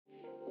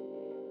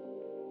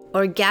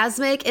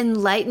Orgasmic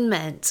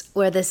Enlightenment,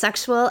 where the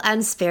sexual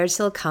and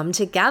spiritual come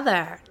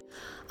together.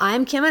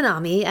 I'm Kim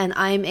Anami, and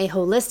I'm a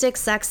holistic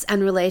sex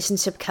and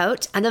relationship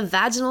coach and a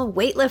vaginal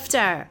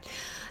weightlifter.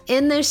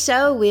 In this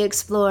show, we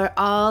explore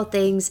all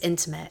things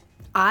intimate.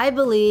 I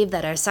believe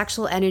that our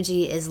sexual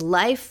energy is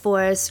life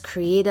force,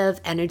 creative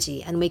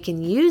energy, and we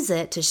can use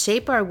it to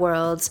shape our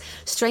worlds,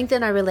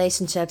 strengthen our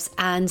relationships,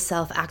 and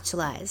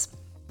self-actualize.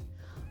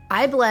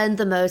 I blend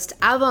the most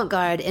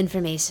avant-garde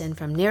information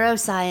from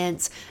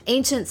neuroscience,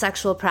 ancient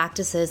sexual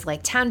practices like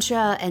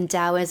Tantra and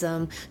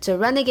Taoism, to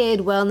renegade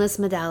wellness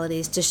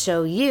modalities to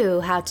show you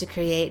how to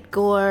create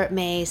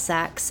gourmet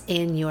sex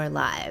in your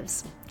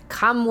lives.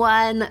 Come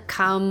one,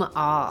 come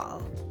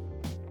all.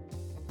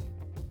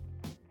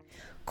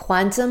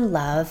 Quantum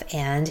Love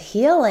and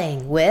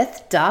Healing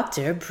with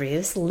Dr.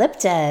 Bruce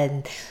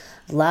Lipton.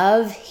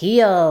 Love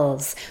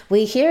heals.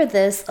 We hear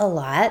this a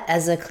lot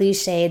as a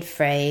cliched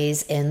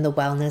phrase in the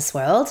wellness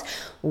world.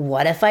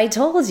 What if I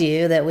told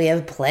you that we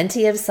have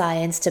plenty of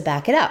science to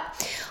back it up?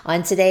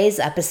 On today's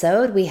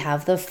episode, we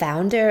have the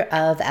founder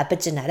of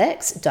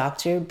epigenetics,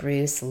 Dr.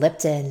 Bruce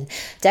Lipton.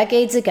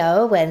 Decades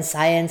ago, when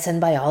science and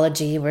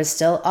biology were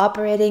still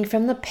operating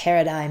from the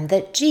paradigm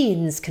that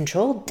genes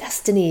control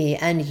destiny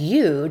and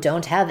you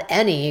don't have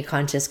any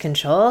conscious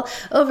control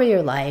over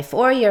your life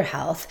or your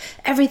health,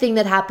 everything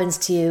that happens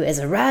to you is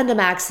a random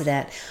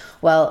accident.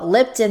 Well,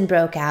 Lipton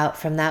broke out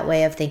from that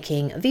way of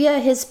thinking via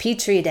his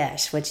petri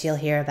dish, which you'll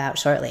hear about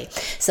shortly.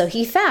 So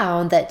he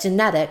found that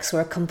genetics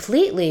were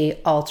completely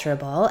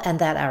alterable and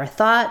that our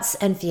thoughts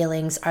and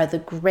feelings are the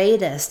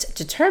greatest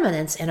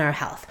determinants in our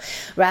health.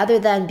 Rather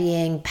than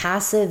being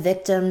passive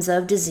victims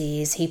of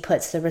disease, he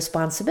puts the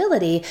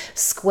responsibility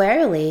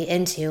squarely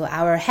into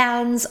our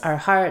hands, our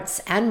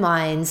hearts, and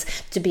minds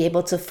to be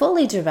able to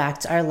fully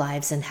direct our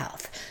lives and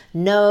health.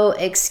 No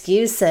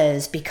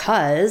excuses,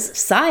 because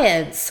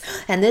science.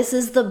 And this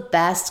is the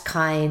best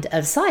kind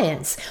of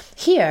science.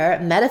 Here,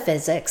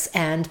 metaphysics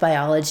and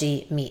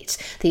biology meet.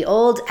 The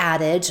old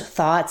adage,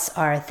 thoughts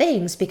are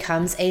things,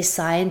 becomes a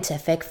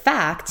scientific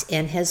fact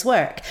in his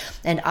work.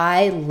 And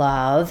I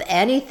love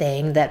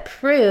anything that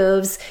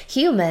proves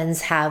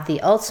humans have the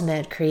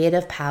ultimate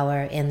creative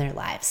power in their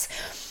lives.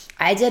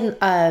 I did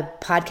a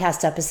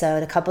podcast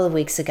episode a couple of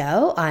weeks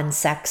ago on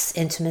sex,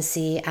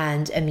 intimacy,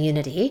 and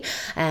immunity,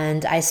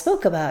 and I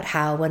spoke about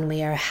how when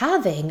we are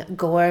having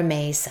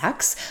gourmet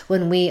sex,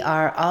 when we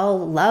are all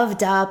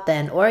loved up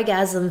and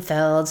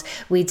orgasm-filled,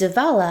 we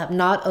develop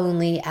not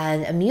only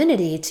an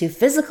immunity to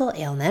physical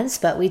ailments,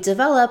 but we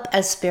develop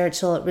a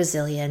spiritual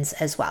resilience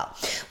as well.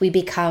 We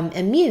become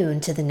immune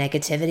to the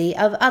negativity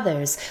of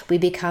others. We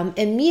become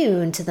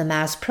immune to the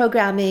mass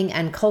programming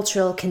and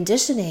cultural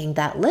conditioning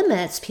that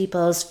limits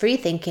people's free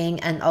thinking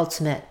and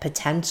ultimate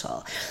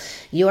potential.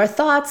 Your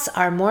thoughts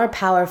are more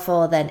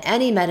powerful than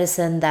any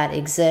medicine that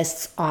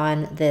exists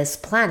on this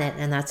planet.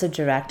 And that's a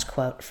direct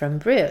quote from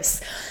Bruce.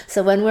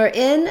 So when we're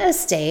in a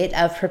state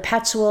of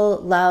perpetual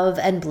love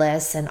and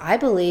bliss, and I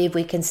believe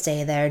we can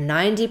stay there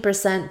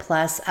 90%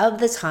 plus of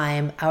the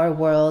time, our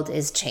world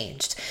is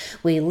changed.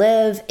 We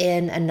live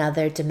in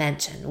another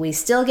dimension. We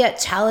still get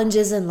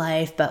challenges in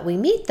life, but we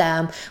meet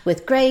them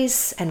with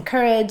grace and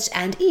courage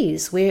and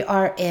ease. We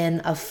are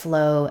in a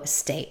flow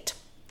state.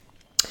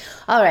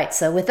 All right,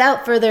 so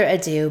without further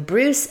ado,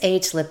 Bruce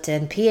H.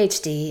 Lipton,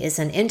 PhD, is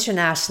an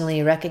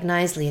internationally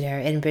recognized leader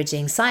in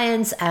bridging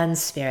science and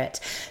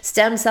spirit,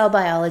 stem cell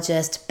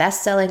biologist,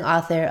 best-selling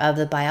author of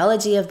The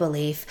Biology of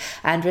Belief,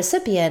 and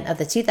recipient of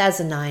the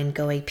 2009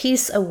 Goey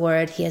Peace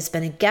Award. He has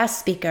been a guest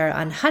speaker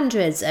on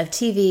hundreds of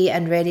TV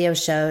and radio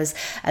shows,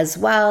 as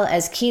well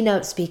as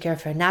keynote speaker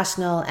for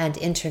national and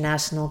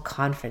international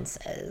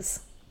conferences.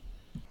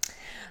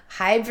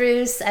 Hi,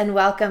 Bruce, and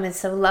welcome. It's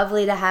so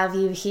lovely to have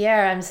you here.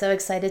 I'm so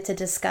excited to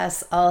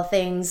discuss all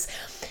things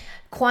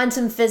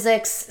quantum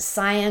physics,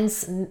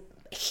 science,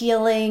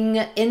 healing,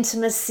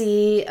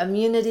 intimacy,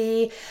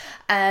 immunity,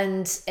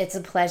 and it's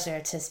a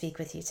pleasure to speak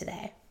with you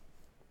today.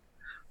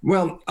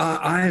 Well,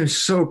 I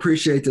so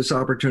appreciate this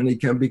opportunity,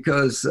 Kim,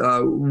 because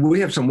we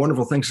have some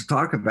wonderful things to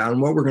talk about.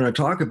 And what we're going to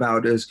talk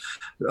about is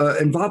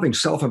involving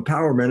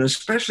self-empowerment,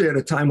 especially at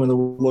a time when the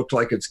world looks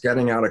like it's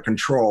getting out of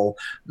control.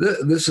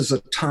 This is a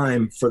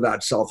time for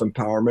that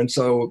self-empowerment.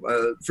 So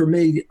for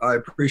me, I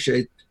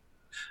appreciate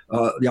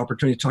the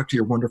opportunity to talk to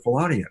your wonderful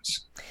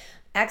audience.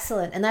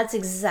 Excellent. And that's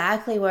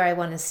exactly where I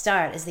want to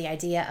start, is the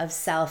idea of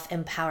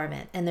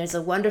self-empowerment. And there's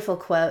a wonderful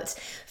quote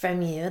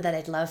from you that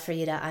I'd love for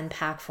you to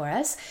unpack for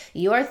us.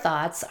 Your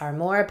thoughts are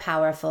more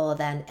powerful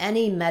than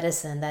any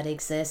medicine that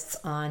exists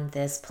on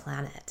this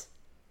planet.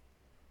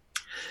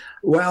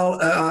 Well,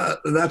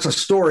 that's a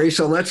story.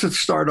 So let's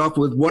start off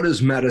with what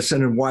is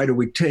medicine and why do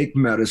we take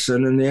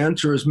medicine? And the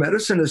answer is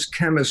medicine is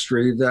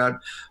chemistry that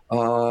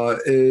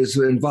is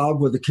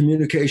involved with the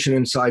communication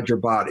inside your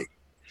body.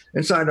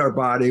 Inside our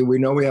body, we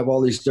know we have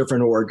all these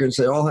different organs.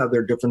 They all have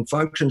their different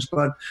functions,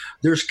 but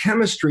there's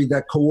chemistry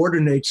that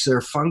coordinates their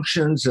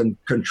functions and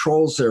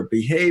controls their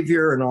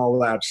behavior and all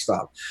that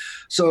stuff.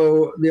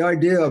 So the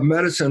idea of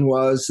medicine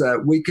was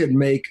that we could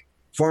make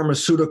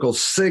pharmaceutical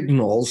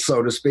signals,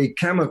 so to speak,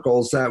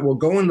 chemicals that will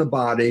go in the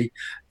body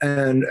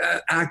and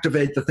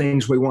activate the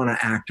things we want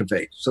to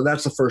activate. So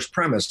that's the first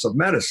premise of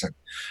medicine.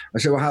 I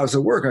say, well, how does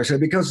it work? I say,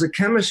 because the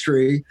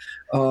chemistry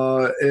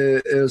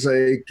is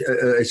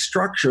a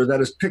structure that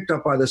is picked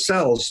up by the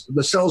cells.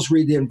 The cells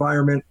read the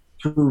environment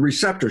through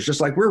receptors, just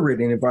like we're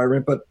reading the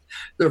environment, but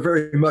they're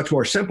very much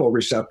more simple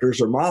receptors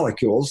or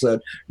molecules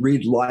that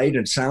read light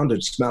and sound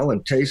and smell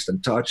and taste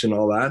and touch and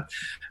all that.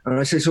 And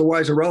I say, so why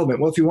is it relevant?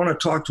 Well, if you want to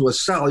talk to a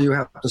cell, you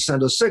have to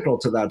send a signal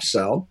to that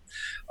cell.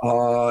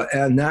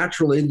 And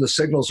naturally, the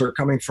signals are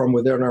coming from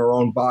within our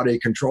own body,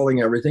 controlling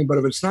everything. But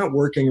if it's not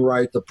working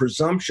right, the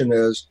presumption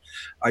is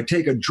I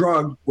take a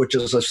drug, which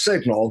is a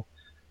signal,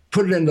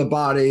 put it in the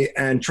body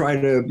and try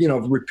to,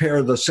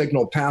 repair the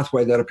signal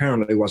pathway that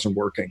apparently wasn't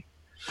working.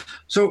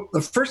 So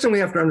the first thing we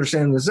have to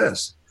understand is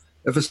this.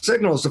 If a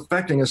signal is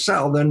affecting a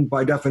cell, then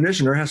by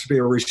definition, there has to be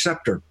a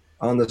receptor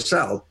on the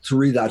cell to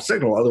read that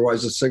signal.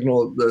 Otherwise,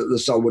 the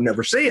cell would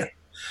never see it.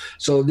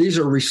 So these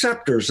are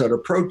receptors that are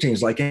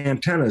proteins like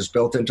antennas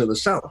built into the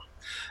cell.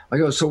 I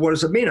go, so what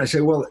does it mean? I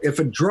say, well, if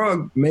a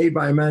drug made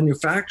by a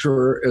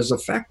manufacturer is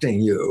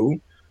affecting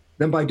you,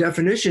 then by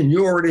definition,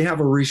 you already have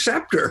a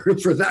receptor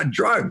for that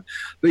drug.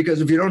 Because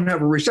if you don't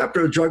have a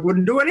receptor, the drug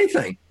wouldn't do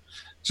anything.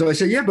 So I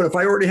said, yeah, but if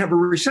I already have a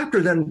receptor,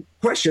 then the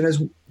question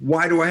is,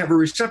 why do I have a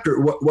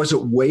receptor? Was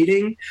it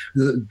waiting,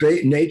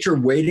 nature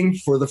waiting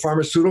for the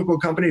pharmaceutical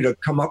company to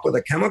come up with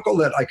a chemical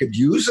that I could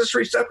use this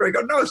receptor? I go,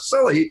 no, it's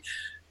silly.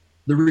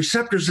 The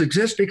receptors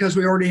exist because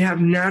we already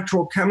have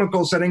natural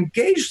chemicals that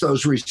engage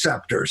those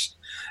receptors.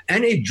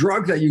 Any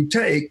drug that you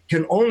take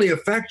can only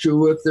affect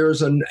you if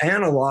there's an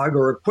analog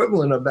or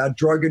equivalent of that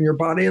drug in your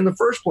body in the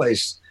first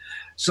place.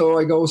 So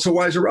I go, so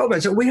why is it relevant? I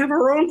said, we have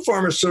our own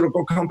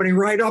pharmaceutical company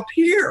right up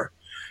here.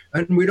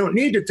 And we don't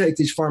need to take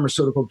these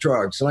pharmaceutical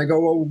drugs. And I go,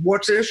 well,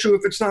 what's the issue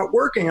if it's not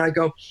working? I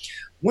go,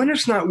 when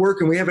it's not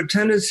working, we have a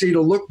tendency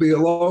to look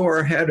below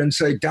our head and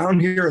say,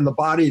 down here in the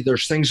body,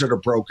 there's things that are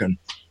broken.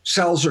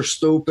 Cells are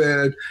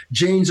stupid,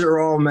 genes are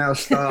all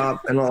messed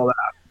up, and all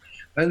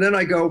that. And then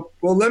I go,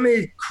 well, let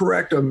me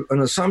correct an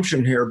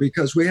assumption here,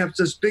 because we have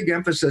this big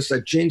emphasis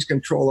that genes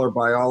control our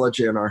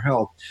biology and our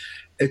health.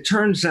 It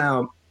turns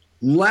out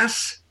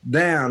less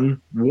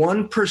than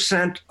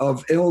 1%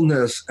 of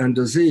illness and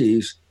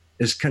disease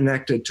is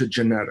connected to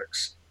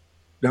genetics.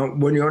 Now,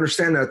 when you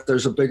understand that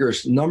there's a bigger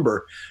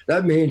number,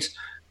 that means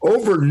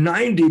over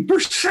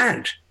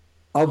 90%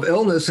 of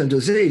illness and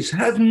disease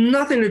has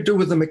nothing to do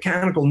with the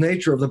mechanical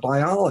nature of the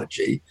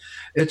biology.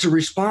 It's a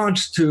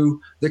response to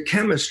the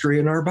chemistry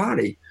in our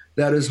body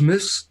that is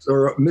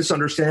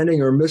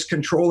misunderstanding or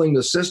miscontrolling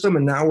the system,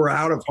 and now we're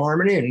out of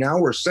harmony, and now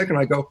we're sick. And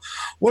I go,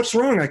 what's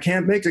wrong? I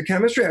can't make the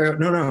chemistry? I go,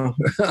 no.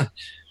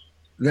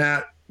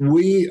 That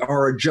we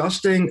are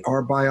adjusting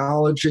our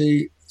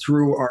biology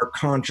through our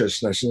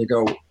consciousness. And you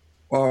go,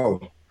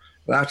 oh,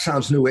 that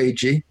sounds new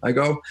agey. I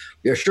go,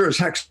 yeah, sure as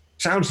heck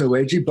sounds new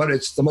agey, but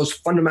it's the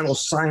most fundamental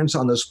science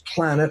on this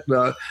planet.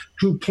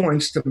 2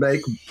 points to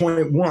make.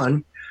 Point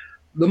one,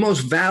 the most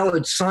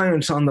valid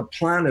science on the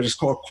planet is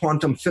called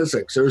quantum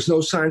physics. There is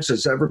no science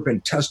that's ever been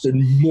tested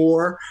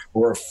more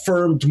or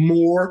affirmed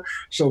more.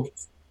 So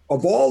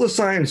of all the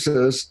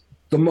sciences,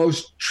 the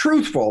most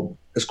truthful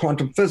is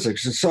quantum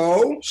physics. And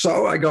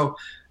so I go,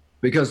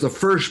 because the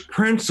first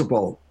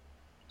principle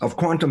of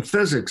quantum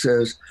physics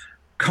is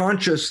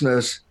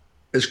consciousness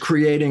is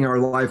creating our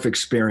life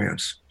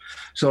experience.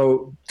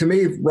 So to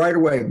me, right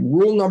away,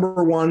 rule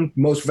number one,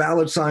 most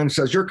valid science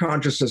says your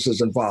consciousness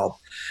is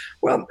involved.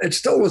 Well, it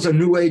still was a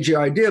new agey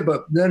idea,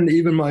 but then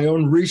even my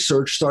own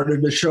research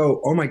started to show,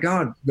 oh my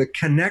God, the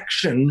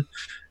connection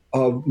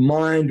of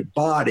mind,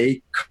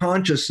 body,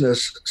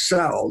 consciousness,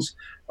 cells.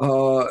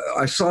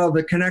 I saw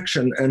the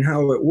connection and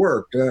how it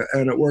worked.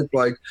 And it worked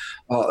like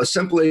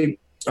simply,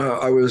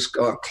 I was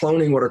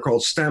cloning what are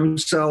called stem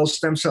cells.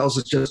 Stem cells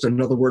is just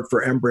another word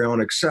for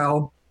embryonic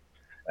cell.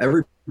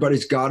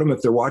 Everybody's got them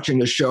if they're watching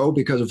the show,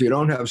 because if you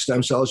don't have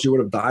stem cells, you would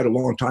have died a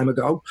long time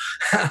ago.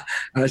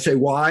 And I say,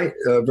 why?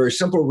 A very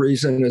simple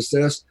reason is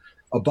this.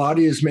 A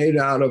body is made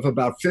out of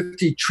about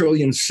 50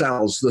 trillion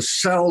cells. The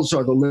cells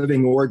are the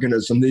living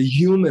organism. The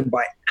human,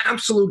 by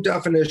absolute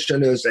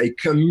definition, is a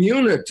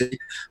community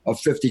of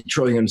 50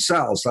 trillion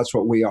cells. That's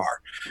what we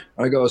are.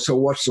 I go, so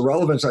what's the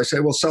relevance? I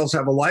say, well, cells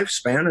have a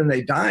lifespan and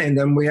they die, and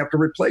then we have to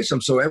replace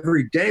them. So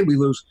every day we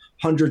lose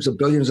hundreds of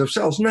billions of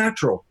cells.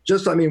 Natural.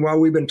 While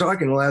we've been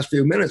talking the last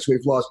few minutes,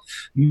 we've lost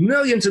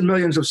millions and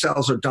millions of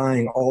cells are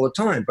dying all the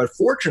time. But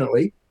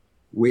fortunately,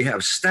 we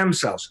have stem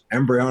cells,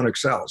 embryonic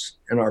cells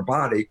in our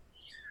body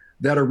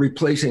that are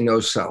replacing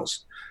those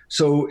cells.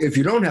 So if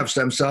you don't have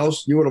stem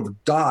cells, you would have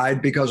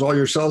died because all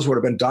your cells would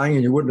have been dying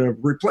and you wouldn't have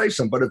replaced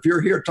them. But if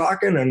you're here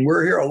talking and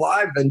we're here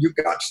alive, then you've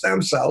got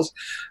stem cells.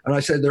 And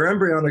I say they're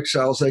embryonic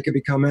cells. They can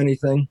become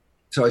anything.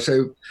 So I say,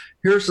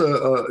 here's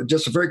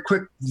just a very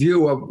quick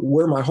view of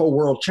where my whole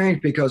world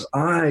changed, because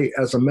I,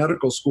 as a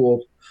medical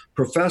school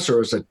professor,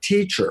 as a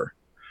teacher,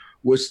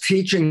 was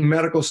teaching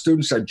medical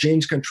students that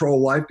genes control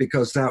life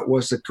because that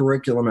was the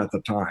curriculum at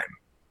the time.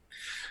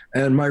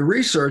 And my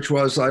research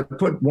was I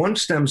put one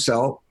stem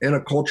cell in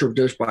a culture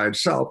dish by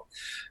itself.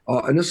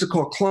 And this is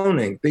called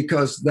cloning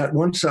because that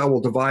one cell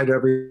will divide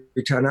every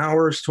 10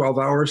 hours, 12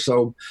 hours.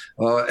 So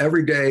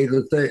every day,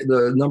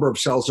 the number of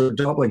cells are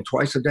doubling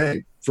twice a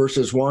day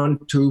versus 1,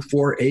 2,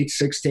 4, 8,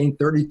 16,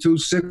 32,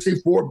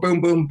 64,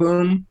 boom, boom,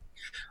 boom.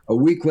 A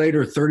week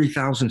later,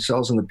 30,000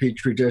 cells in the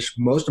Petri dish.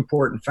 Most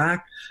important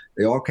fact,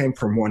 they all came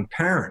from one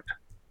parent,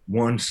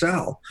 one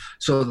cell.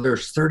 So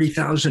there's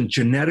 30,000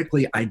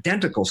 genetically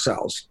identical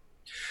cells.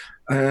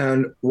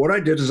 And what I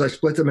did is I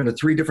split them into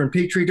 3 different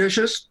Petri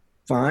dishes.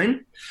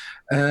 Fine.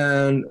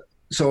 And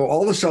so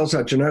all the cells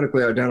had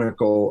genetically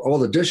identical, all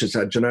the dishes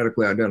had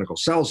genetically identical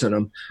cells in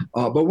them.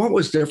 But what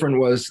was different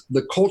was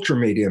the culture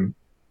medium.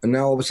 And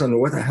now all of a sudden,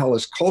 what the hell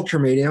is culture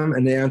medium?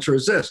 And the answer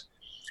is this.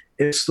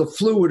 It's the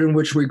fluid in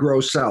which we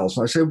grow cells.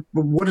 And I say,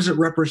 well, what does it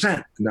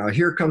represent? Now,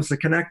 here comes the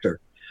connector.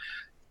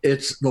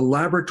 It's the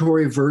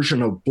laboratory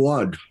version of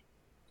blood.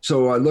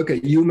 So I look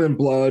at human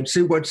blood,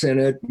 see what's in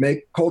it,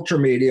 make culture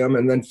medium,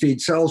 and then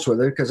feed cells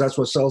with it because that's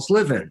what cells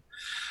live in.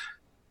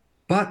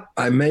 But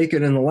I make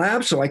it in the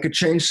lab so I could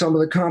change some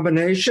of the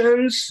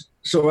combinations.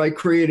 So I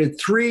created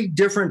 3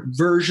 different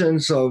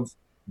versions of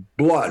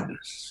blood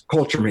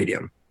culture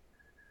medium.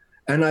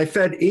 And I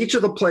fed each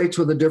of the plates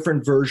with a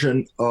different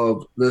version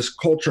of this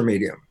culture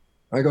medium.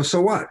 I go, so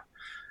what?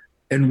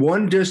 In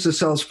one dish, the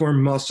cells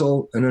form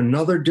muscle. In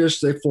another dish,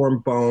 they form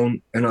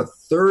bone. In a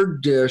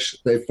third dish,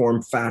 they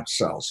form fat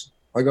cells.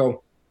 I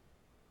go,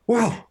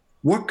 well,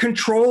 what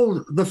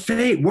controlled the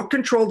fate? What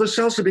controlled the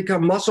cells to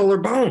become muscle or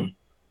bone?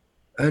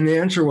 And the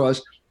answer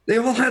was, they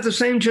all had the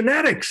same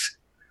genetics.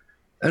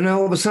 And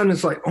all of a sudden,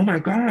 it's like, oh my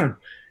God,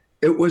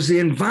 it was the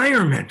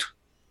environment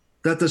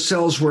that the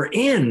cells were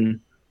in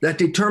that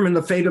determined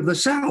the fate of the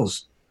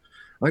cells.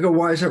 I go,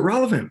 why is it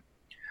relevant?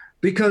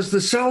 Because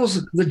the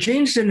cells, the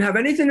genes didn't have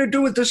anything to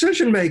do with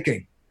decision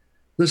making.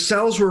 The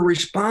cells were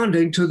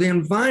responding to the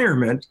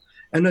environment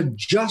and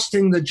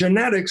adjusting the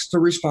genetics to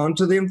respond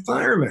to the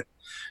environment.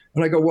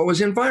 And I go, what was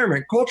the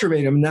environment? Culture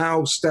medium.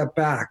 Now step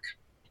back.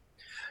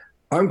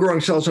 I'm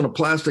growing cells in a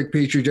plastic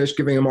petri dish,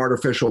 giving them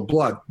artificial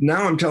blood.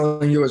 Now I'm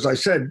telling you, as I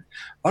said,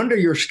 under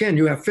your skin,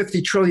 you have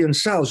 50 trillion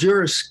cells.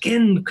 You're a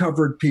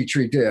skin-covered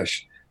petri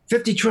dish.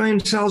 50 trillion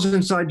cells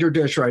inside your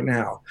dish right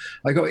now.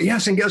 I go,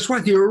 yes, and guess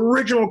what? The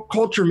original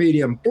culture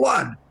medium,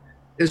 blood,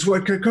 is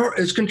what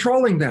is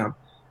controlling them.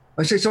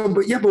 I say,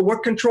 but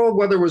what controlled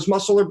whether it was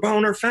muscle or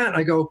bone or fat?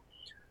 I go,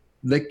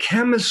 the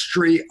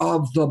chemistry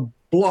of the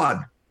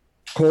blood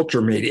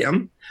culture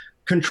medium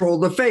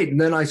controlled the fate. And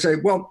then I say,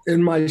 well,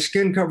 in my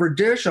skin-covered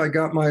dish, I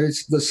got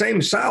the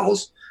same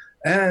cells,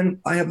 and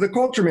I have the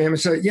culture medium. I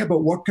say, yeah,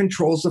 but what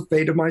controls the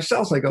fate of my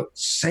cells? I go,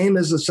 same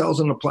as the cells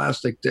in the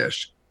plastic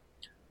dish.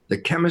 The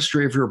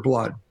chemistry of your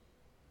blood.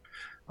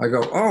 I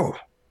go, oh,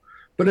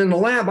 but in the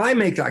lab, I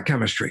make that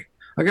chemistry.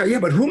 I go, yeah,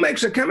 but who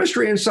makes the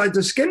chemistry inside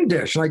the skin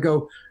dish? And I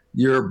go,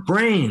 your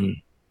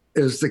brain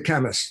is the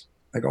chemist.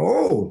 I go,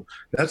 oh,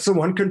 that's the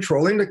one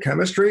controlling the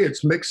chemistry.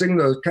 It's mixing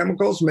the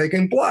chemicals,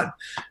 making blood.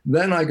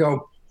 Then I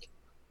go,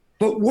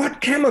 but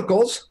what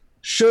chemicals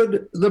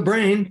should the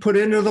brain put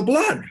into the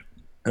blood?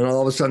 And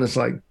all of a sudden it's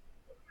like,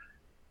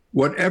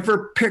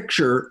 whatever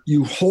picture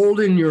you hold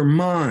in your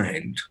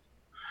mind,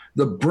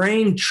 the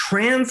brain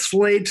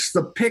translates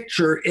the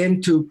picture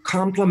into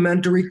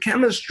complementary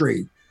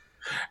chemistry.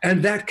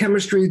 And that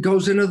chemistry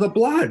goes into the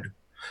blood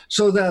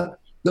so that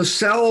the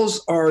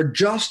cells are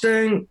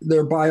adjusting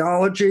their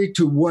biology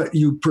to what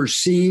you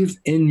perceive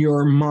in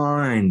your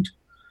mind.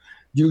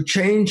 You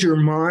change your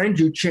mind,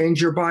 you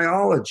change your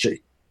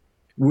biology.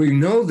 We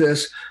know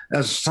this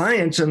as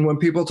science, and when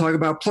people talk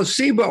about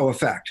placebo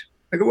effect,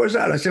 I go, what is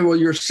that? I say, well,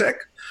 you're sick.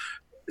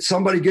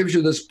 Somebody gives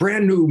you this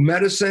brand new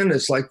medicine.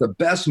 It's like the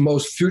best,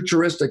 most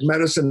futuristic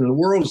medicine in the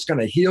world. It's going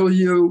to heal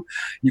you.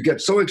 You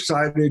get so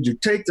excited. You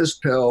take this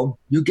pill,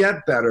 you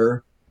get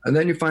better, and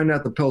then you find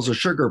out the pill's a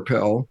sugar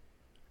pill.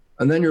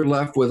 And then you're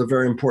left with a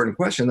very important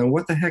question. Then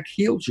what the heck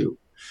healed you?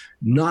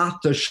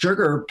 Not the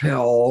sugar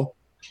pill,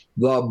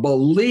 the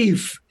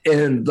belief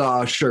in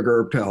the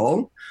sugar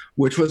pill,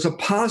 which was a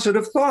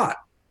positive thought.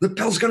 The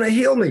pill's going to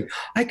heal me.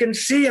 I can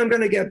see I'm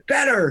going to get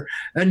better.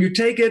 And you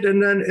take it,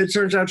 and then it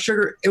turns out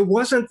sugar. It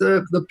wasn't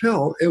the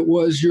pill. It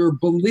was your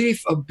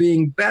belief of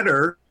being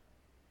better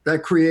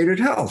that created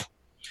health.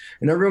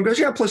 And everyone goes,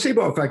 yeah,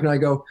 placebo effect. And I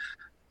go,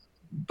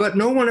 but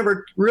no one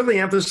ever really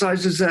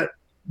emphasizes that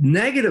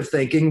negative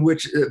thinking,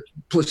 which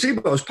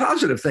placebo is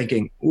positive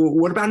thinking.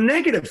 What about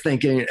negative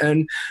thinking?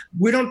 And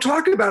we don't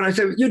talk about it. I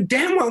say, you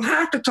damn well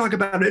have to talk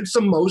about it. It's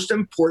the most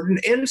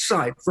important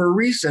insight for a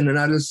reason, and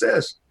that is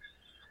this.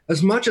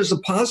 As much as a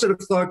positive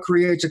thought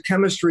creates a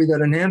chemistry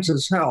that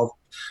enhances health,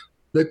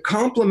 the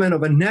complement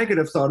of a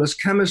negative thought is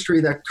chemistry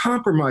that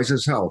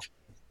compromises health.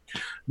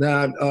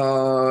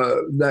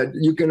 That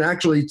you can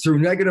actually, through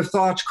negative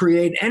thoughts,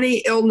 create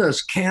any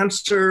illness,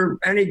 cancer,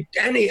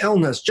 any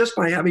illness, just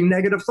by having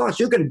negative thoughts.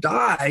 You can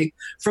die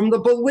from the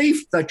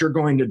belief that you're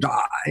going to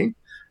die.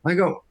 I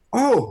go,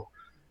 oh,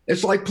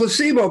 It's like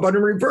placebo, but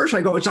in reverse.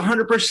 I go, it's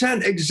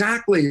 100%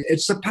 exactly.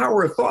 It's the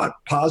power of thought,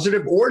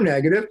 positive or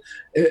negative.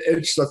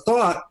 It's the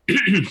thought,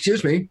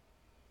 excuse me,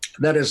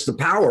 that is the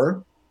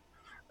power.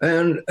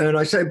 And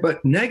I say,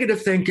 but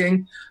negative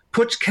thinking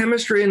puts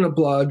chemistry in the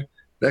blood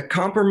that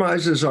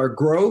compromises our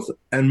growth.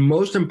 And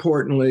most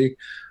importantly,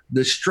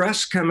 the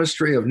stress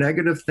chemistry of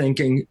negative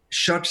thinking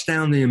shuts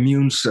down the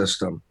immune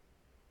system.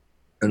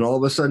 And all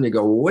of a sudden you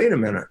go, well, wait a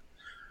minute.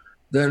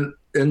 Then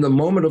in the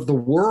moment of the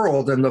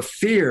world and the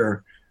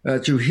fear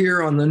that you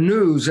hear on the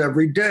news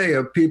every day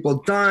of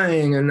people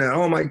dying and,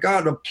 oh my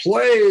God, a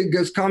plague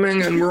is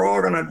coming and we're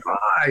all going to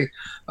die.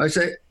 I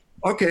say,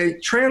 okay,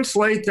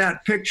 translate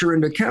that picture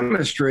into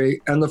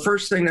chemistry. And the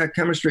first thing that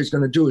chemistry is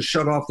going to do is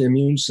shut off the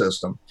immune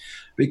system,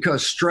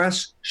 because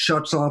stress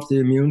shuts off the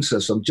immune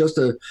system. Just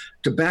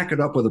to back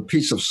it up with a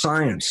piece of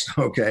science,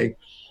 okay?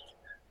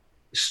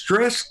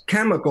 Stress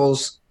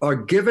chemicals are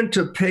given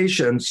to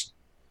patients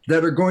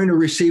that are going to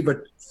receive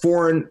a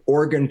foreign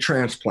organ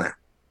transplant.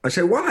 I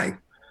say, why?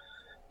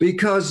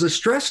 Because the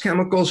stress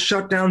chemicals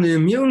shut down the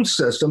immune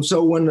system.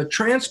 So when the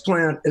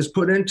transplant is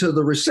put into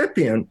the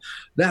recipient,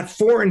 that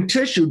foreign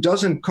tissue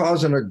doesn't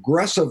cause an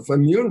aggressive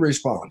immune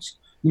response.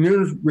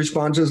 Immune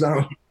response is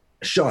now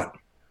shut.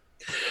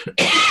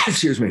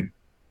 Excuse me.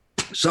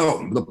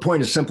 So the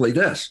point is simply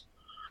this,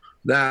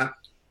 that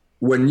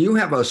when you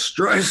have a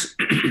stress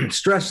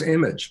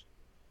image,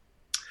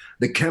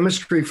 the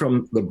chemistry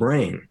from the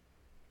brain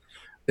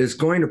is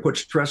going to put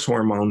stress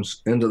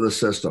hormones into the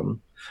system,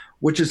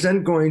 which is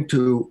then going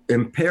to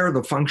impair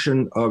the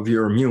function of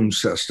your immune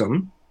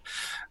system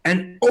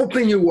and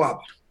open you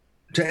up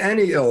to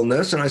any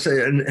illness. And I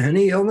say,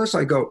 any illness?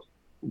 I go,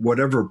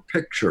 whatever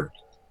picture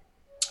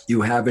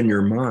you have in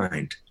your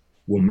mind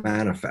will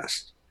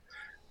manifest.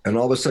 And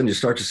all of a sudden you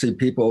start to see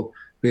people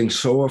being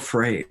so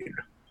afraid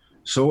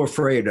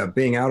of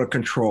being out of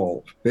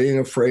control, being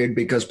afraid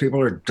because people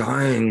are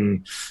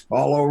dying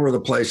all over the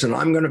place. And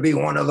I'm going to be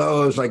one of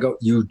those. I go,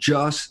 you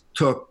just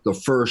took the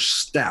first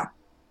step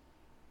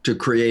to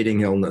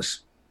creating illness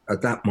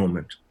at that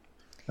moment.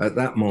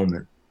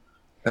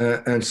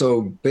 And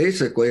so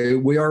basically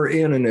we are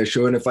in an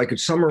issue. And if I could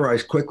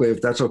summarize quickly,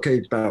 if that's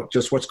okay, about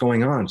just what's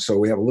going on, so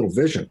we have a little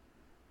vision.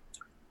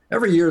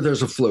 Every year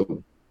there's a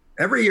flu.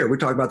 Every year we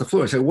talk about the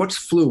flu. I say, what's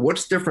flu?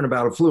 What's different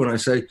about a flu? And I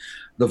say,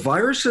 the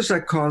viruses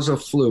that cause a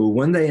flu,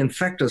 when they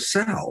infect a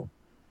cell,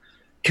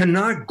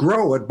 cannot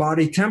grow at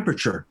body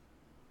temperature.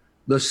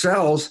 The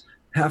cells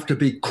have to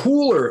be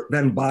cooler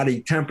than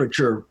body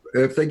temperature.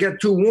 If they get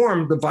too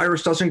warm, the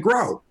virus doesn't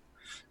grow.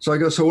 So I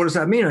go, so what does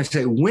that mean? I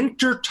say,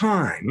 winter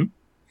time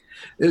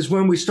is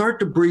when we start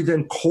to breathe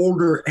in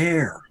colder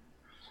air.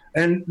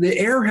 And the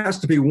air has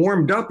to be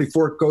warmed up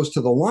before it goes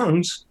to the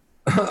lungs.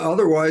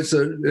 Otherwise,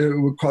 it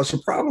would cause a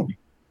problem.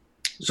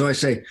 So I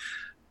say,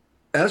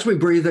 as we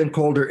breathe in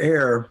colder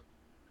air,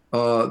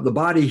 the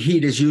body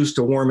heat is used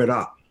to warm it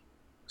up.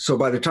 So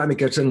by the time it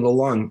gets into the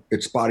lung,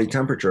 it's body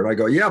temperature. And I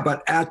go, yeah,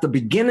 but at the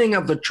beginning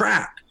of the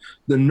tract,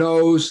 the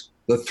nose,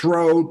 the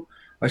throat,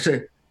 I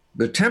say,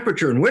 the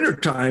temperature in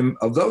wintertime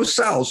of those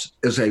cells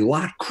is a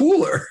lot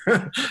cooler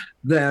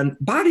than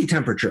body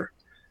temperature.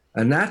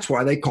 And that's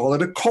why they call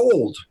it a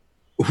cold.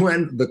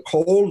 When the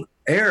cold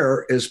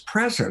air is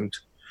present,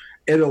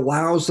 it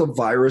allows the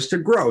virus to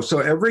grow. So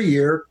every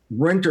year,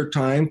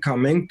 wintertime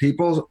coming,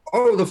 people,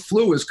 oh, the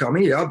flu is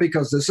coming. Yeah,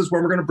 because this is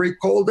when we're going to breathe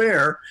cold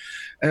air.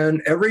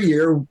 And every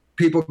year,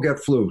 people get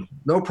flu.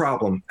 No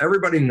problem.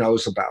 Everybody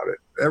knows about it.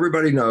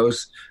 Everybody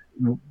knows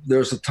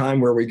there's a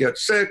time where we get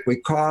sick, we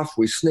cough,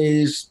 we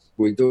sneeze,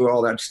 we do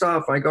all that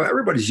stuff. I go,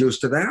 everybody's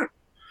used to that.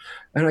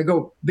 And I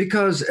go,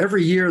 because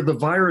every year, the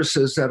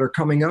viruses that are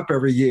coming up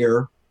every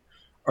year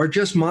are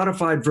just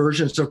modified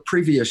versions of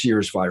previous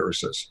year's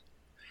viruses.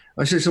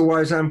 I say, so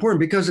why is that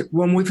important? Because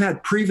when we've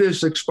had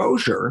previous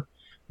exposure,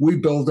 we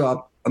build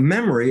up a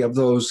memory of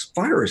those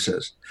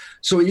viruses.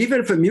 So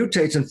even if it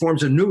mutates and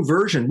forms a new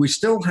version, we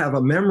still have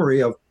a memory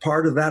of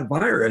part of that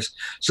virus.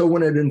 So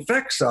when it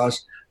infects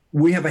us,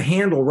 we have a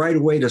handle right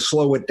away to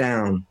slow it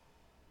down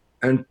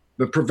and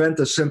prevent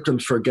the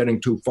symptoms from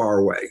getting too far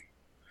away.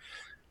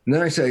 And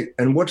then I say,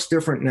 and what's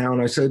different now?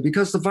 And I say,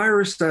 because the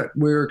virus that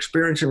we're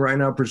experiencing right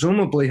now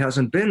presumably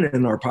hasn't been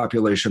in our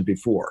population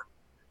before.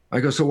 I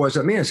go, so what does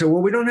that mean? I say,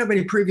 well, we don't have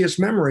any previous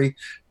memory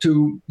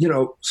to,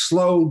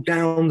 slow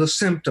down the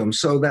symptoms,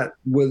 so that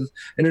with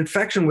an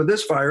infection with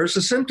this virus,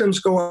 the symptoms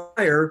go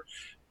higher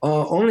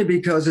only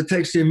because it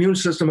takes the immune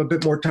system a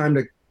bit more time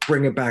to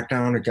bring it back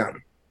down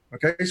again.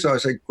 Okay, so I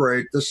say,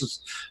 great, this is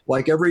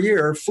like every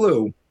year,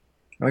 flu.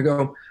 I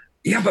go,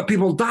 yeah, but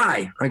people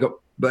die. I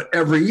go, but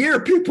every year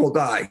people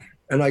die.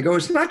 And I go,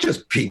 it's not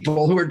just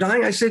people who are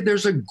dying. I say,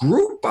 there's a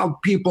group of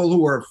people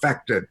who are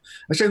affected.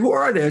 I say, who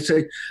are they? I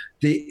say,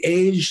 the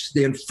aged,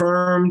 the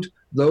infirmed,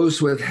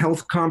 those with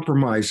health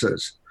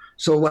compromises.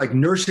 So like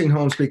nursing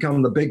homes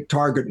become the big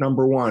target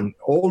number one.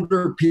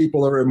 Older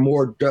people are in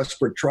more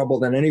desperate trouble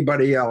than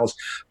anybody else.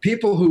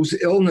 People whose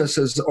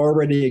illnesses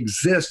already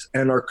exist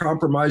and are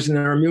compromising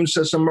their immune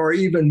system are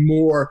even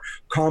more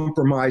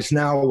compromised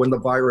now when the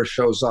virus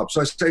shows up.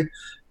 So I say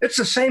it's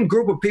the same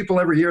group of people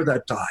every year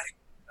that die,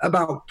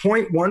 about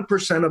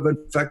 0.1% of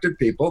infected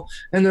people,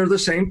 and they're the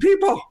same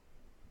people.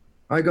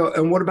 I go,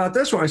 and what about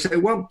this one? I say,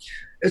 well,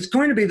 it's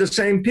going to be the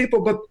same people,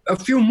 but a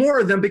few more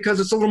of them because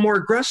it's a little more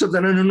aggressive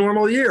than in a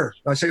normal year.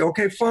 I say,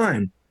 okay,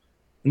 fine.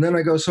 And then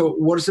I go, so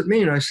what does it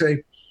mean? I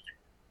say,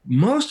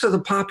 most of the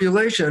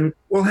population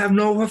will have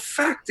no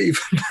effect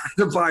even by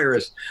the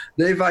virus.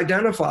 They've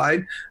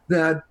identified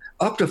that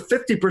up to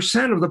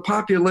 50% of the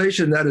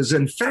population that is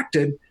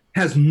infected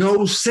has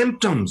no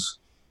symptoms.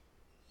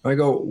 I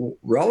go,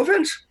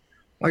 relevant?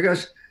 I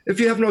guess if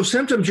you have no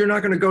symptoms, you're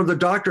not going to go to the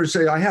doctor and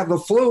say, I have the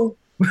flu.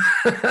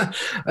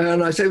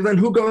 And I say, then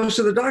who goes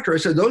to the doctor? I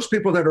said, those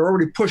people that are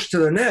already pushed to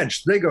the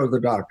edge, they go to the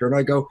doctor. And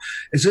I go,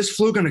 is this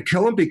flu going to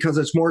kill them because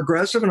it's more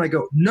aggressive? And I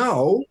go,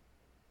 no,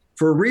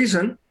 for a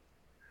reason.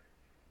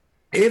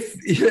 If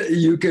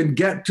you can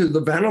get to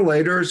the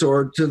ventilators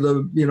or to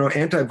the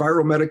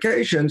antiviral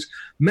medications,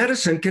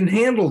 medicine can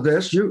handle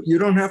this. You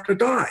don't have to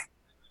die.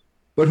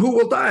 But who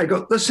will die? I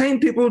go, the same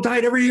people who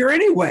died every year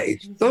anyway.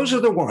 Those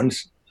are the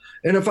ones.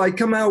 And if I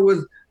come out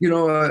with,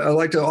 I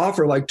like to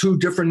offer like 2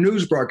 different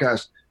news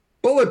broadcasts.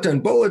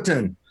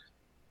 Bulletin.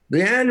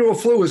 The annual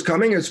flu is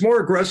coming. It's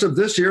more aggressive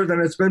this year than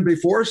it's been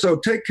before. So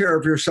take care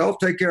of yourself.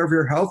 Take care of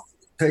your health.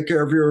 Take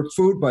care of your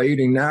food by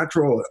eating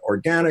natural,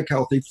 organic,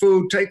 healthy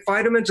food. Take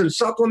vitamins and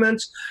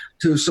supplements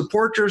to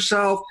support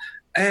yourself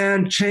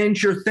and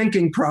change your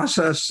thinking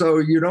process so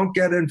you don't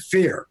get in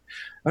fear.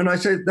 And I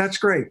say, that's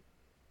great.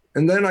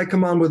 And then I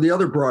come on with the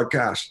other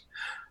broadcast.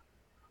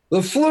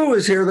 The flu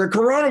is here. The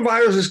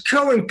coronavirus is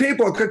killing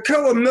people. It could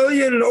kill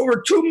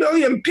over 2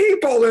 million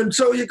people. And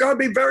so you got to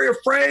be very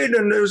afraid.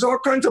 And there's all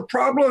kinds of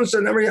problems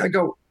and everything. I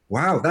go,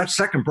 wow, that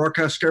second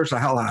broadcast scares the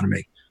hell out of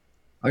me.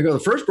 I go, the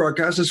first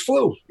broadcast is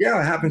flu. Yeah,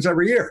 it happens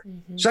every year.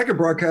 Mm-hmm. Second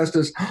broadcast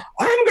is,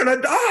 I'm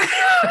going to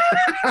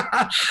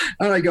die.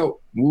 And I go,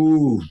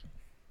 ooh.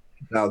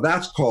 Now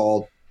that's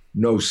called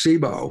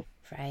nocebo,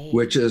 right,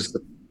 which is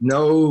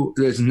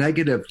there's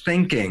negative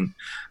thinking.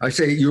 I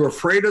say, you're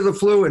afraid of the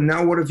flu, and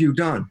now what have you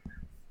done?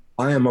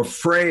 I am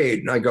afraid.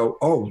 And I go,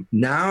 oh,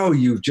 now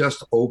you've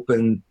just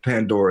opened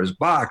Pandora's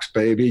box,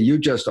 baby. You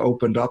just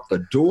opened up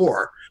the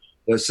door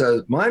that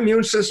says, my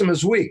immune system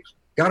is weak.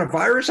 Got a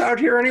virus out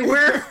here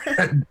anywhere?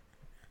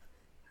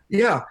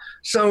 Yeah.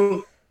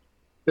 So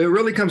it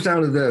really comes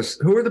down to this.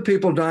 Who are the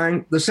people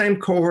dying? The same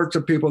cohorts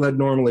of people that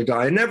normally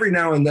die. And every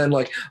now and then,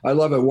 like, I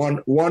love it,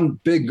 one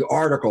big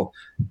article.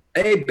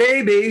 A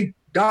baby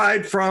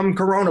died from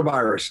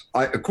coronavirus.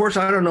 Of course,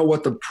 I don't know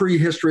what the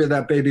prehistory of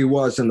that baby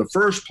was in the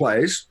first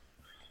place,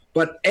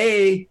 but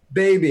a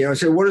baby. I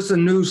say, what does the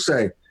news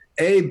say?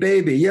 A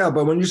baby. Yeah,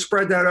 but when you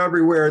spread that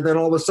everywhere, then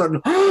all of a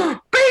sudden,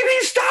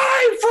 babies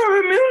died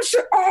from immune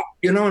system.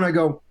 And I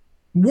go,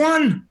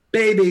 one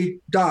baby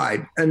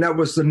died, and that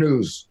was the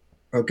news.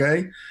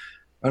 Okay.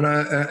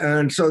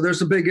 And so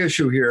there's a big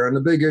issue here. And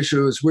the big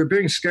issue is we're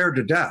being scared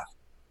to death.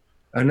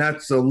 And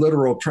that's the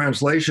literal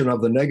translation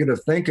of the negative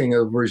thinking as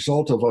a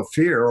result of a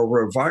fear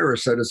over a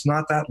virus that is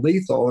not that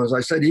lethal. As I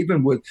said,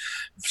 even with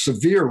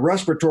severe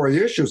respiratory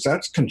issues,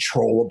 that's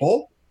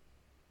controllable.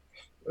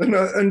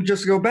 And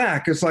just to go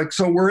back, it's like,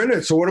 so we're in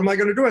it. So what am I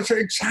going to do? I say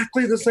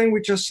exactly the thing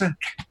we just said.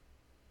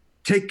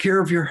 Take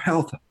care of your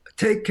health.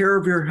 Take care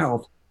of your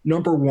health.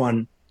 Number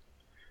one.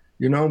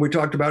 We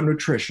talked about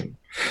nutrition.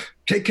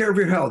 Take care of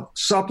your health.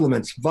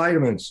 Supplements,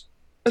 vitamins,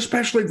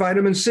 especially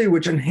vitamin C,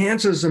 which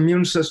enhances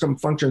immune system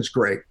functions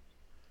great.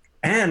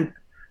 And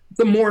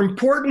the more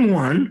important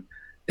one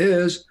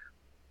is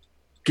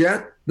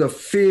get the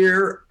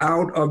fear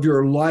out of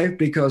your life,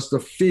 because the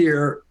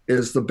fear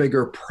is the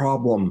bigger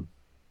problem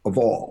of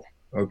all,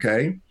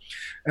 okay?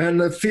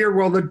 And the fear,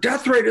 well, the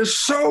death rate is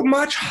so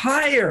much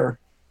higher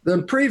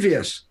than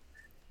previous.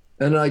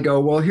 And I go,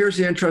 well, here's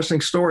the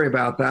interesting story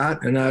about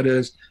that, and that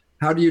is,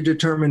 how do you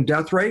determine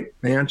death rate?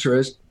 The answer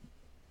is,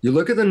 you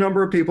look at the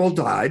number of people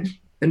died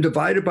and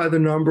divide it by the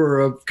number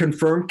of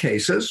confirmed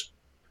cases,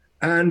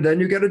 and then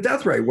you get a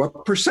death rate.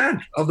 What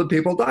percent of the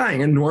people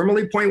dying? And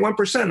normally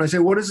 0.1%. I say,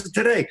 what is it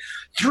today?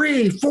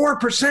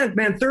 3-4%,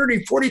 man,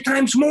 30, 40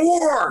 times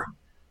more.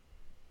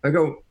 I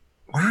go,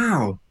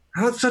 wow,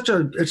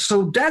 it's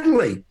so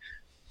deadly.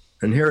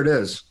 And here it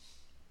is.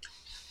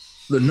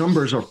 The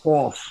numbers are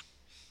false.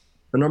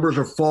 The numbers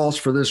are false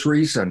for this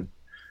reason,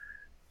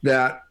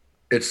 that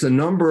it's the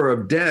number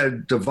of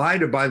dead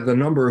divided by the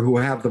number who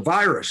have the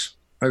virus.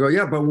 I go,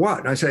 yeah, but what?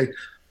 And I say,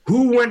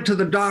 who went to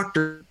the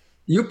doctor?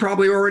 You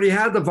probably already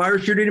had the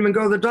virus. You didn't even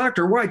go to the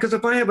doctor. Why? Because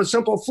if I have a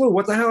simple flu,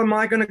 what the hell am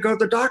I going to go to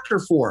the doctor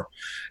for?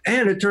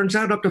 And it turns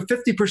out up to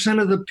 50%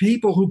 of the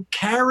people who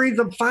carry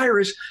the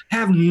virus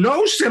have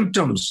no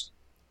symptoms.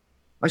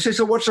 I say,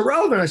 so what's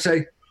irrelevant? I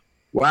say,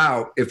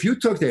 wow, if you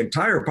took the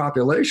entire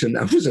population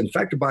that was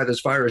infected by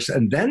this virus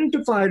and then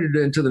divided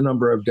it into the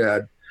number of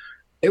dead,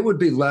 it would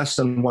be less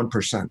than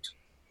 1%.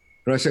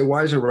 And I say,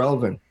 why is it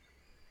relevant?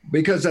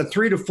 Because that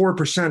 3 to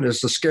 4%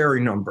 is the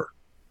scary number.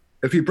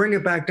 If you bring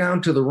it back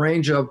down to the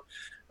range of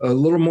a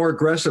little more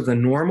aggressive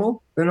than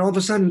normal, then all of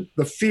a sudden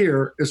the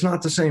fear is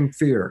not the same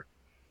fear.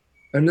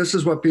 And this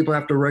is what people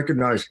have to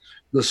recognize.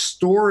 The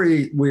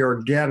story we are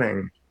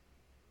getting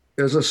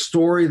is a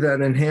story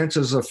that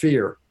enhances the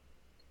fear.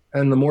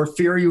 And the more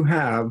fear you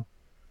have,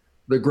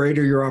 the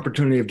greater your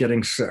opportunity of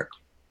getting sick.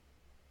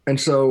 And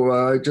so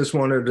I just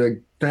wanted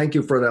to thank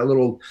you for that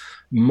little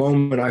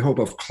moment, I hope,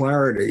 of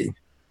clarity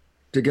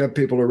to get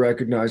people to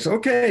recognize,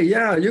 okay,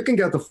 yeah, you can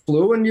get the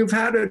flu and you've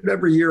had it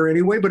every year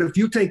anyway, but if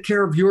you take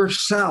care of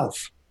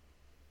yourself,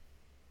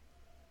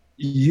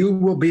 you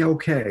will be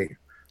okay.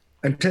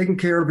 And taking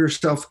care of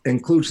yourself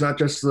includes not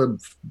just the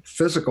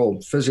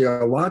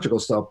physiological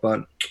stuff,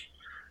 but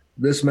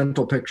this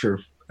mental picture.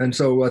 And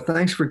so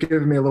thanks for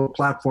giving me a little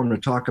platform to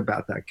talk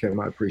about that, Kim.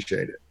 I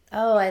appreciate it.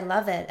 Oh, I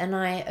love it. And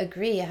I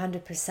agree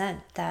 100%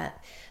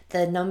 that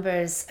the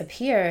numbers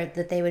appear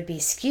that they would be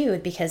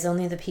skewed because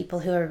only the people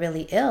who are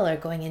really ill are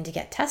going in to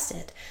get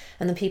tested.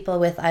 And the people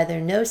with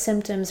either no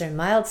symptoms or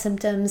mild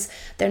symptoms,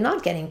 they're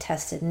not getting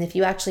tested. And if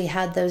you actually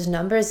had those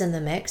numbers in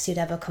the mix, you'd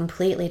have a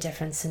completely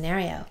different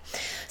scenario.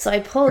 So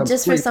I pulled,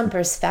 just for some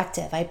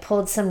perspective, I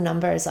pulled some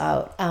numbers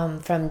out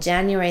from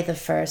January the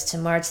 1st to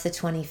March the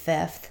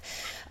 25th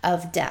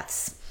of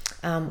deaths.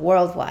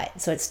 Worldwide.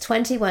 So it's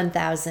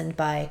 21,000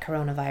 by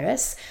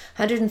coronavirus,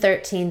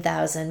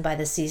 113,000 by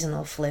the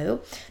seasonal flu,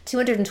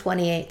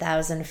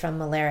 228,000 from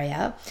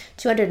malaria,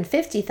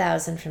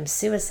 250,000 from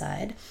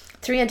suicide,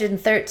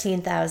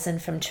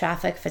 313,000 from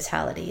traffic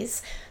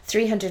fatalities,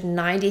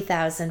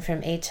 390,000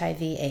 from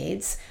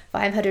HIV/AIDS,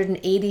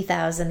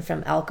 580,000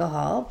 from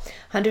alcohol,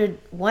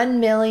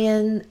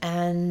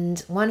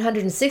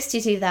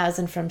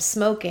 101,162,000 from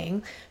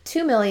smoking,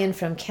 2 million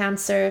from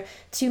cancer,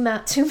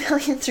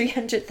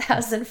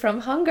 2,300,000 from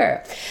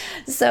hunger.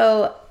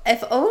 So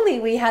if only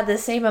we had the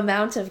same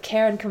amount of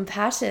care and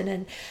compassion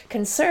and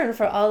concern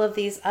for all of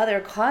these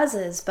other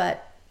causes,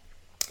 but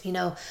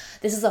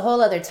this is a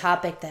whole other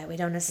topic that we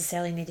don't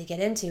necessarily need to get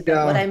into.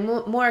 But what I'm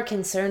more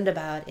concerned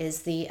about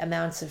is the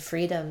amounts of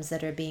freedoms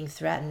that are being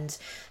threatened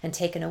and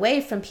taken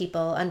away from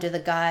people under the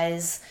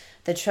guise,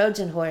 the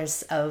Trojan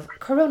horse of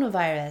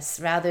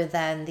coronavirus, rather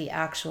than the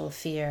actual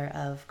fear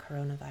of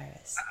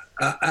coronavirus.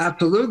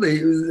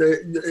 Absolutely.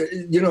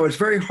 It's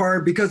very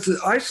hard because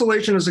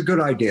isolation is a good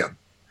idea.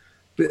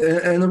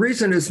 And the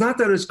reason is not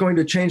that it's going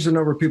to change the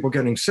number of people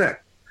getting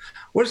sick.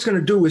 What it's going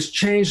to do is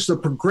change the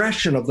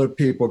progression of the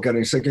people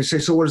getting sick. You say,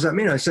 so what does that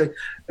mean? I say,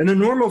 in a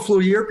normal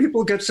flu year,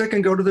 people get sick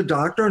and go to the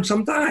doctor and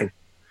some die.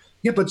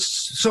 Yeah, but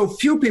so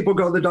few people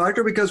go to the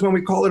doctor because when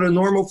we call it a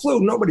normal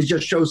flu, nobody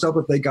just shows up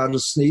if they got a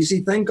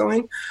sneezy thing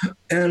going.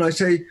 And I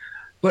say,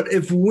 but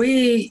if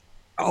we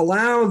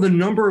allow the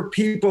number of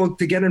people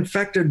to get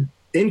infected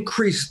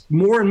increase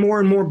more and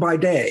more and more by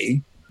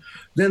day,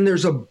 then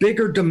there's a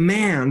bigger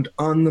demand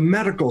on the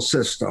medical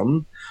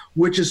system,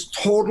 which is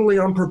totally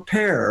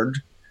unprepared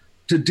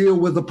to deal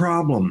with the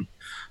problem.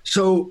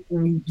 So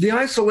the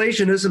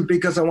isolation isn't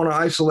because I want to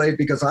isolate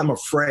because I'm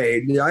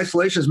afraid. The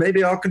isolation is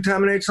maybe I'll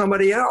contaminate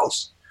somebody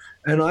else.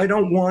 And I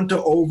don't want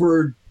to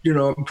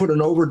put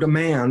an over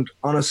demand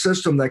on a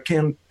system that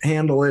can't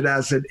handle it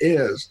as it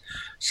is.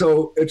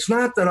 So it's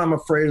not that I'm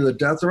afraid of the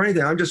death or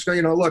anything. I'm just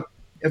going, look,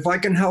 if I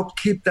can help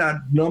keep that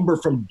number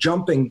from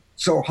jumping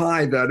so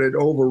high that it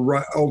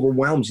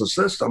overwhelms the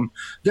system,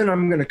 then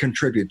I'm going to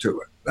contribute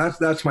to it.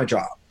 That's my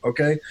job.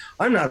 Okay.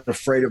 I'm not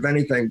afraid of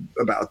anything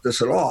about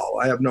this at all.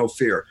 I have no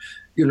fear,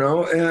 and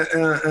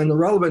the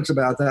relevance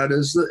about that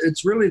is that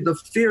it's really the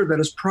fear that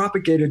is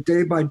propagated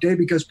day by day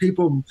because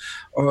people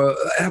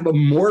have a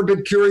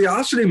morbid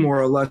curiosity,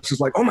 more or less. It's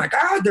like, oh my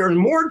God, there's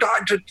more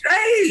died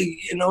today.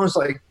 It's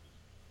like,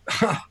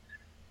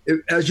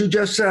 as you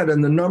just said,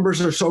 and the numbers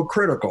are so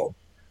critical,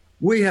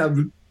 we have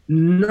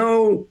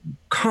no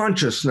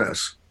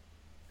consciousness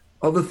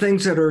of the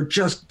things that are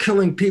just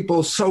killing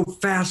people so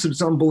fast,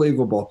 it's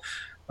unbelievable.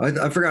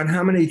 I forgot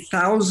how many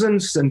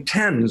thousands and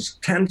tens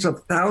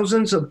of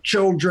thousands of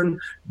children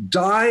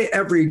die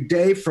every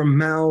day from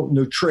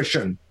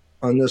malnutrition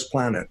on this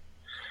planet.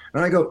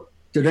 And I go,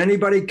 did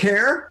anybody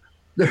care?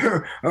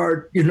 There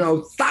are,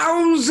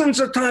 thousands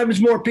of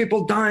times more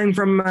people dying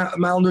from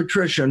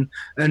malnutrition,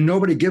 and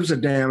nobody gives a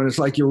damn. And it's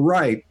like, you're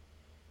right.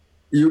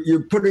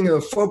 You're putting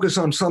a focus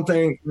on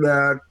something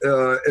that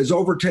is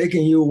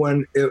overtaking you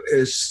when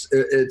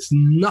it's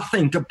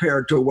nothing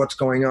compared to what's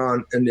going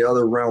on in the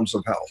other realms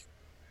of health.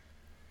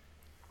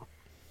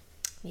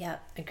 Yeah,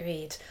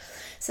 agreed.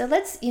 So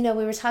let's, we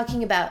were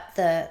talking about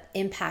the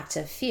impact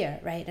of fear,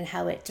 right? And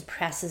how it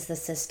depresses the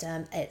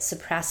system, it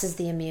suppresses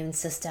the immune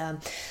system.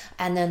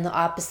 And then the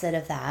opposite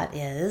of that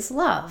is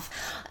love.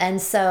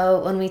 And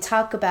so when we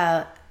talk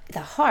about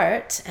the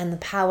heart and the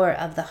power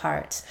of the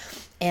heart,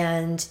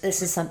 and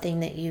this is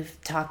something that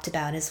you've talked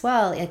about as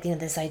well,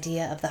 this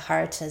idea of the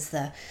heart as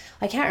I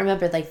can't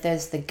remember,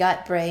 there's the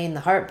gut brain,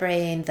 the heart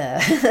brain,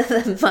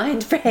 the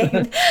mind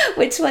brain.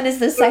 Which one is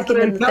the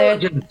second and the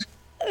third?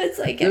 It's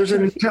like there's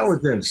an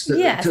intelligence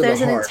yes, to the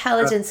there's an heart.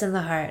 intelligence in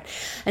the heart.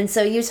 And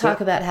so you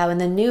talk about how in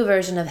the new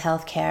version of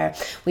healthcare,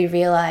 we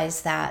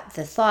realize that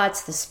the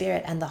thoughts, the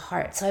spirit, and the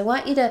heart. So I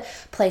want you to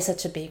play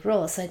such a big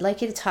role. So I'd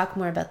like you to talk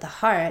more about the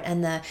heart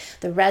and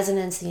the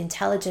resonance, the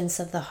intelligence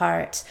of the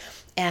heart.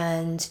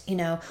 And,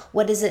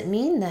 what does it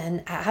mean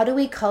then? How do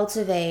we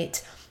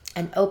cultivate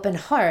an open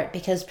heart?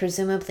 Because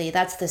presumably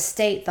that's the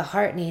state the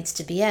heart needs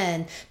to be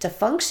in to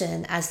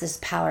function as this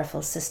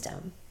powerful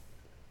system.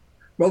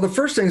 Well, the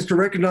first thing is to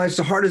recognize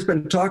the heart has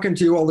been talking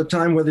to you all the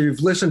time, whether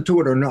you've listened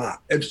to it or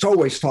not. It's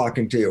always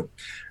talking to you.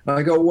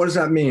 I go, what does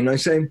that mean? I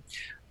say,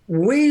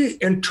 we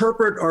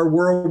interpret our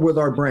world with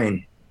our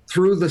brain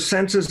through the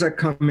senses that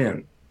come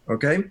in,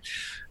 okay?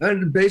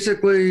 And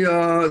basically,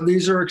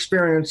 these are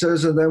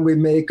experiences, and then we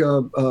make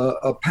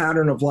a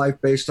pattern of life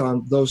based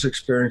on those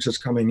experiences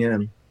coming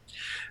in.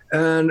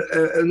 And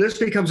this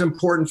becomes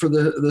important for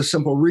the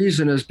simple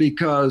reason is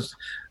because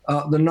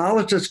the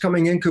knowledge that's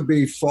coming in could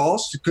be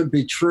false, it could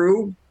be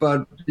true,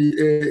 but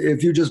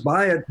if you just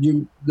buy it,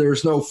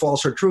 there's no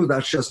false or true.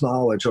 That's just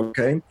knowledge,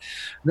 okay?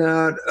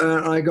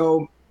 I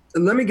go,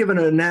 let me give an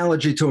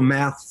analogy to a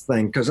math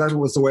thing, because that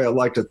was the way I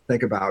like to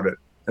think about it.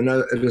 And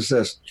it is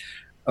this.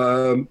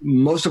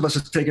 Most of us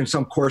have taken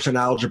some course in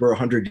algebra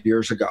 100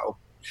 years ago.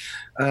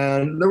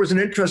 And there was an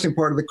interesting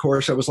part of the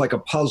course that was like a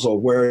puzzle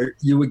where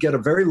you would get a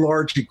very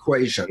large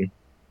equation.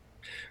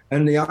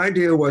 And the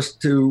idea was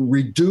to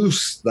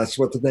reduce, that's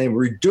what the name,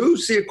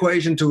 reduce the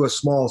equation to a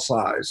small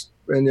size.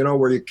 And,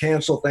 where you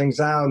cancel things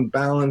out and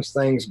balance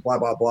things, blah,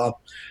 blah, blah.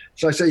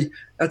 So I say,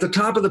 at the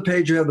top of the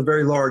page, you have the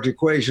very large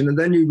equation, and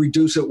then you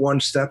reduce it one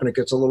step and it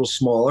gets a little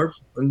smaller.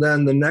 And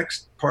then the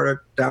next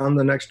part down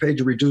the next page,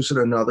 you reduce it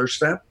another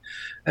step.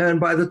 And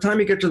by the time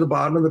you get to the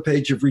bottom of the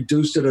page, you've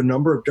reduced it a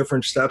number of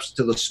different steps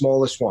to the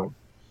smallest one.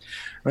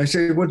 And I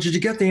say, well, did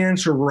you get the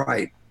answer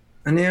right?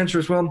 And the answer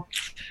is, well,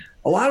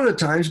 a lot of the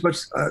times, but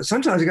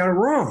sometimes I got it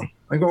wrong.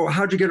 I go,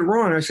 how'd you get it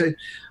wrong? I say,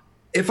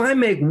 if I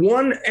make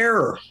one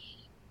error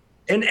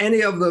in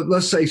any of the,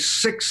 let's say,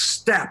 6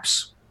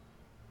 steps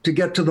to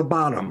get to the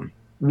bottom,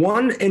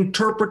 one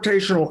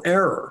interpretational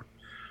error,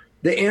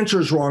 the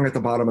answer is wrong at the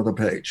bottom of the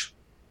page.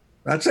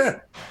 That's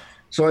it.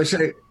 So I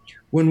say,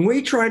 when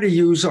we try to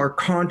use our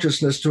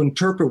consciousness to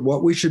interpret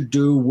what we should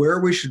do,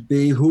 where we should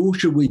be, who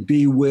should we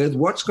be with,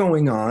 what's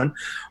going on,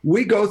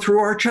 we go through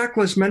our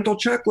checklist, mental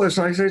checklist.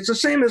 And I say, it's the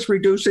same as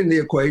reducing the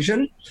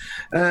equation.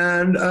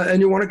 And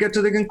you want to get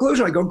to the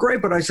conclusion. I go,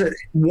 great. But I said,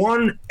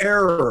 one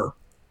error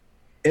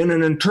in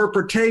an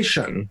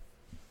interpretation,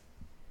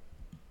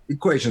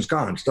 equation's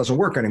gone. It doesn't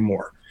work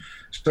anymore.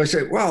 So I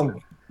say, well,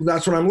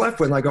 that's what I'm left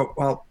with. And I go,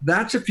 well,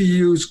 that's if you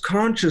use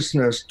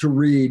consciousness to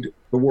read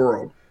the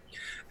world.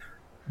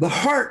 The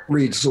heart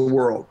reads the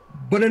world,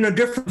 but in a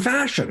different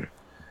fashion.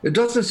 It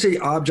doesn't see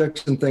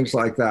objects and things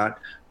like that.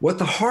 What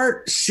the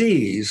heart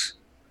sees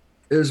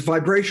is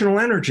vibrational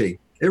energy.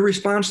 It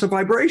responds to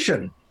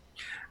vibration.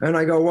 And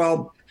I go,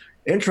 well,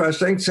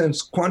 interesting,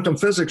 since quantum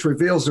physics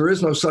reveals there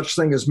is no such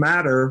thing as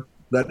matter,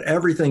 that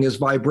everything is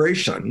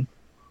vibration,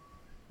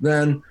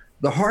 then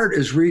the heart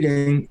is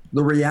reading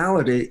the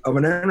reality of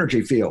an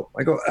energy field.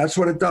 I go, that's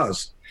what it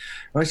does.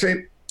 And I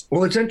say,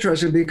 well, it's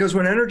interesting because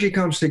when energy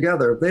comes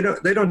together,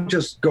 they don't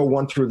just go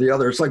one through the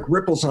other. It's like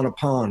ripples on a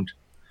pond.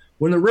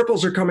 When the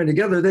ripples are coming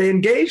together, they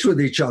engage with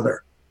each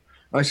other.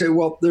 I say,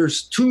 well,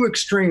 there's 2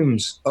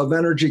 extremes of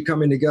energy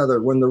coming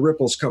together when the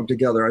ripples come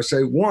together. I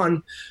say,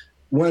 one,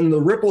 when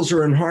the ripples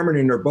are in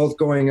harmony and they're both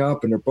going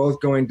up and they're both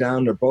going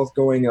down, they're both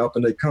going up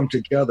and they come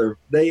together,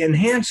 they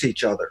enhance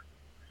each other.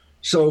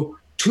 So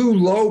 2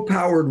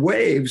 low-powered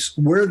waves,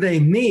 where they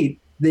meet,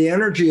 the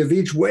energy of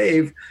each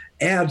wave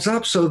adds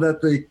up so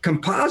that the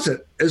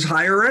composite is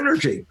higher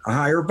energy, a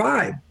higher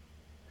vibe,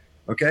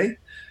 okay?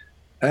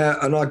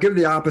 And I'll give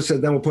the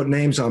opposite, then we'll put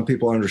names on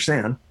people to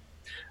understand.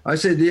 I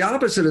say the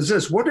opposite is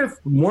this. What if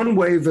one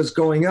wave is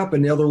going up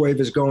and the other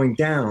wave is going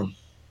down?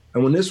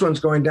 And when this one's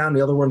going down,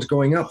 the other one's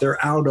going up.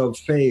 They're out of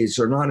phase.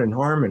 They're not in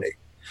harmony.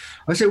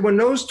 I say, when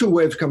those 2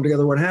 waves come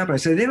together, what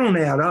happens? I say, they don't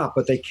add up,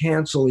 but they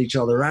cancel each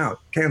other out.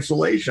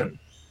 Cancellation.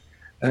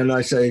 And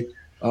I say,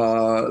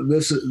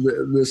 this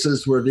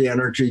is where the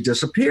energy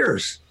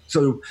disappears.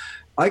 So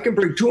I can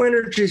bring 2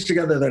 energies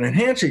together that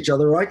enhance each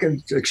other. Or I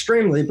can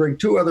extremely bring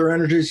 2 other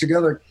energies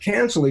together,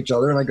 cancel each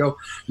other. And I go,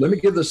 let me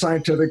give the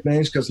scientific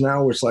names, because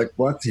now it's like,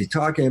 what's he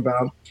talking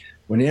about?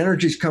 When the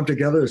energies come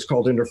together, it's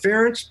called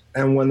interference.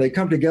 And when they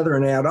come together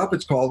and add up,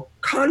 it's called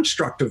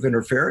constructive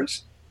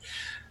interference.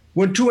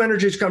 When 2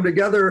 energies come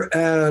together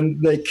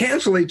and they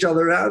cancel each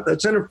other out,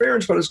 that's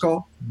interference, but it's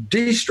called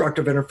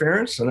destructive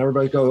interference. And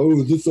everybody goes,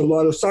 oh, this is a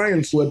lot of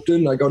science,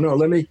 Lipton. I go, no,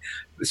 let me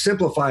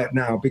simplify it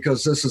now,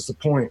 because this is the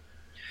point.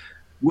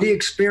 We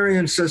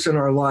experience this in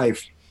our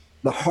life.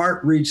 The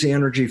heart reads the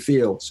energy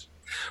fields.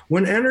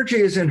 When energy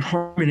is in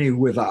harmony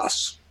with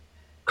us,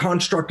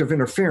 constructive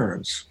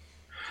interference,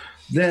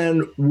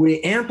 then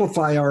we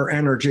amplify our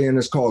energy, and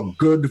it's called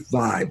good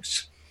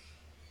vibes.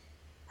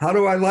 How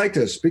do I like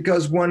this?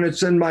 Because when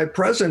it's in my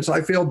presence,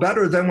 I feel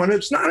better than when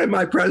it's not in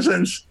my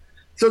presence.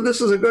 So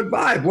this is a good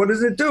vibe. What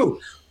does it do?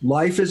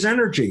 Life is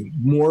energy,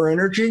 more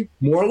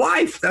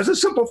life. That's a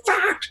simple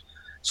fact.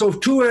 So if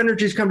two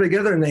energies come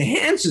together and they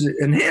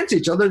enhance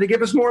each other, they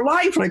give us more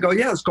life. And I go,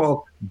 yeah, it's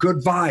called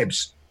good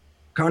vibes,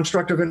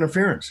 constructive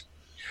interference.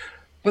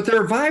 But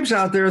there are vibes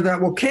out there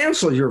that will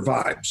cancel your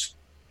vibes.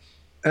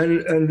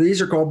 And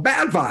these are called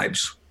bad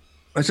vibes.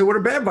 I said, what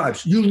are bad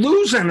vibes? You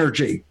lose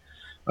energy.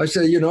 I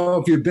say,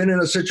 if you've been in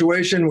a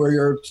situation where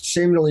you're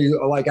seemingly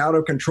like out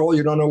of control,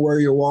 you don't know where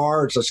you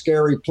are, it's a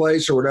scary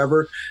place or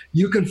whatever,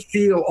 you can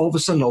feel all of a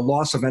sudden a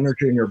loss of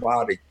energy in your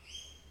body.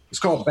 It's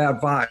called bad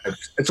vibes.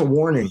 It's a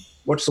warning.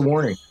 What's the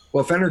warning?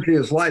 Well, if energy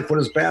is life, what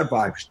is bad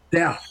vibes?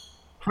 Death.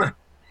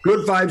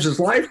 Good vibes is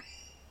life,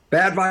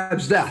 bad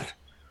vibes, death.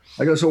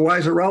 I go, so why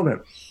is it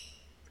relevant?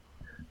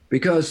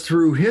 Because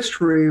through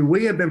history,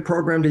 we have been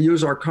programmed to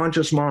use our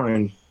conscious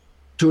mind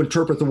to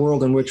interpret the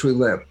world in which we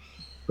live.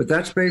 But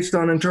that's based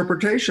on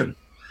interpretation.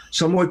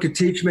 Someone could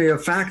teach me a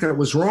fact that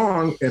was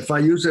wrong. If I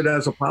use it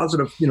as a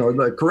positive,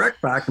 the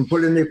correct fact and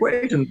put it in the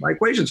equation, my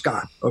equation's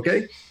gone,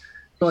 okay?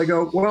 So I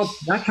go, well,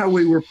 that's how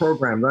we were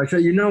programmed. I say,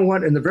 you know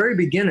what? In the very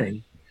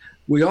beginning,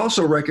 we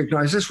also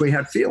recognized this. We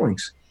had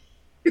feelings.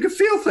 You could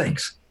feel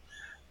things.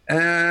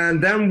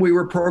 And then we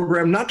were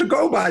programmed not to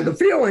go by the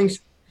feelings,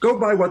 go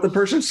by what the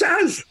person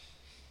says.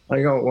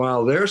 I go,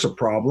 well, there's a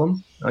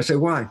problem. I say,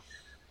 why?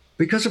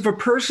 Because if a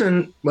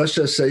person, let's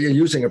just say you're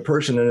using a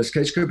person in this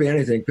case, could be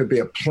anything, it could be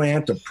a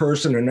plant, a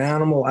person, an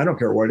animal, I don't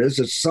care what it is,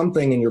 it's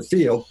something in your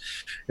field.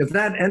 If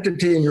that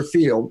entity in your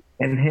field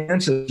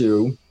enhances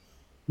you,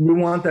 you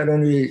want that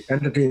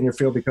entity in your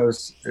field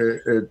because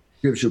it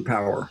gives you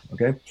power,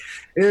 okay?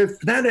 If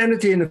that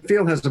entity in the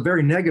field has a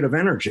very negative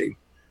energy,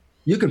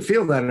 you can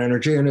feel that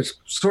energy and it's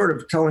sort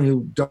of telling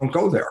you don't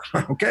go there,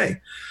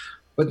 okay?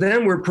 But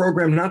then we're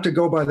programmed not to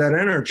go by that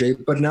energy,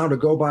 but now to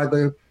go by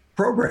the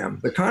program,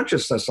 the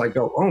consciousness. I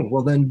go, oh,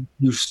 well, then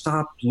you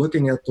stop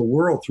looking at the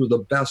world through the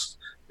best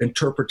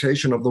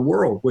interpretation of the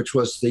world, which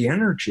was the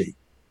energy.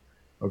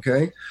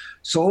 Okay.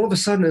 So all of a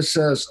sudden it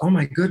says, oh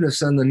my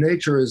goodness. And the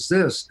nature is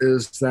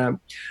that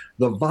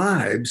the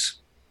vibes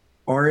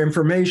are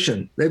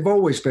information. They've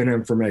always been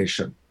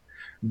information.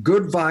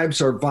 Good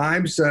vibes are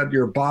vibes that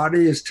your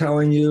body is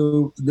telling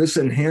you this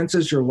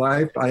enhances your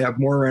life. I have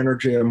more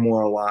energy and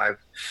more alive.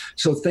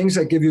 So things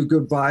that give you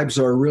good vibes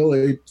are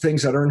really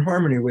things that are in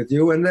harmony with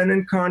you. And then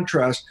in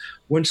contrast,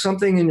 when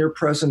something in your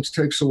presence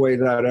takes away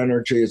that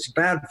energy, it's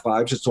bad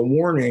vibes. It's a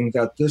warning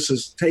that this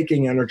is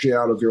taking energy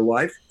out of your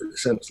life.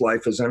 Since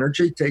life is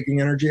energy,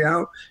 taking energy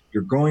out,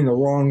 you're going the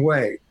wrong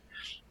way.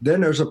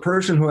 Then there's a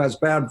person who has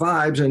bad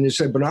vibes and you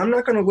say, but I'm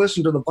not going to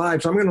listen to the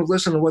vibes. I'm going to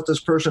listen to what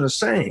this person is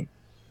saying.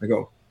 I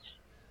go,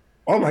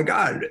 oh my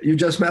God, you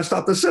just messed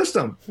up the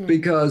system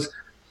because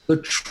the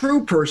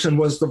true person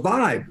was the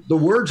vibe. The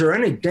words are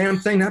any damn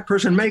thing that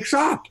person makes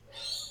up.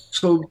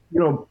 So,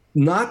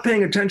 not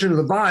paying attention to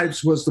the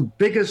vibes was the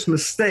biggest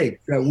mistake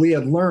that we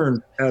had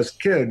learned as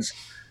kids.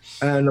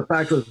 And the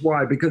fact was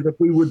why? Because if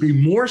we would be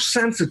more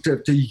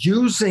sensitive to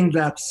using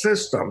that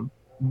system,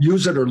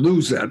 use it or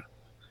lose it,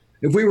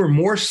 if we were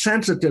more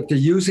sensitive to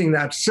using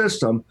that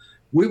system,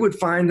 we would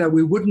find that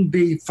we wouldn't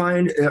be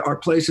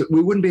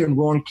we wouldn't be in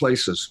wrong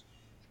places.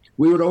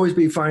 We would always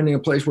be finding a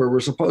place where we're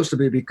supposed to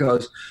be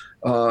because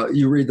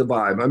you read the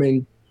vibe. I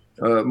mean,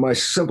 my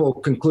simple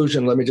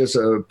conclusion, let me just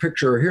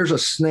picture, here's a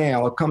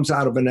snail. It comes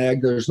out of an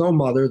egg. There's no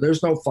mother.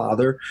 There's no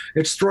father.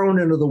 It's thrown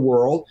into the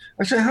world.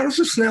 I say, how does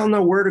the snail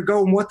know where to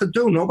go and what to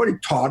do? Nobody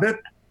taught it.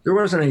 There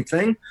wasn't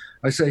anything.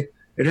 I say,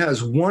 it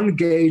has one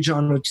gauge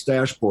on its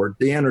dashboard,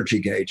 the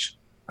energy gauge.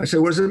 I say,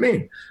 what does it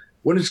mean?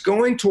 When it's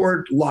going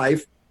toward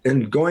life,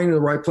 and going in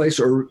the right place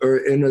or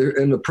in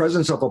the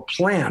presence of a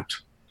plant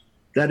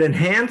that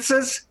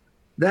enhances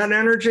that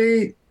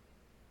energy,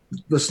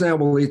 the snail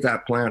will eat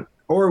that plant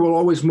or it will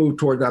always move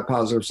toward that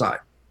positive side.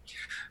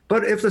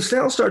 But if the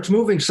snail starts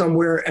moving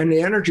somewhere and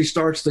the energy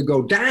starts to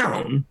go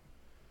down,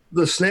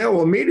 the snail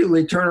will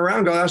immediately turn around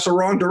and go, that's the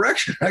wrong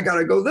direction. I got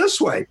to go this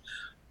way.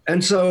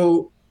 And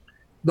so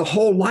the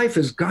whole life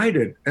is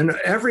guided. And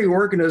every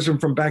organism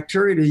from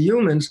bacteria to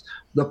humans,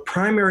 the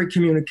primary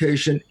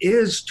communication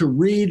is to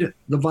read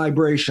the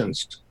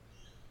vibrations.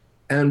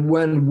 And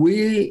when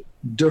we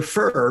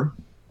defer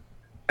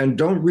and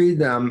don't read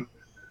them,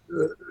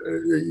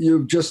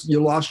 you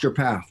lost your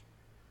path.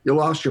 You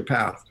lost your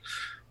path.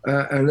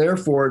 And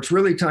therefore, it's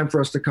really time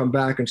for us to come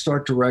back and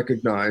start to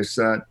recognize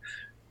that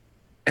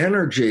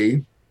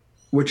energy,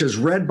 which is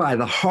read by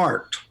the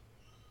heart,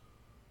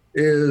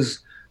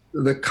 is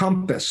the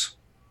compass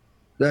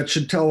that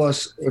should tell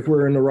us if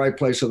we're in the right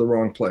place or the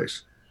wrong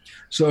place.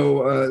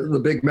 So the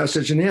big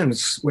message in the end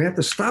is we have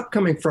to stop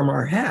coming from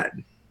our head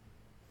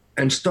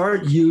and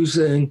start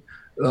using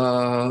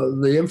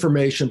the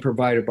information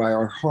provided by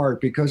our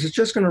heart, because it's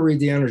just going to read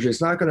the energy.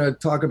 It's not going to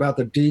talk about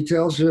the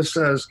details. It just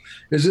says,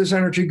 is this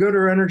energy good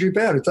or energy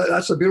bad?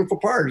 That's the beautiful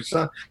part.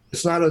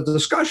 It's not a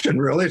discussion,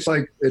 really. It's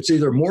like it's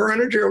either more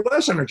energy or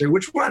less energy.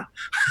 Which one?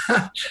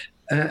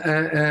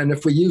 And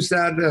if we use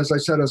that, as I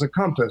said, as a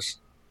compass,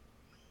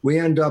 we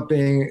end up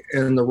being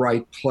in the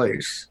right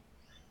place.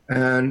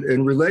 And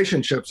in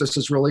relationships, this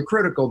is really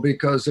critical,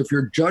 because if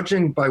you're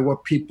judging by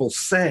what people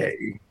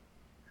say,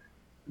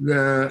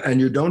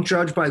 and you don't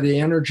judge by the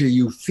energy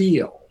you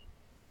feel,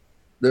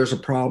 there's a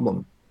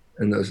problem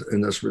in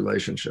this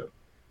relationship.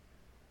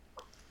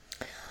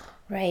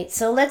 Right.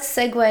 So let's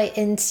segue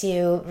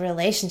into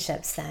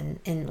relationships then,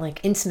 in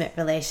like intimate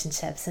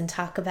relationships, and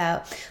talk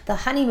about the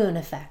honeymoon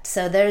effect.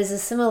 So there's a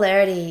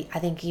similarity. I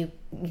think you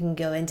can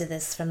go into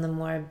this from the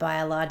more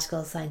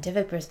biological,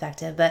 scientific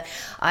perspective, but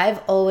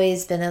I've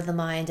always been of the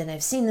mind, and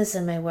I've seen this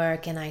in my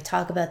work, and I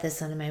talk about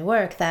this in my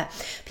work, that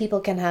people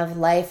can have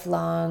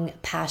lifelong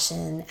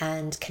passion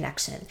and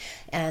connection,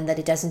 and that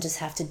it doesn't just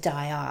have to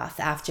die off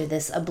after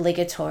this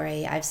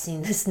obligatory, I've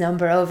seen this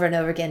number over and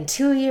over again,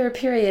 2-year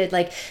period.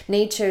 Like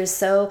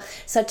nature's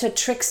such a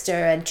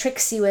trickster and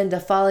tricks you into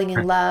falling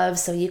in love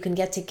so you can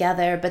get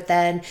together, but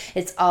then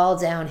it's all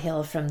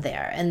downhill from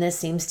there. And this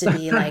seems to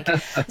be like,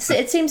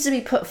 it seems to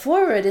be put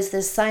forward as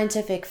this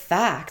scientific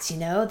fact,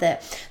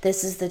 that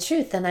this is the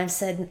truth. And I've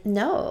said,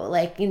 no,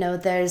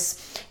 there's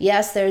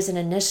an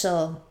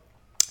initial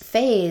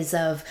phase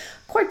of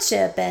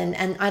courtship,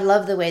 and I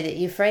love the way that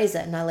you phrase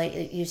it, and I'll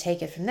let you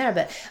take it from there,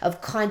 but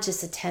of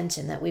conscious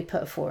attention that we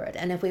put forward.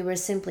 And if we were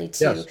simply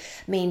to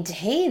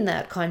maintain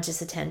that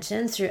conscious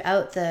attention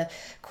throughout the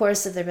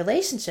course of the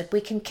relationship,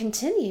 we can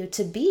continue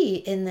to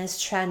be in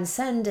this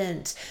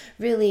transcendent,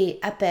 really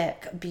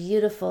epic,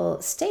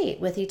 beautiful state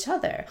with each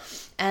other.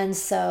 And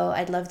so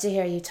I'd love to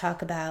hear you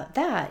talk about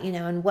that,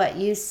 and what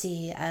you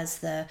see as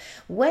the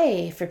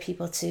way for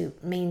people to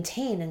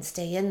maintain and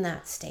stay in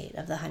that state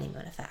of the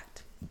honeymoon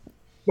effect.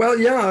 Well,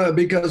 yeah,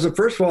 because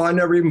first of all, I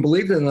never even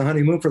believed in the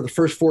honeymoon for the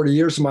first 40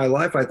 years of my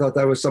life. I thought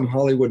that was some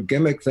Hollywood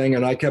gimmick thing,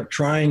 and I kept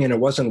trying and it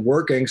wasn't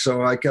working.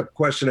 So I kept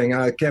questioning,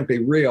 it can't be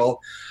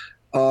real.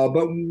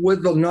 But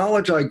with the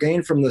knowledge I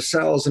gained from the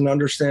cells and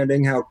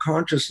understanding how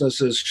consciousness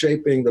is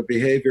shaping the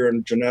behavior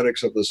and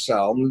genetics of the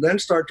cell, and then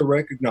start to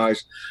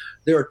recognize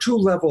there are 2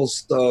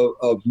 levels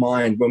of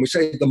mind. When we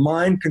say the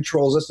mind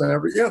controls us,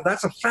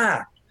 that's a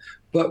fact.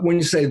 But when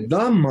you say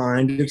the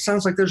mind, it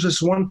sounds like there's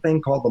this one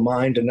thing called the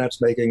mind, and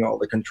that's making all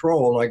the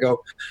control. And I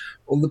go,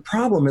 well, the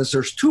problem is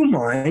there's 2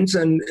 minds,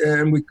 and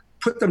we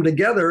put them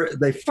together.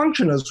 They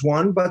function as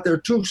one, but they're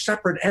 2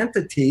 separate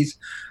entities.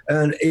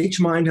 And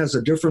each mind has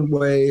a different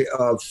way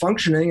of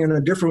functioning and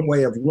a different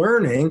way of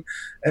learning.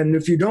 And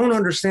if you don't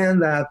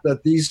understand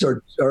that these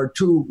are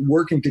 2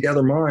 working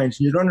together minds,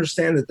 and you don't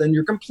understand it, then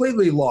you're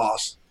completely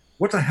lost.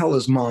 What the hell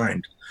is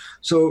mind?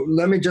 So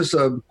let me just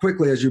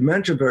quickly, as you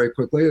mentioned very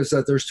quickly, is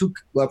that there's 2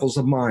 levels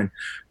of mind.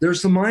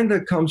 There's the mind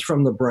that comes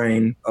from the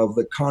brain, of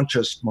the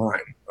conscious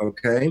mind,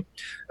 okay?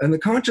 And the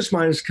conscious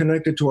mind is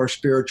connected to our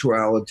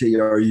spirituality,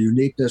 our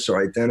uniqueness,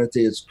 our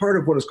identity. It's part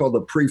of what is called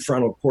the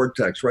prefrontal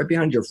cortex, right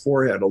behind your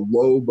forehead, a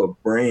lobe of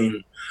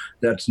brain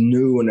that's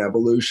new in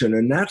evolution.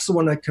 And that's the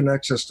one that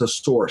connects us to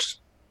source,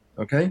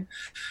 okay?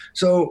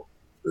 So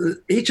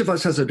each of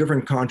us has a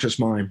different conscious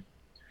mind.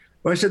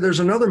 But I said, there's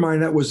another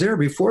mind that was there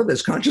before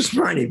this conscious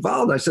mind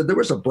evolved. I said, there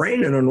was a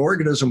brain in an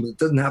organism that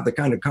doesn't have the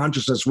kind of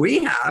consciousness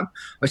we have.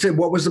 I said,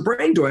 what was the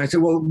brain doing? I said,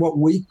 well, what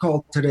we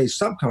call today's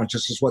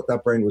subconscious is what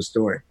that brain was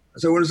doing. I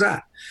said, what is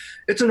that?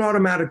 It's an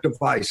automatic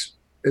device.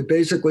 It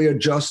basically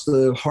adjusts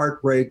the heart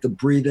rate, the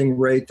breathing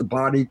rate, the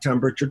body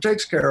temperature,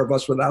 takes care of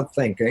us without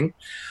thinking.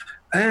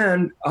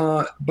 And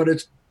but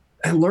it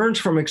learns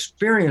from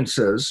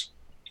experiences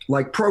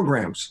like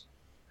programs.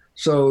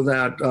 So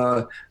that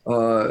the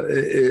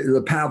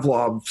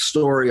Pavlov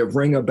story of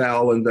ring a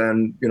bell and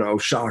then,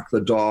 shock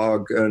the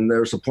dog. And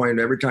there's a point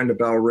every time the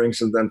bell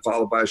rings and then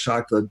followed by a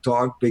shock, the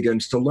dog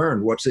begins to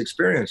learn. What's the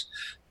experience?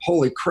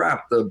 Holy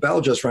crap, the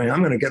bell just rang. I'm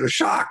going to get a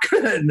shock.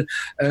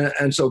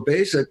 and so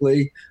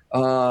basically,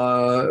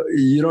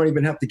 you don't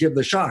even have to give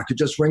the shock. You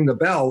just ring the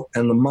bell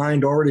and the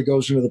mind already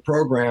goes into the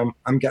program.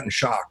 I'm getting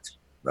shocked.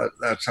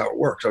 That's how it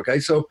works. Okay.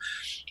 So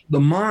the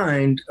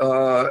mind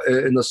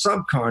in the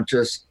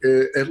subconscious,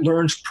 it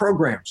learns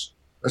programs.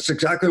 That's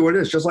exactly what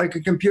it is, just like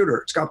a computer.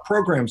 It's got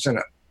programs in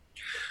it.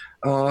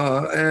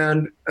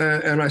 And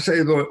I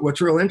say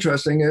what's real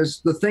interesting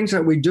is the things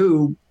that we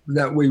do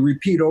that we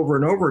repeat over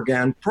and over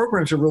again,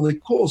 programs are really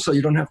cool, so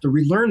you don't have to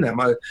relearn them.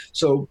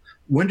 So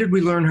when did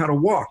we learn how to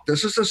walk?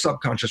 This is a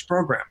subconscious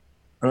program.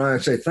 And I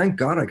say, thank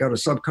God I got a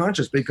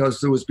subconscious,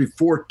 because it was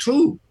before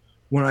 2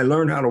 when I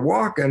learned how to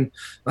walk, and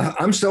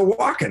I'm still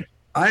walking.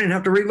 I didn't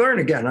have to relearn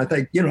again. I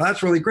think,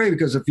 that's really great,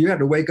 because if you had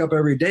to wake up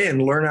every day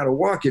and learn how to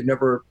walk, you'd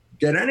never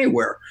get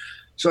anywhere.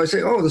 So I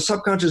say, the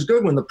subconscious is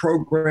good when the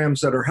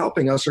programs that are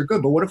helping us are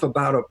good. But what if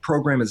about a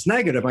program is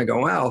negative? I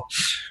go, well,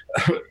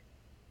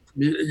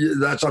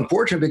 that's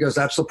unfortunate, because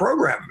that's the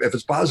program. If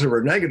it's positive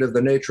or negative,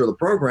 the nature of the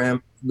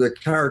program, the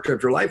character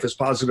of your life is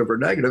positive or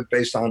negative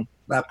based on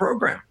that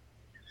program.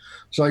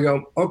 So I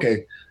go,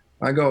 okay.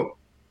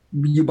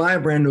 You buy a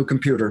brand new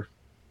computer.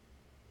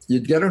 You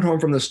get it home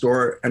from the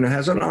store, and it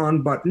has an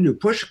on button. You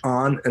push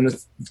on, and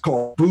it's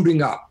called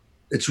booting up.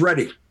 It's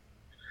ready.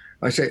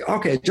 I say,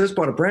 okay, just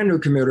bought a brand new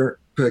computer,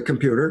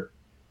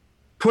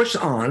 push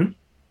on,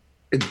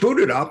 it's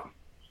booted up.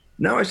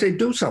 Now I say,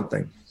 do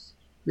something.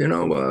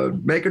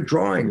 make a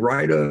drawing,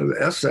 write an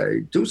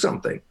essay, do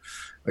something.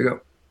 I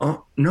go,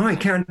 oh, no, I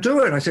can't do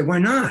it. I say, why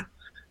not?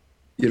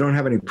 You don't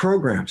have any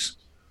programs.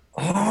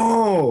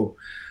 Oh,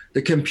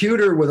 the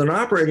computer with an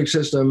operating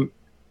system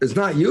is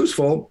not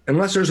useful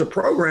unless there's a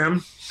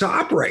program to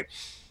operate.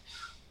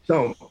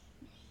 So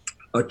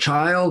a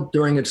child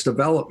during its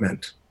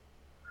development,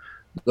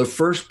 the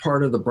first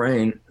part of the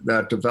brain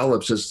that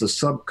develops is the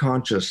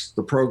subconscious,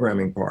 the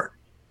programming part.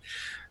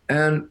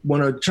 And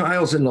when a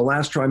child's in the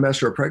last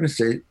trimester of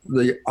pregnancy,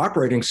 the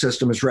operating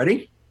system is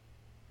ready,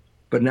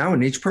 but now it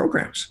needs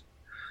programs.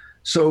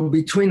 So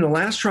between the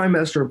last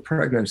trimester of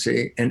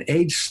pregnancy and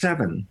age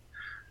 7,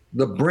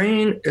 the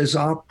brain is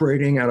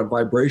operating at a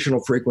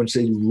vibrational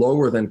frequency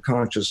lower than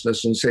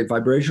consciousness. And say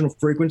vibrational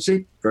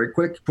frequency, very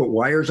quick, put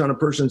wires on a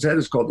person's head.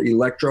 It's called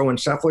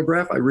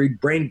electroencephalograph. I read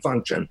brain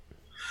function.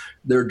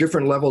 There are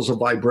different levels of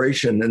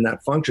vibration in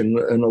that function.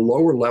 And the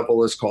lower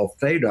level is called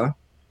theta,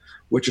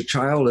 which a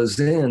child is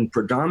in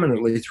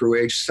predominantly through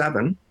age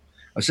 7.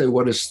 I say,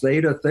 what is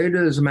theta?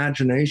 Theta is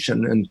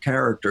imagination and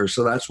character.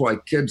 So that's why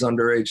kids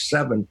under age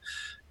 7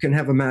 can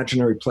have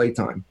imaginary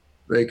playtime.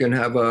 They can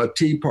have a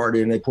tea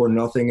party and they pour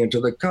nothing into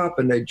the cup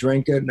and they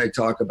drink it and they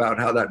talk about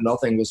how that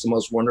nothing was the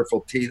most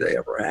wonderful tea they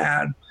ever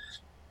had.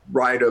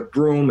 Ride a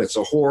broom, it's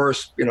a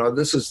horse.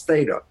 This is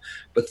theta.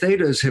 But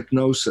theta is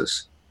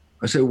hypnosis.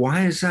 I say,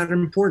 why is that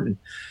important?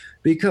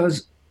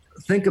 Because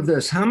think of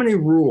this. How many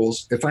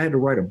rules, if I had to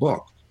write a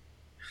book,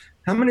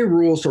 how many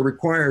rules are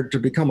required to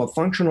become a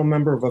functional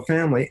member of a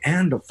family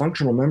and a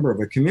functional member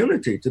of a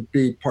community to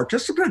be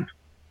participant?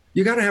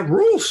 You got to have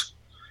rules.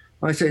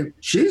 I say,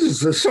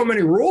 Jesus, there's so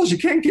many rules. You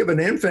can't give an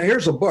infant,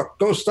 here's a book,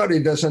 go study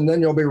this, and then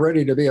you'll be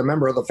ready to be a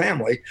member of the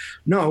family.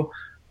 No.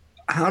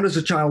 How does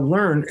a child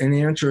learn? And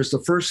the answer is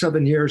the first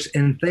 7 years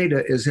in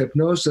theta is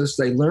hypnosis.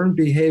 They learn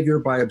behavior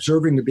by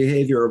observing the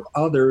behavior of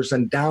others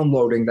and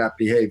downloading that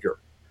behavior.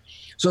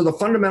 So the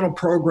fundamental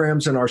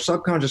programs in our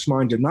subconscious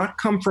mind did not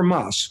come from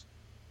us.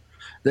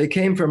 They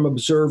came from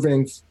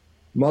observing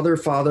mother,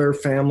 father,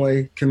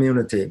 family,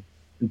 community,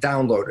 and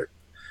downloaded.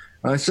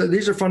 I said,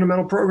 these are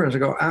fundamental programs. I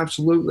go,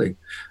 absolutely.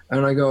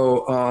 And I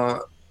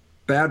go,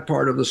 bad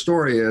part of the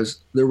story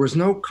is there was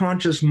no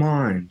conscious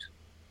mind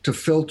to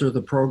filter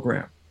the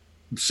program,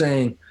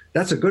 saying,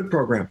 that's a good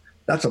program,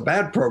 that's a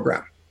bad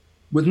program.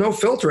 With no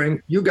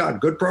filtering, you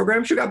got good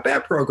programs, you got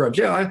bad programs.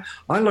 Yeah,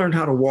 I learned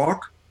how to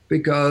walk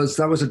because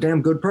that was a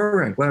damn good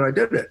program. Glad I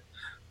did it.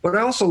 But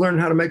I also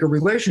learned how to make a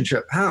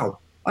relationship. How?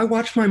 I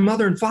watched my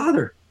mother and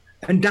father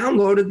and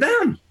downloaded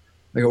them.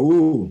 I go,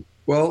 ooh.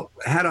 Well,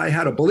 had I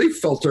had a belief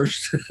filter,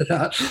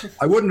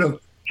 I wouldn't have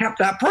kept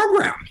that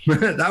program.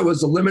 That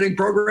was a limiting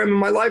program in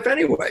my life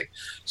anyway.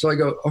 So I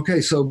go,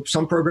 okay, so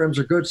some programs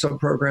are good, some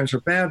programs are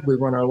bad. We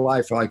run our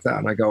life like that.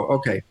 And I go,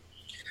 okay.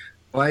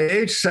 By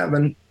age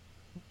 7,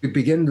 we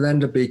begin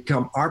then to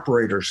become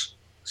operators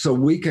so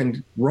we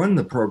can run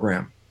the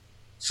program.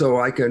 So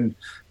I can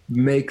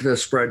make the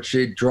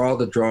spreadsheet, draw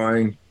the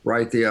drawing,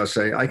 write the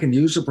essay. I can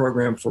use the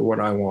program for what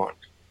I want.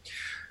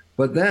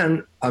 But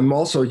then I'm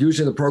also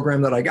using the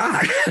program that I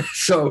got.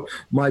 So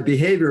my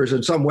behavior is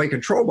in some way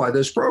controlled by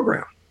this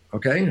program.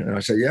 Okay. And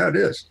I say, yeah, it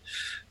is.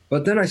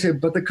 But then I say,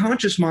 but the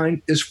conscious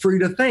mind is free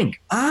to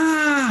think.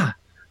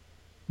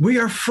 We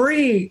are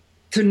free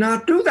to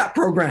not do that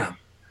program.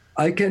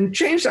 I can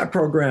change that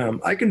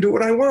program. I can do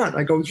what I want.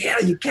 I go, yeah,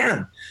 you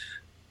can.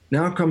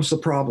 Now comes the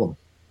problem.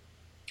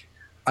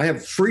 I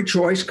have free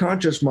choice,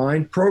 conscious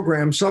mind,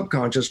 program,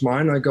 subconscious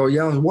mind. I go,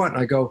 yeah, what?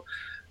 I go,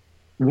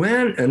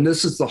 when, and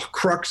this is the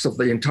crux of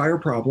the entire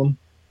problem,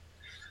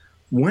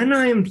 when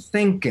I am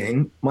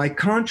thinking, my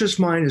conscious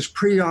mind is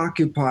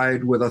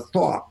preoccupied with a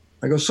thought.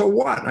 I go, so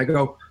what? I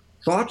go,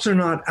 thoughts are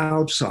not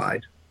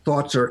outside,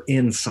 thoughts are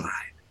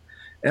inside.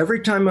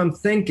 Every time I'm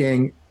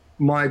thinking,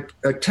 my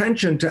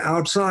attention to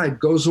outside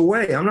goes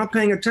away. I'm not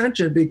paying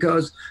attention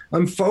because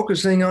I'm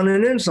focusing on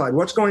an inside.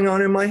 What's going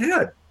on in my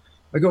head?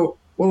 I go,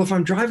 well, if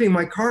I'm driving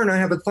my car and I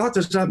have a thought,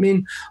 does that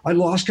mean I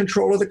lost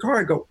control of the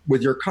car? I go,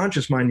 with your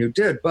conscious mind, you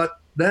did. But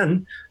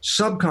then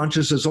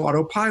subconscious is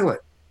autopilot.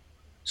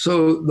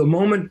 So the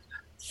moment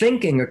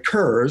thinking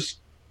occurs,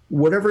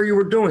 whatever you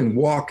were doing,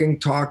 walking,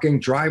 talking,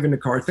 driving the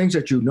car, things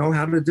that you know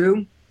how to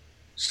do,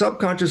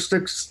 subconscious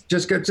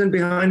just gets in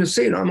behind the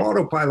seat. I'm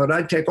autopilot.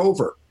 I take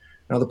over.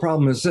 Now, the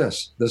problem is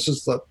this. This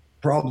is the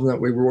problem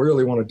that we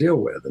really want to deal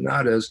with, and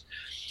that is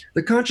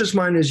the conscious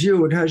mind is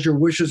you. It has your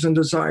wishes and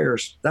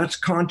desires. That's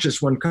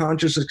conscious. When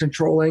conscious is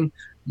controlling,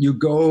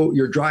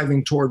 you're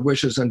driving toward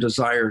wishes and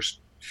desires.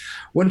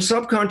 When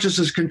subconscious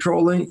is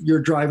controlling,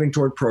 you're driving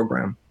toward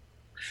program.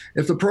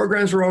 If the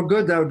programs were all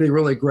good, that would be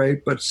really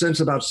great. But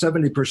since about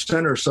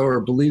 70% or so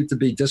are believed to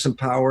be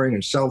disempowering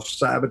and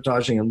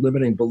self-sabotaging and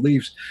limiting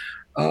beliefs,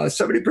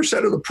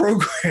 70% of the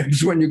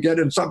programs when you get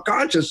in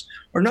subconscious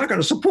are not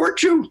going to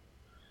support you.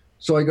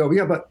 So I go,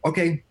 yeah, but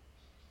okay,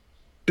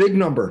 big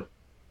number.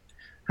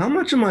 How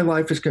much of my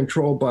life is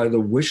controlled by the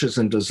wishes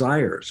and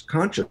desires,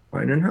 conscious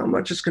mind, and how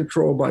much is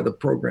controlled by the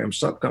program,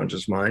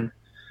 subconscious mind?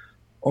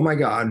 Oh my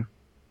God,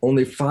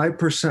 only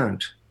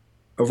 5%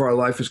 of our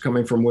life is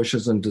coming from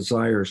wishes and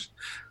desires,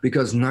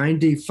 because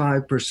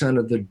 95%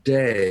 of the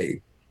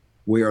day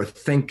we are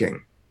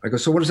thinking. I go,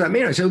 so what does that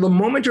mean? I say, well, the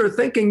moment you're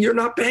thinking, you're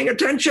not paying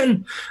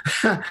attention.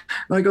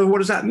 I go, what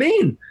does that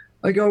mean?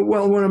 I go,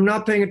 well, when I'm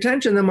not paying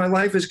attention, then my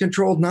life is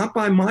controlled not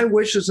by my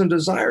wishes and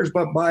desires,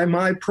 but by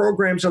my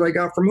programs that I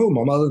got from who?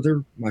 My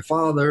mother, my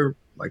father,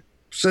 my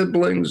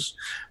siblings.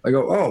 I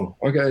go, oh,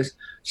 okay.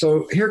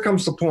 So here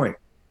comes the point.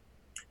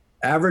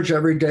 Average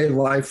everyday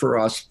life for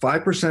us,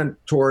 5%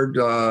 toward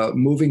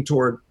moving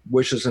toward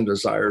wishes and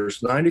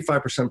desires,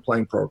 95%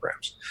 playing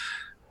programs.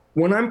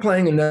 When I'm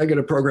playing a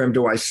negative program,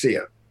 do I see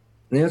it?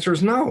 And the answer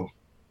is no.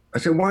 I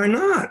said, why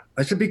not?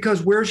 I said,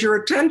 because where's your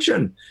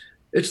attention?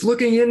 It's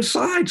looking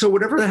inside. So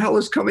whatever the hell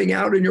is coming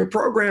out in your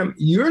program,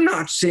 you're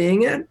not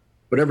seeing it,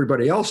 but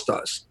everybody else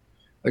does.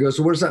 I go,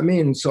 so what does that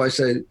mean? So I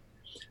say,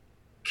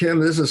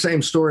 Kim, this is the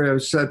same story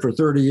I've said for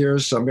 30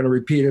 years, so I'm going to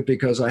repeat it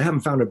because I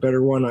haven't found a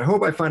better one. I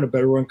hope I find a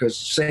better one because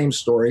same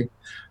story.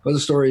 But the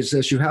story is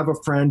this. You have a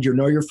friend, you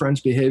know your friend's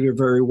behavior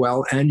very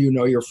well, and you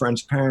know your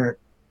friend's parent.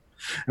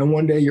 And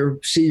one day you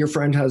see your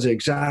friend has the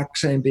exact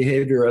same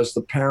behavior as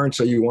the parent,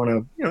 so you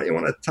want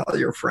to tell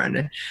your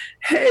friend,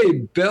 hey,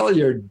 Bill,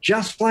 you're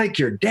just like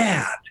your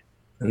dad.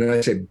 And then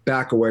I say,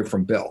 back away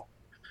from Bill.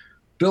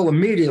 Bill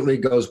immediately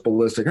goes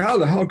ballistic. How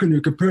the hell can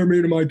you compare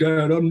me to my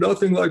dad? I'm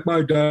nothing like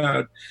my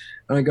dad.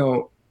 And I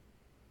go,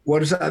 what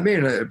does that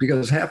mean?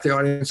 Because half the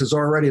audience is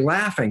already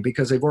laughing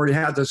because they've already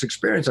had this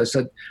experience. I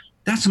said,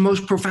 that's the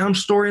most profound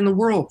story in the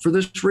world for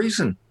this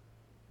reason.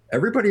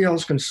 Everybody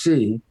else can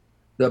see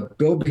that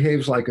Bill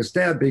behaves like his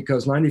dad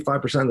because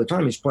 95% of the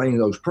time he's playing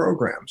those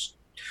programs.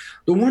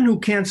 The one who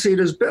can't see it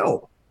is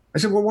Bill. I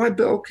said, well, why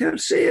Bill can't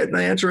see it? And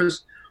the answer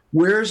is,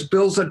 where's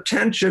Bill's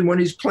attention when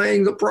he's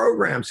playing the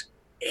programs?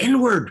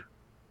 Inward.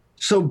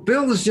 So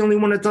Bill is the only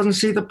one that doesn't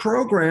see the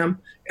program.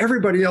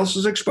 Everybody else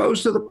is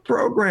exposed to the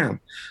program.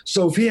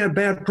 So if he had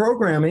bad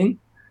programming,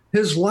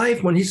 his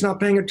life, when he's not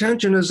paying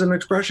attention, is an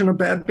expression of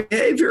bad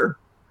behavior.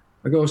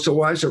 I go, so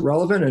why is it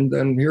relevant? And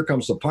then here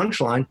comes the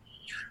punchline.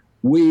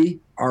 We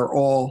are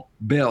all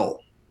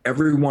Bill,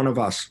 every one of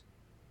us.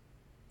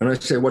 And I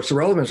say, what's the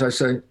relevance? I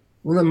say,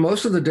 well, then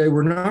most of the day,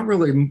 we're not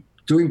really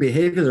doing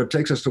behavior that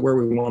takes us to where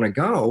we want to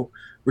go.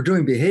 We're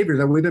doing behavior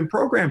that we've been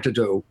programmed to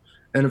do.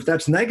 And if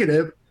that's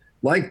negative,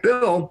 like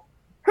Bill,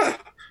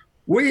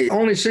 we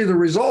only see the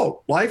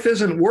result. Life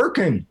isn't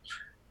working.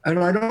 And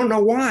I don't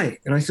know why.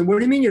 And I said, what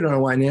do you mean you don't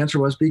know why? And the answer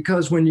was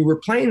because when you were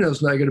playing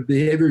those negative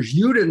behaviors,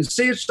 you didn't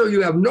see it. So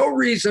you have no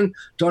reason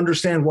to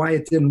understand why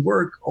it didn't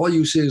work. All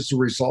you see is the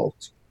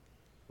result.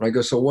 And I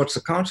go, so what's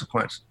the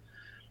consequence?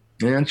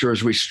 The answer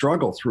is we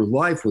struggle through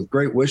life with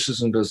great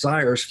wishes and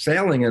desires,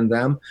 failing in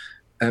them.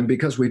 And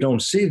because we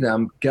don't see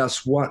them,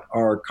 guess what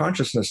our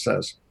consciousness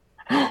says?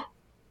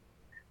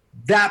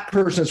 That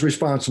person's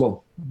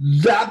responsible.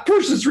 That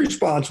person's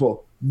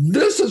responsible.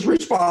 This is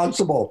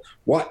responsible.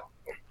 What?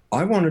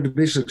 I wanted to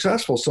be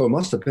successful, so it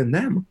must have been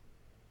them.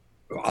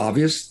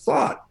 Obvious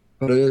thought,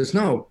 but it is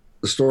no.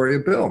 The story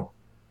of Bill.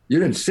 You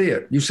didn't see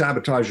it. You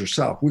sabotage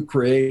yourself. We're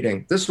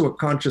creating. This is what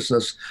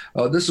consciousness,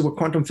 this is what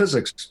quantum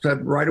physics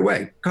said right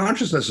away.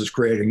 Consciousness is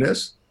creating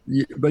this,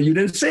 but you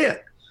didn't see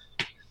it.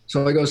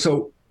 So I go,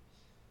 so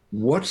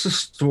what's the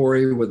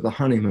story with the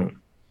honeymoon?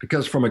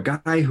 Because from a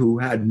guy who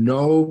had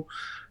no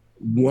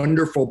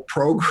wonderful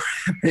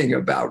programming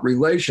about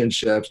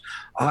relationships,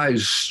 I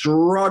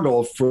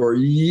struggled for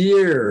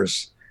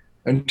years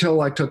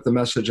until I took the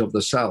message of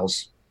the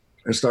cells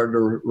and started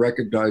to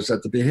recognize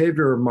that the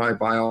behavior of my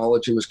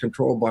biology was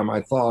controlled by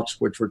my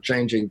thoughts, which were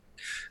changing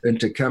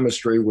into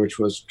chemistry, which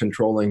was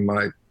controlling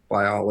my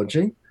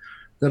biology.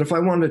 That if I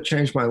wanted to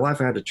change my life,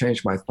 I had to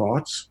change my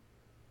thoughts.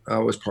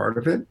 Was part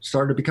of it.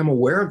 Started to become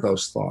aware of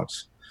those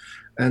thoughts.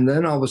 And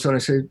then all of a sudden I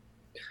say,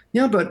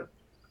 yeah, but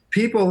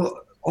people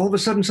all of a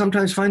sudden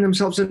sometimes find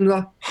themselves in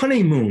the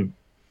honeymoon.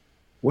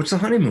 What's the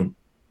honeymoon?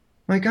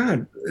 My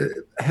God,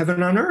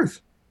 heaven on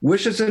earth,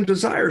 wishes and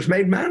desires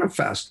made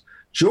manifest,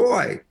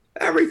 joy,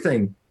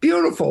 everything,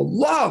 beautiful,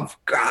 love,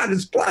 God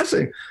is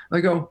blessing.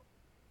 I go,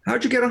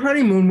 how'd you get a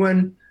honeymoon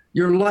when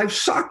your life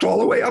sucked all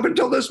the way up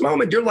until this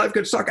moment? Your life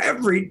could suck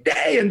every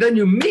day. And then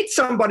you meet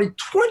somebody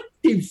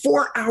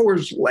 24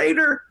 hours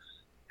later,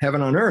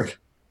 heaven on earth.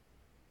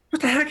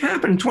 What the heck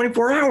happened in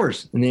 24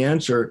 hours? And the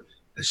answer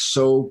is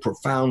so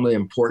profoundly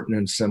important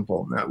and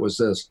simple. And that was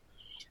this.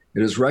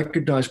 It is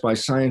recognized by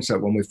science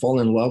that when we fall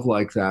in love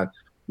like that,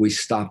 we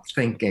stop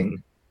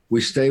thinking.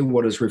 We stay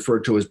what is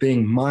referred to as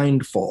being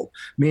mindful,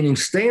 meaning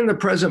stay in the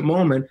present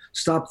moment,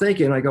 stop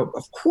thinking. And I go,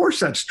 of course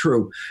that's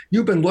true.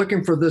 You've been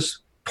looking for this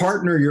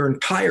partner your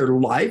entire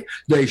life.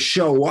 They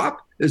show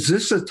up. Is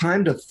this a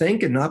time to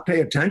think and not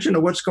pay attention to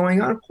what's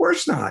going on? Of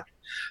course not.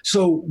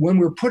 So when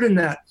we're put in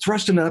that,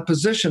 thrust in that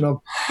position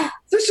of,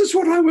 this is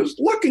what I was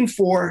looking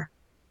for,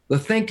 the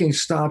thinking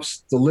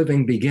stops, the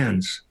living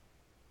begins.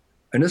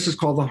 And this is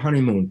called the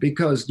honeymoon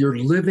because you're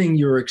living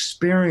your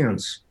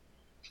experience.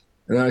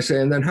 And I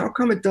say, and then how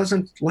come it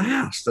doesn't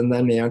last? And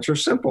then the answer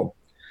is simple.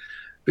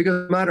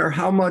 Because no matter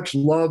how much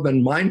love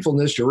and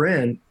mindfulness you're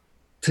in,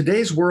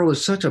 today's world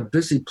is such a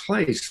busy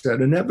place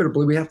that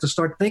inevitably we have to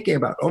start thinking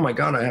about, oh my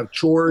God, I have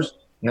chores,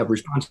 I have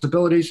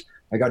responsibilities,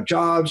 I got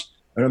jobs,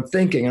 and I'm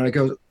thinking. And I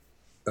go,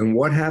 and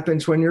what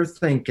happens when you're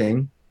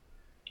thinking?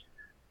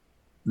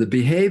 The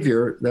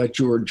behavior that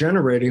you are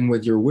generating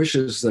with your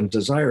wishes and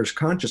desires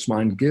conscious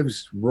mind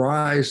gives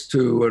rise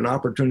to an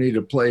opportunity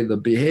to play the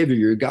behavior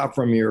you got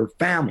from your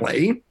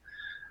family,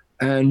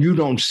 and you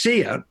don't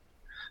see it.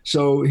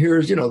 So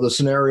here's, the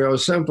scenario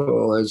is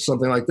simple. It's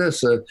something like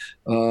this.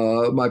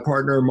 My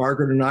partner,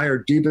 Margaret, and I are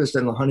deepest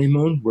in the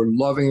honeymoon. We're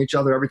loving each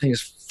other. Everything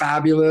is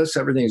fabulous.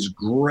 Everything is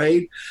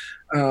great.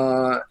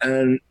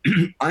 And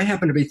I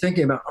happen to be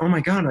thinking about, oh my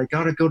God, I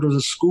got to go to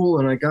the school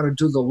and I got to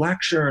do the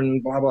lecture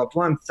and blah, blah,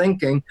 blah. I'm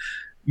thinking,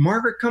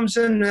 Margaret comes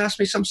in and asks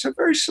me some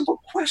very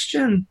simple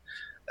question.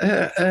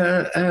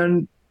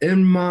 And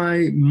in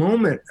my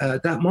moment,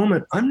 at that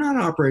moment, I'm not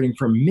operating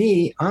from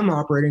me. I'm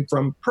operating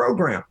from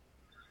program.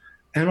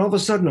 And all of a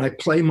sudden, I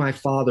play my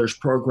father's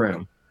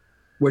program,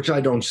 which I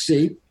don't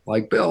see,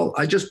 like Bill.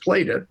 I just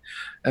played it.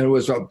 And it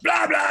was a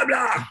blah, blah,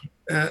 blah.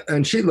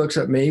 And she looks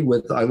at me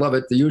with, I love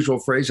it, the usual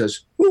phrase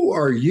is, who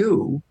are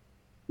you?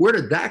 Where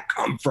did that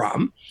come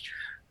from?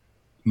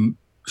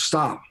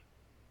 Stop.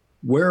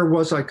 Where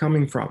was I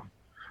coming from?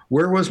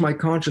 Where was my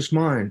conscious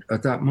mind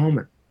at that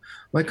moment?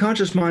 My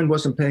conscious mind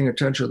wasn't paying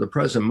attention to the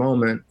present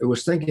moment. It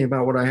was thinking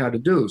about what I had to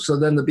do. So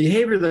then the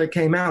behavior that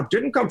came out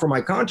didn't come from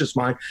my conscious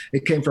mind.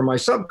 It came from my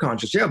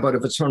subconscious. Yeah, but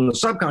if it's from the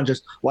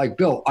subconscious, like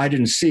Bill, I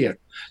didn't see it.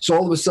 So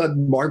all of a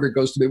sudden, Margaret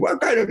goes to me,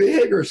 what kind of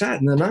behavior is that?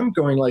 And then I'm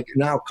going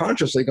now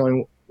consciously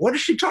going, what is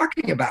she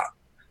talking about?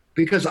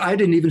 Because I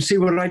didn't even see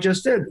what I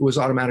just did. It was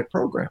automatic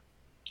program.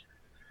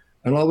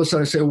 And all of a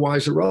sudden I say, why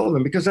is it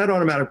relevant? Because that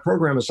automatic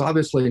program is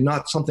obviously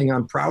not something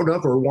I'm proud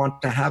of or want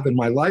to have in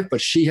my life,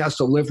 but she has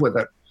to live with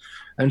it.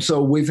 And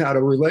so we've had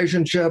a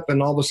relationship,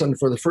 and all of a sudden,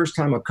 for the first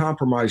time, a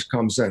compromise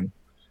comes in.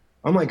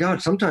 Oh my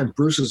God, sometimes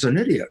Bruce is an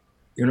idiot.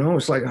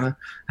 It's like,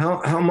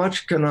 how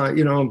much can I,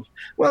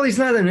 well, he's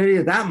not an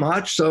idiot that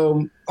much.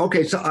 So,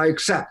 okay, so I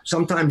accept.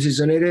 Sometimes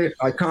he's an idiot.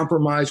 I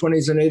compromise when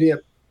he's an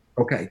idiot.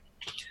 Okay.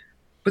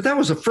 But that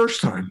was the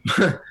first time.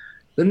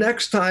 The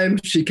next time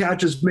she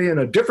catches me and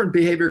a different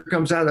behavior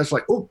comes out, that's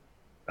like, oh,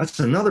 that's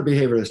another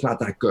behavior that's not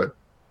that good.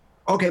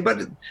 Okay,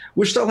 but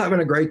we're still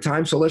having a great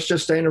time, so let's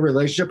just stay in a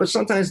relationship. But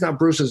sometimes now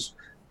Bruce is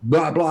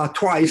blah, blah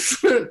twice,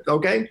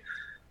 okay?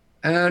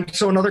 And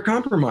so another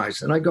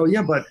compromise. And I go,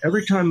 yeah, but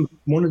every time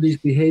one of these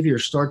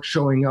behaviors starts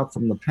showing up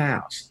from the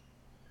past,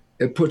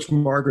 it puts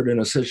Margaret in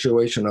a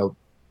situation of,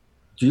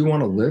 do you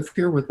want to live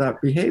here with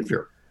that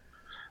behavior?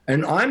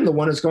 And I'm the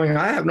one that's going,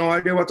 I have no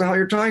idea what the hell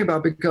you're talking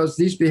about, because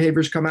these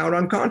behaviors come out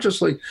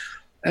unconsciously.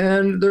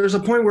 And there's a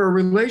point where a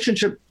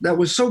relationship that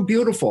was so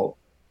beautiful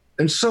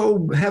and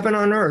so heaven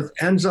on earth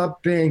ends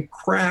up being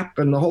crap,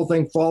 and the whole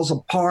thing falls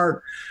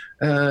apart.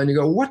 And you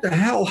go, what the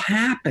hell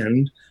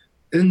happened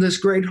in this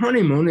great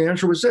honeymoon? The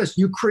answer was this: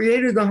 you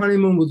created the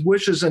honeymoon with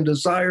wishes and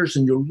desires,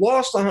 and you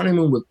lost the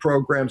honeymoon with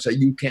programs that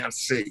you can't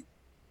see.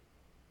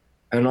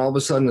 And all of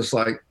a sudden it's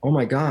like, oh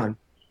my God,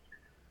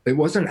 it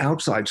wasn't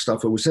outside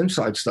stuff, it was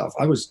inside stuff.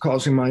 I was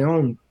causing my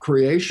own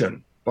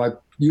creation by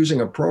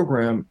using a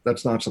program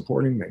that's not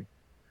supporting me.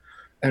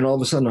 And all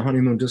of a sudden the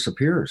honeymoon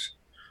disappears.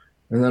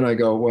 And then I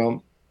go,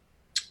 well,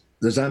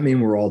 does that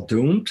mean we're all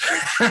doomed?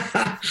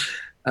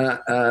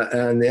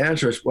 And the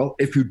answer is, well,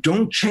 if you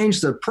don't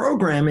change the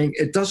programming,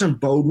 it doesn't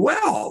bode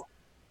well.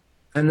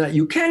 And that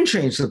you can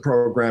change the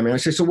programming. I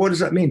say, so what does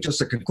that mean? Just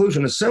the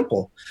conclusion is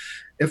simple.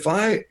 If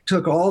I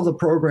took all the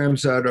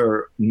programs that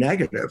are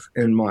negative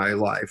in my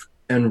life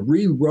and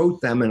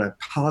rewrote them in a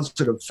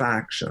positive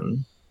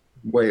faction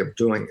way of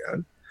doing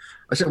it,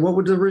 I said, what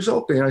would the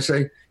result be? And I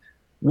say,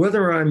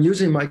 whether I'm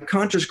using my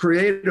conscious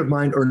creative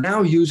mind or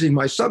now using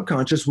my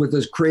subconscious with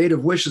his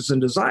creative wishes and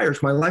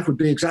desires, my life would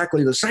be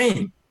exactly the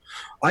same.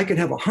 I could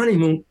have a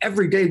honeymoon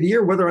every day of the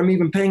year, whether I'm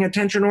even paying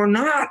attention or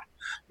not.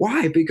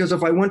 Why? Because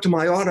if I went to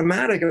my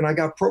automatic and I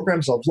got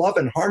programs of love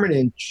and harmony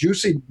and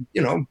juicy,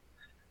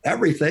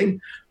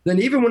 everything, then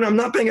even when I'm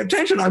not paying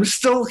attention, I'm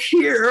still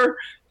here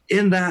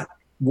in that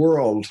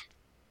world.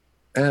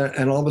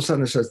 And all of a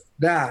sudden it says,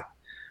 that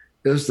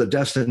is the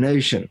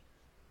destination.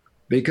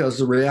 Because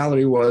the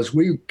reality was,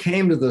 we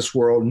came to this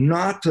world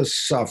not to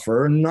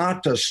suffer,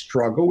 not to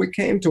struggle. We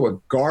came to a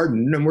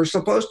garden, and we're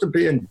supposed to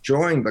be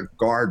enjoying the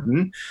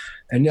garden.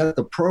 And yet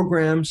the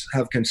programs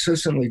have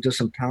consistently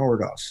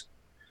disempowered us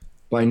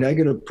by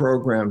negative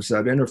programs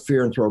that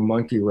interfere and throw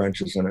monkey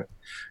wrenches in it.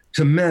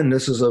 To men,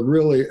 this is a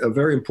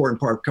very important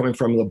part coming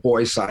from the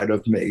boy side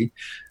of me.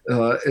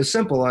 It's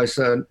simple. I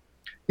said,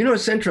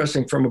 it's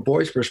interesting from a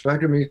boy's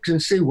perspective. You can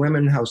see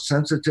women, how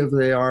sensitive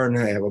they are, and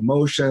they have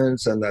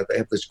emotions, and that they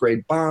have this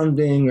great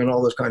bonding and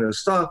all this kind of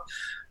stuff.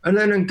 And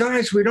then in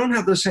guys, we don't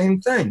have the same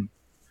thing.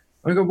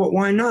 I go, but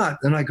why not?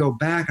 Then I go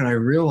back and I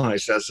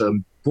realize, as a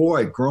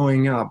boy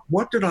growing up,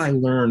 what did I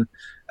learn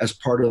as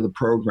part of the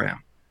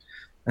program?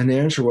 And the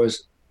answer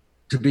was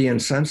to be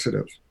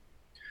insensitive.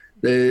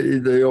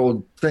 The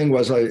old thing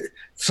was,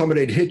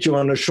 somebody'd hit you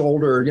on the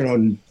shoulder,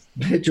 and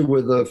hit you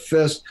with a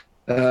fist.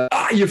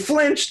 You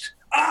flinched.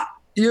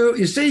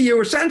 you see, you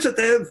were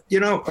sensitive,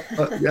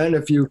 and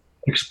if you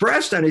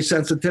expressed any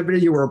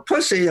sensitivity, you were a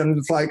pussy. And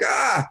it's like,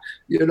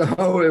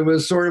 it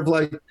was sort of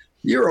like,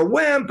 you're a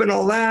wimp and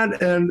all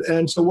that.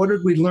 And so what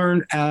did we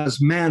learn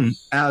as men,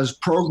 as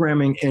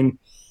programming in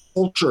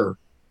culture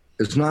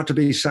is not to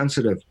be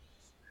sensitive?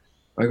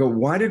 I go,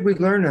 why did we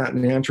learn that?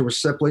 And the answer was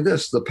simply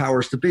this: the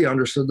powers to be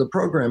understood the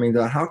programming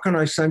that how can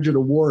I send you to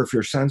war if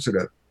you're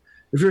sensitive?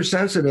 If you're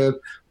sensitive,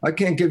 I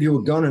can't give you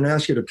a gun and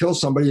ask you to kill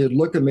somebody. You'd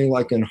look at me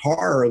like in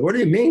horror. What do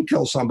you mean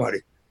kill somebody?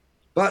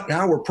 But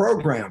now we're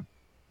programmed.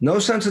 No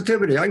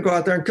sensitivity. I can go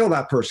out there and kill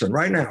that person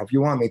right now if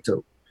you want me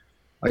to.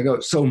 I go,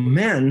 so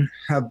men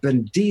have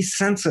been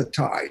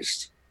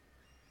desensitized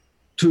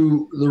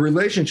to the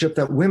relationship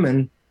that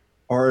women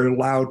are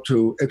allowed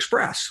to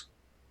express.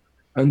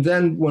 And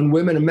then when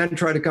women and men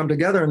try to come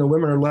together and the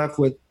women are left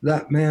with,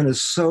 that man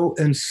is so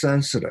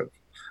insensitive.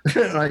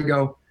 And I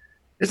go,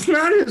 it's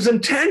not his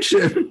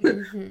intention.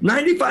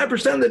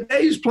 95% of the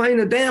day he's playing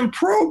a damn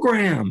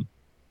program.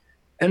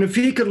 And if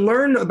he could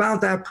learn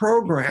about that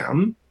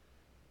program,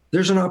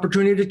 there's an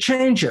opportunity to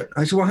change it.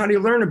 I said, well, how do you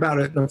learn about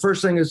it? And the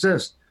first thing is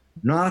this: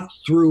 not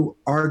through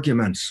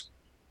arguments.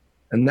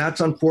 And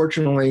that's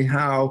unfortunately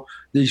how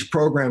these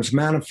programs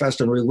manifest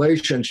in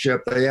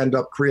relationship. They end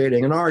up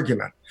creating an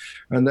argument.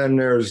 And then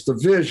there's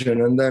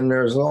division, and then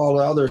there's all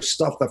the other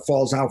stuff that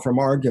falls out from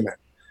argument.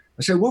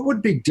 I said, what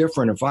would be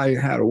different if I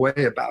had a way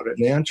about it?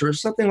 And the answer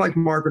is something like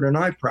Margaret and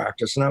I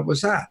practice, and that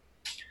was that.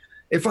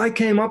 If I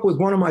came up with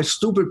one of my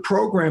stupid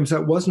programs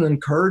that wasn't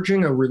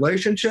encouraging a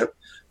relationship,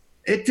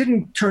 it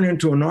didn't turn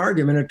into an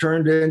argument. It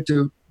turned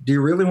into, do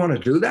you really want to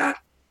do that?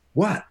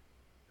 What?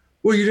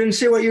 Well, you didn't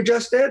see what you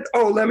just did?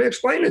 Oh, let me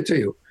explain it to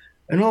you.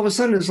 And all of a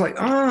sudden it's like,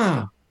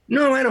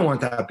 no, I don't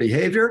want that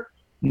behavior.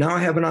 Now I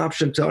have an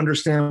option to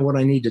understand what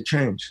I need to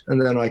change.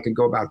 And then I can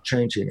go about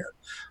changing it.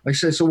 I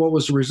say, so what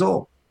was the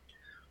result?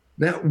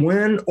 That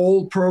when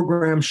old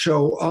programs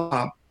show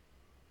up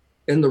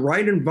in the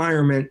right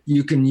environment,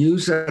 you can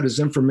use that as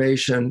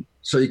information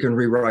so you can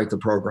rewrite the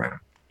program.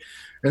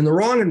 In the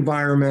wrong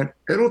environment,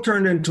 it'll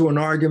turn into an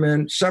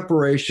argument,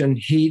 separation,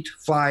 heat,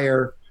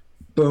 fire,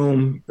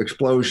 boom,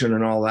 explosion,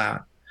 and all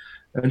that.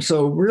 And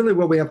so really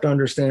what we have to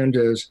understand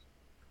is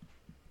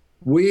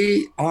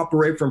we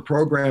operate from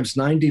programs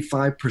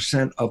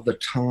 95% of the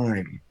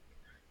time.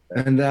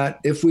 And that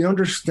if we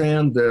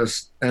understand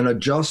this and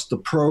adjust the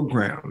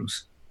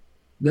programs,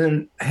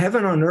 then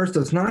heaven on earth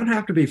does not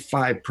have to be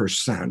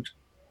 5%.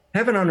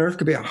 Heaven on earth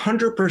could be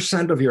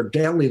 100% of your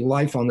daily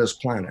life on this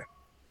planet.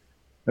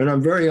 And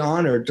I'm very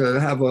honored to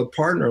have a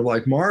partner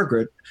like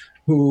Margaret,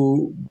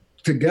 who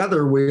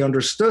together we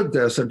understood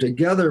this, and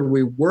together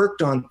we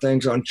worked on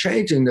things, on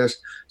changing this,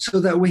 so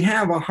that we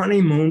have a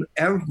honeymoon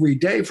every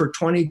day for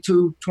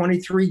 22,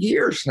 23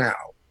 years now.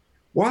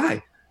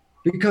 Why?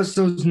 Because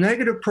those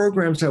negative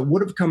programs that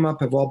would have come up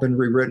have all been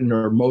rewritten,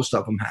 or most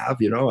of them have.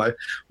 We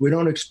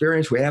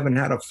haven't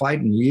had a fight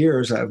in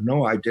years. I have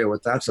no idea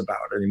what that's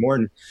about anymore.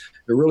 And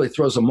it really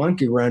throws a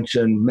monkey wrench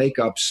in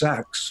make-up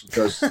sex,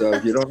 because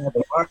you don't have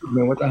an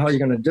argument. What the hell are you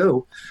going to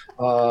do?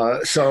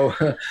 So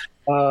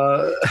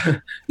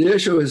the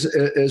issue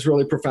is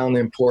really profoundly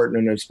important,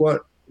 and it's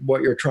what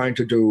you're trying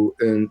to do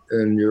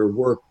in your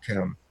work,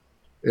 Kim,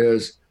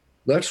 is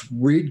let's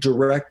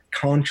redirect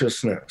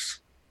consciousness.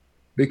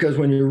 Because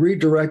when you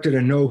redirect it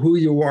and know who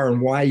you are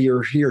and why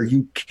you're here,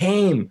 you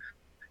came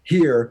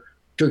here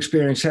to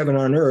experience heaven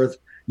on earth.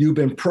 You've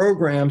been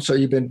programmed, so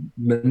you've been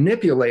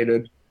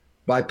manipulated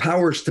by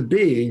powers to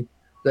be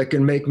that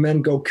can make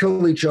men go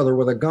kill each other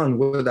with a gun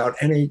without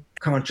any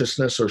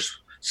consciousness or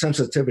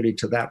sensitivity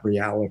to that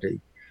reality.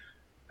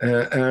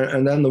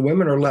 And then the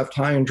women are left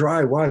high and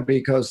dry. Why?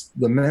 Because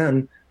the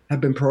men have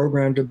been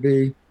programmed to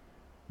be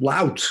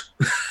louts,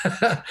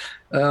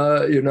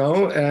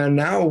 and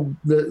now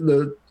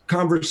the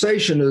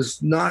conversation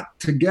is not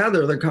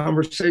together. The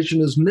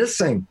conversation is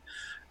missing.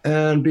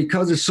 And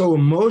because it's so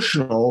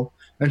emotional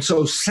and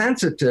so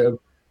sensitive,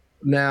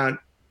 that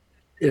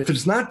if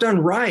it's not done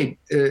right,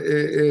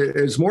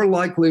 it's more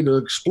likely to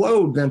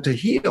explode than to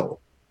heal.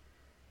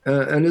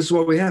 And this is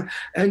what we have.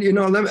 And,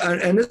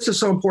 and this is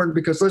so important,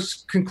 because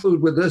let's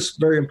conclude with this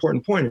very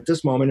important point at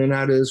this moment, and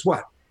that is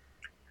what?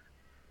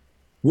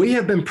 We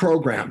have been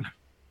programmed.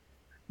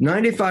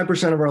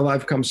 95% of our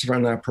life comes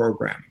from that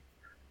program.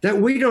 That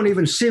we don't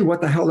even see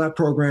what the hell that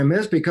program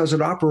is, because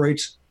it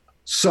operates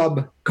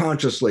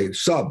subconsciously,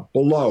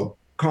 below,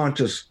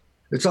 conscious.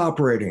 It's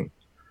operating.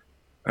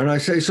 And I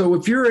say, so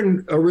if you're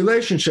in a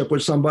relationship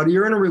with somebody,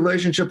 you're in a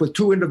relationship with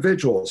two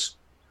individuals,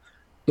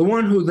 the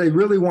one who they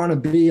really want to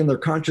be in their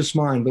conscious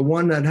mind, the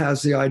one that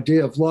has the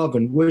idea of love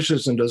and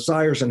wishes and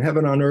desires and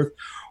heaven on earth,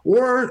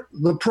 or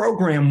the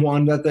program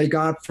one that they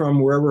got from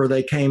wherever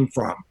they came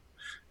from.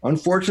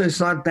 Unfortunately, it's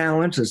not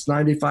balanced. It's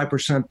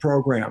 95%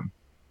 program.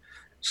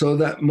 So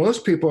that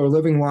most people are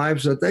living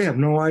lives that they have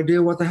no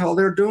idea what the hell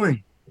they're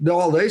doing.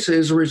 All they say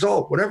is the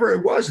result. Whatever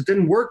it was, it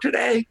didn't work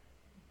today.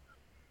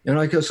 And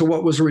I go, so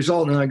what was the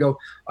result? And I go,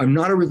 I'm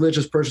not a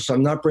religious person, so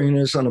I'm not bringing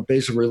this on a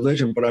basis of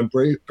religion, but I'm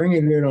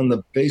bringing it on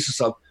the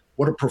basis of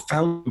what a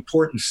profound,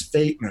 important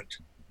statement.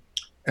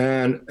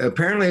 And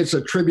apparently it's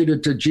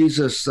attributed to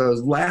Jesus.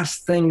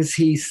 Last things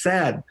he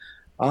said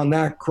on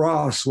that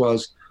cross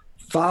was,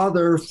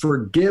 Father,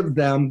 forgive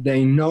them.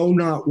 They know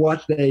not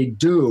what they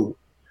do.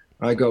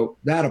 I go,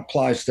 that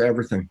applies to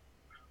everything.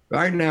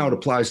 Right now, it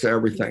applies to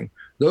everything.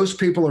 Those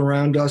people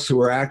around us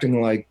who are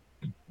acting like,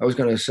 I was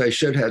going to say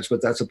shitheads,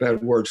 but that's a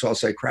bad word, so I'll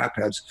say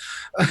crapheads.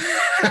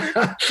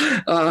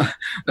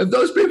 If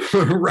those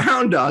people are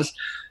around us,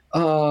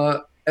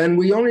 and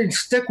we only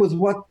stick with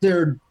what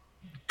they're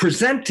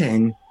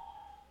presenting,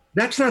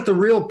 that's not the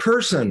real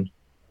person.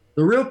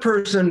 The real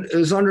person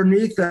is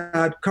underneath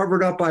that,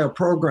 covered up by a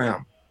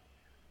program.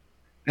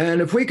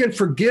 And if we can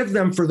forgive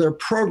them for their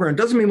program, it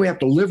doesn't mean we have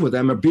to live with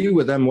them or be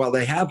with them while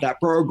they have that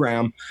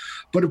program.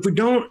 But if we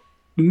don't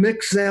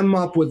mix them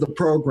up with the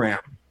program,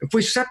 if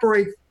we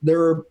separate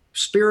their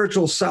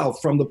spiritual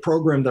self from the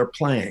program they're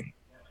playing,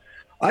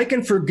 I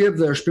can forgive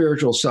their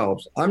spiritual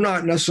selves. I'm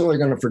not necessarily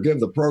going to forgive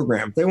the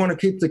program. If they want to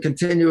keep the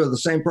continue of the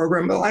same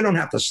program, well, I don't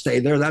have to stay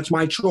there. That's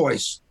my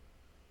choice.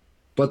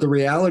 But the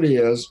reality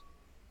is,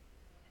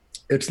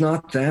 it's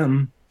not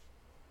them.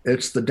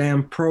 It's the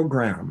damn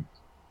program.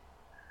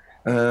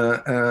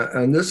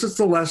 And this is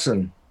the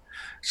lesson.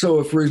 So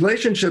if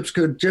relationships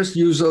could just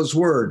use those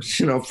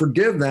words,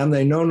 forgive them,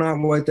 they know not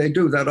what they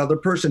do. That other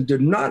person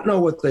did not know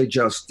what they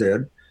just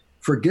did.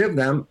 Forgive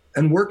them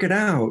and work it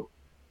out.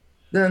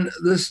 Then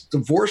this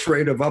divorce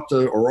rate of up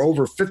to or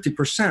over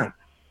 50%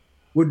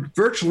 would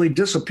virtually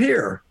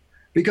disappear,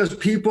 because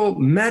people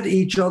met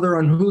each other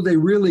on who they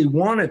really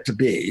wanted to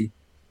be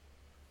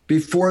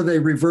before they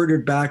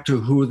reverted back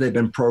to who they've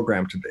been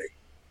programmed to be.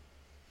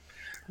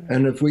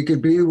 And if we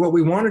could be what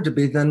we wanted to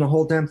be, then the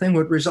whole damn thing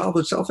would resolve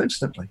itself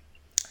instantly.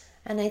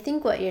 And I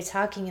think what you're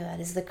talking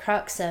about is the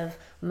crux of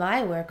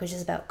my work, which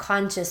is about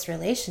conscious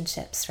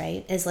relationships,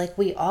 right? Is like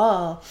we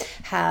all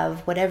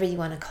have whatever you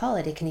want to call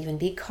it. It can even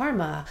be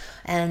karma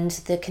and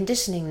the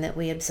conditioning that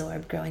we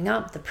absorb growing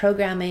up, the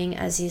programming,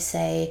 as you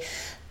say,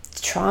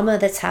 trauma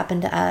that's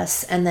happened to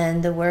us, and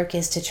then the work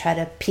is to try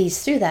to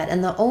piece through that.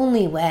 And the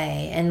only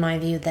way, in my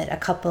view, that a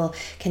couple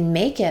can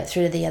make it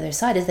through to the other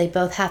side is they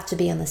both have to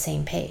be on the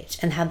same page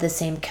and have the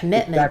same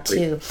commitment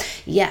to,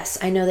 yes,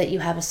 I know that you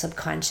have a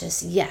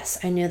subconscious. Yes,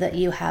 I know that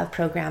you have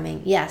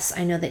programming. Yes,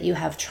 I know that you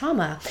have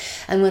trauma.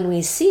 And when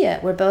we see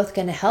it, we're both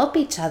going to help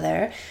each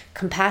other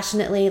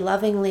compassionately,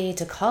 lovingly,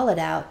 to call it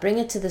out, bring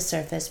it to the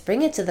surface,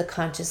 bring it to the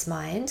conscious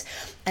mind,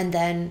 and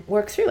then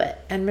work through it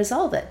and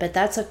resolve it. But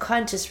that's a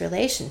conscious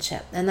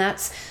relationship, and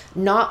that's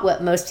not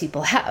what most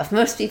people have.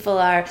 Most people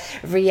are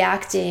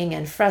reacting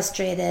and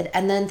frustrated,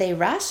 and then they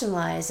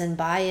rationalize and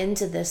buy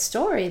into this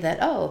story that,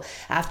 oh,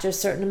 after a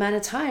certain amount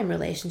of time,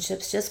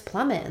 relationships just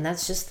plummet, and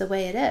that's just the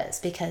way it is,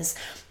 because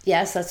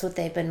yes, that's what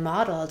they've been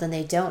modeled, and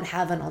they don't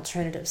have an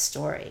alternative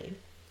story.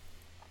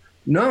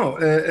 No,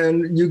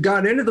 and you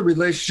got into the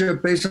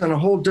relationship based on a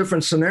whole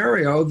different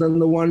scenario than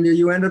the one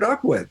you ended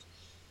up with,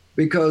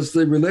 because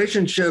the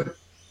relationship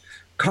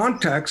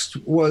context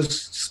was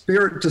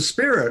spirit to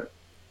spirit,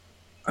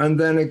 and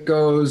then it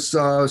goes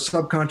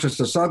subconscious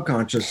to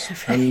subconscious,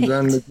 right. And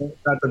then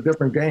that's a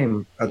different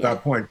game at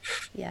that point.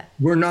 Yeah,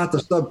 we're not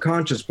the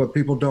subconscious, but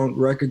people don't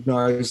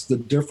recognize the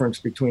difference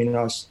between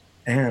us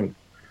and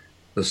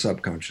the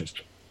subconscious.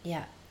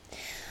 Yeah.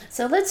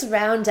 So let's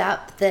round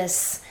up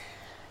this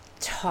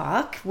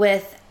talk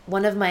with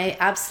one of my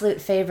absolute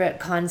favorite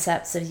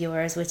concepts of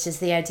yours, which is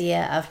the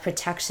idea of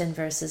protection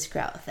versus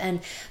growth.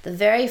 And the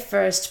very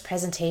first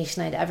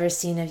presentation I'd ever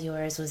seen of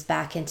yours was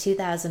back in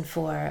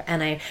 2004.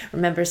 And I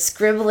remember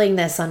scribbling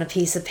this on a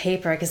piece of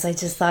paper because I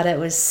just thought it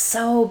was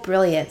so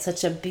brilliant,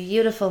 such a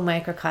beautiful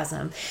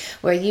microcosm,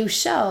 where you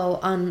show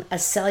on a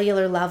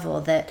cellular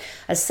level that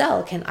a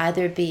cell can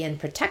either be in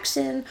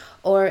protection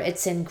or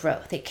it's in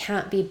growth. It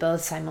can't be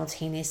both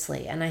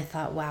simultaneously. And I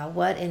thought, wow,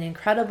 what an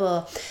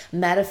incredible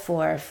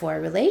metaphor for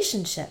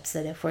relationships,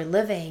 that if we're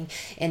living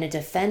in a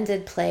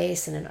defended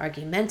place, in an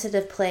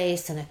argumentative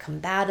place, in a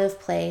combative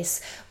place,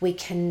 we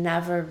can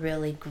never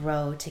really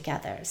grow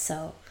together.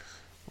 So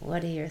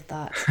what are your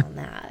thoughts on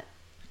that?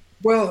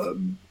 Well,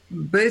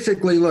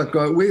 basically, look,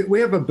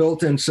 we have a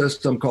built-in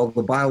system called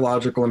the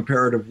biological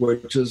imperative,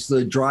 which is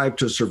the drive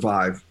to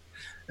survive.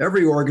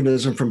 Every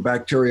organism from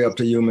bacteria up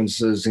to humans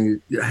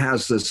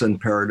has this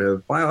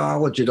imperative.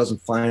 Biology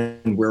doesn't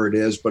find where it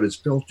is, but it's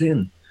built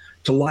in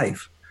to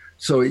life.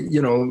 So,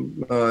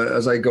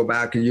 as I go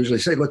back and usually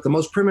say, look, the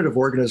most primitive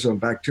organism,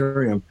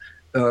 bacterium,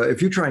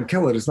 if you try and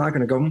kill it, it's not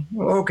going to go,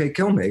 oh, okay,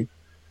 kill me.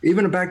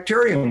 Even a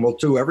bacterium will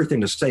do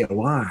everything to stay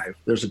alive.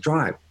 There's a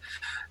drive.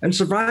 And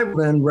survival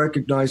then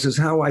recognizes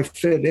how I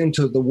fit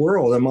into the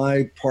world. Am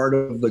I part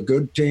of the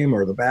good team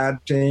or the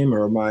bad team,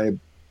 or am I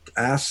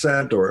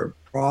asset or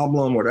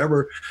problem,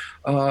 whatever?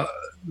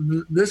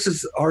 This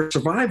is our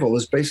survival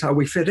is based how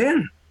we fit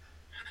in.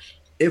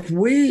 If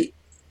we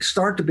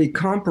start to be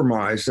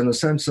compromised in a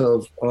sense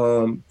of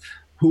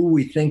who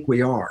we think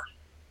we are,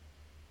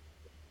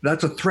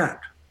 that's a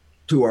threat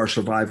to our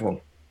survival.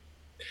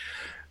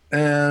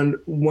 And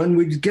when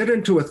we get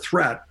into a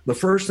threat, the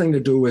first thing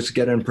to do is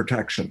get in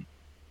protection.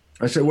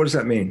 I say, what does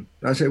that mean?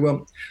 I say,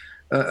 well,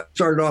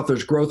 Started off,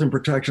 there's growth and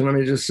protection. Let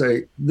me just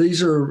say,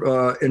 these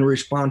are in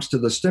response to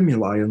the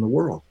stimuli in the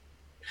world.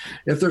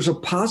 If there's a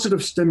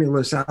positive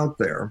stimulus out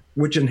there,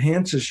 which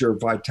enhances your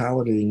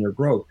vitality and your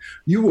growth,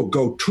 you will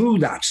go to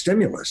that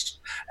stimulus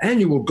and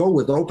you will go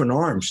with open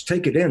arms,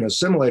 take it in,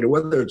 assimilate it,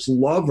 whether it's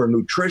love or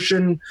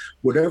nutrition,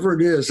 whatever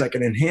it is that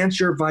can enhance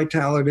your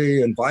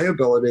vitality and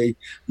viability.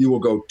 You will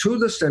go to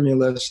the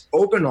stimulus,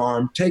 open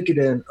arm, take it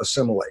in,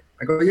 assimilate.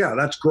 I go, yeah,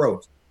 that's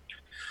growth.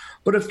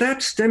 But if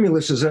that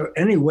stimulus is in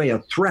any way a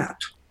threat,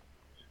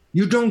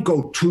 you don't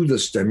go to the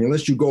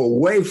stimulus, you go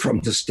away from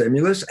the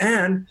stimulus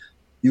and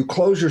you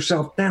close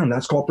yourself down.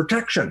 That's called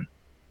protection.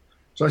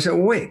 So I said,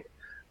 well, wait,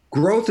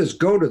 growth is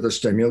go to the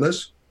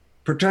stimulus.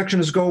 Protection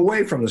is go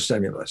away from the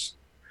stimulus.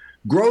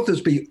 Growth is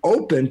be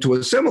open to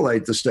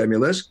assimilate the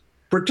stimulus.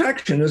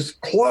 Protection is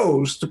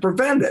close to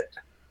prevent it.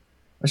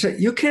 I said,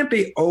 you can't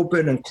be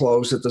open and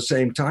closed at the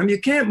same time. You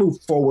can't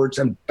move forwards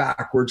and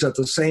backwards at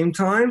the same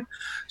time.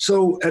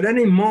 So at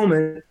any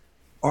moment,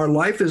 our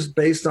life is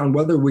based on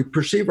whether we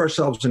perceive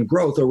ourselves in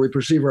growth or we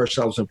perceive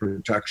ourselves in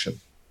protection.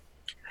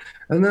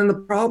 And then the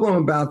problem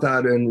about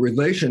that in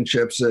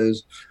relationships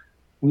is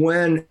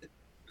when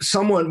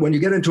you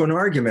get into an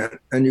argument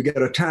and you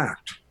get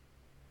attacked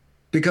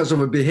because of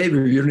a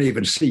behavior you didn't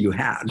even see you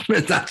had.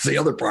 That's the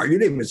other part. You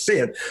didn't even see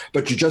it,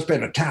 but you've just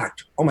been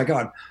attacked. Oh my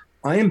God,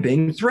 I am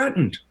being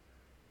threatened.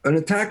 An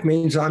attack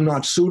means I'm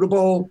not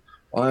suitable,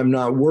 I'm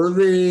not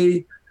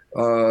worthy,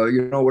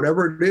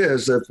 whatever it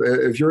is.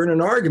 If you're in an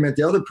argument,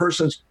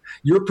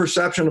 your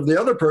perception of the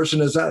other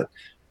person is that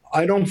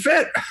I don't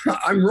fit,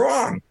 I'm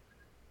wrong.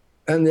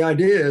 And the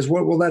idea is,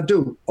 what will that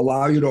do?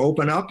 Allow you to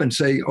open up and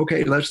say,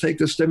 okay, let's take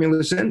the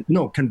stimulus in?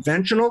 No,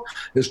 conventional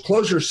is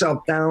close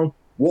yourself down,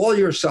 wall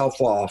yourself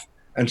off,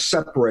 and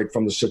separate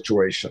from the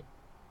situation,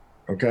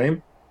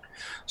 okay?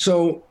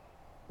 So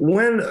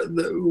when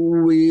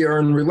we are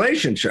in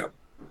relationship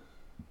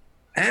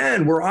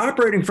and we're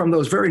operating from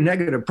those very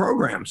negative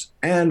programs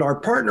and our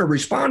partner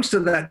responds to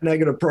that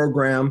negative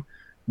program,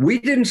 we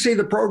didn't see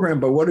the program,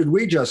 but what did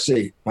we just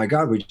see? My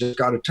God, we just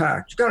got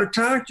attacked. You got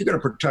attacked, you got to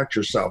protect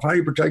yourself. How do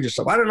you protect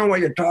yourself? I don't know what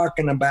you're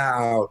talking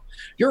about.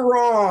 You're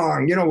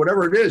wrong.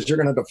 Whatever it is, you're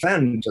going to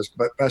defend as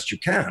best you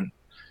can.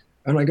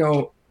 And I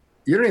go,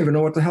 you don't even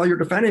know what the hell you're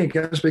defending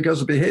against because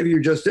the behavior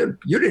you just did,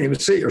 you didn't even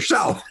see it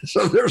yourself.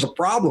 So there's a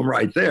problem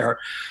right there.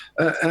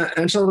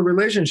 And so the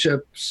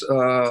relationships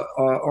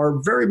are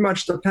very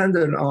much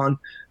dependent on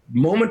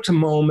moment to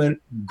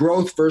moment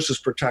growth versus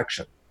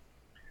protection.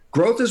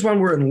 Growth is when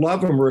we're in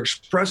love and we're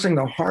expressing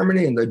the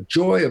harmony and the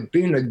joy of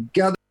being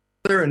together,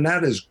 and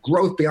that is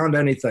growth beyond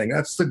anything.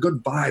 That's the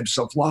good vibes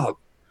of love.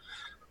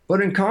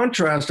 But in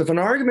contrast, if an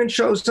argument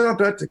shows up,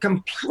 that's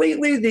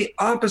completely the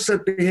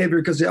opposite behavior,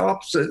 because the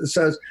opposite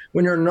says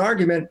when you're in an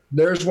argument,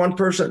 there's one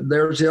person,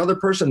 there's the other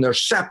person, they're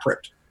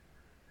separate.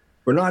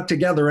 We're not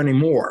together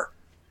anymore.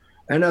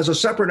 And as a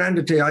separate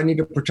entity, I need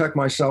to protect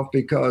myself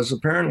because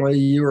apparently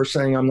you are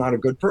saying I'm not a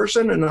good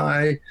person, and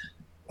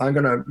I'm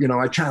going to,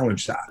 I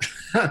challenge that.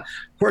 Of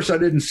course, I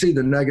didn't see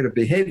the negative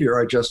behavior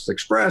I just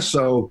expressed,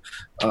 so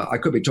I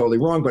could be totally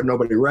wrong, but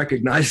nobody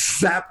recognizes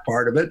that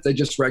part of it. They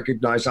just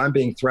recognize I'm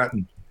being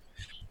threatened.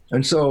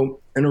 And so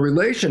in a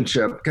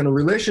relationship, can a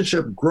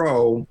relationship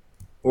grow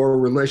or a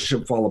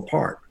relationship fall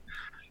apart?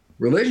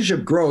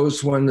 Relationship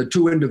grows when the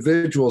two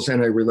individuals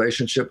in a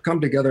relationship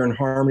come together in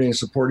harmony and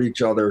support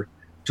each other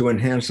to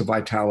enhance the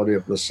vitality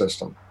of the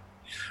system.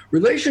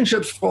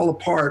 Relationships fall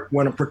apart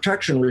when a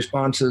protection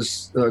response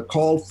is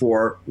called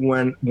for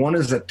when one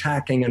is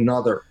attacking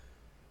another.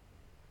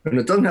 And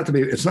it doesn't have to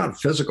be, it's not a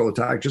physical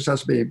attack, it just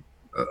has to be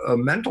a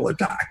mental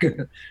attack.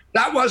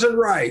 That wasn't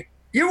right.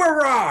 You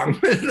were wrong.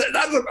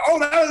 That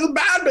was a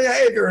bad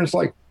behavior. And it's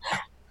like,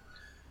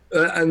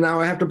 and now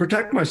I have to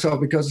protect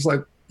myself because it's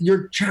like,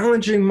 you're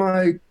challenging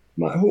my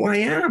who I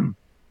am.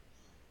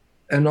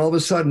 And all of a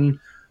sudden,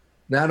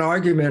 that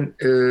argument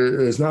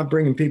is not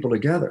bringing people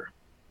together.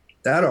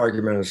 That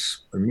argument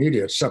is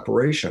immediate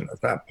separation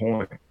at that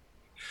point.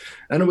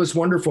 And it was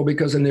wonderful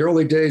because in the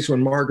early days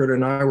when Margaret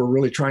and I were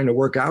really trying to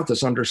work out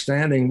this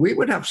understanding, we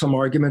would have some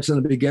arguments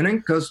in the beginning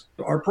because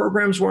our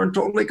programs weren't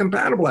totally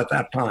compatible at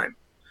that time.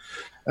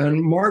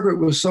 And Margaret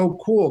was so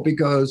cool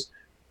because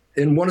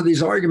in one of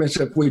these arguments,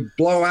 if we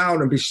blow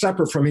out and be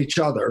separate from each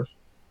other,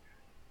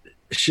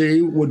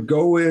 she would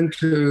go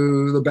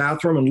into the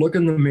bathroom and look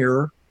in the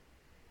mirror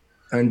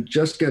and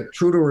just get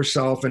true to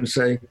herself and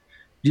say,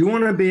 do you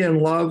want to be in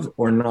love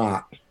or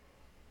not?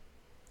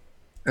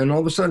 And all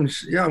of a sudden,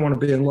 yeah, I want to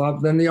be in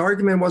love. Then the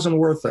argument wasn't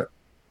worth it.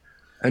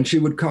 And she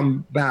would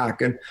come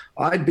back and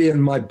I'd be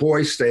in my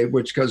boy state,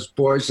 which because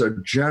boys are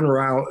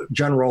general,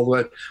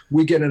 but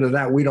we get into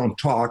that, we don't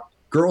talk.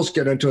 Girls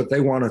get into it, they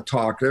want to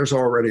talk. There's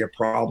already a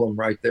problem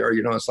right there.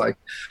 It's like,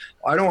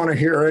 I don't want to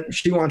hear it.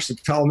 She wants to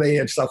tell me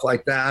and stuff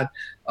like that.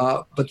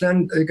 But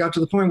then it got to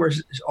the point where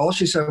all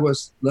she said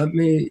was, let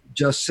me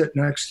just sit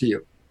next to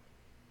you.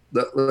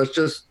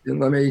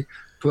 Let me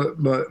put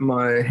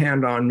my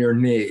hand on your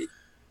knee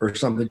or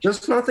something.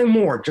 Just nothing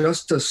more,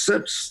 just to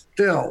sit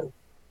still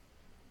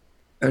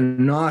and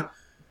not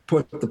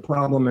put the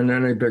problem in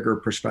any bigger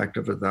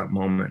perspective at that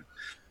moment,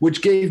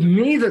 which gave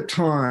me the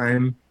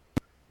time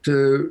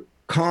to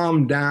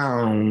calm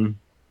down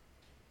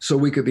so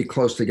we could be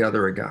close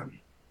together again.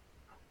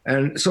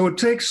 And so it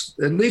takes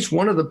at least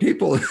one of the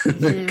people in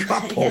the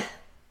couple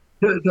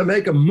to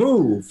make a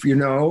move,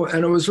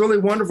 and it was really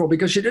wonderful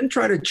because she didn't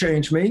try to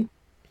change me.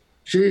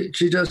 She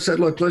just said,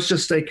 look, let's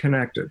just stay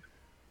connected.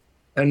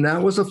 And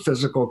that was a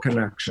physical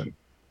connection.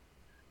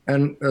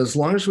 And as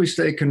long as we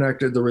stayed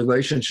connected, the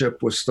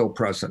relationship was still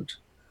present.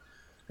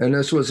 And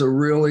this was a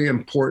really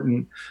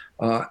important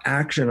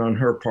action on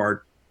her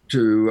part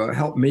to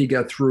help me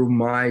get through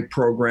my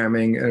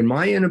programming and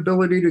my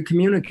inability to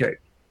communicate.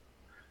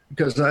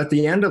 Because at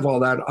the end of all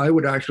that, I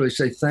would actually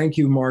say, thank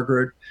you,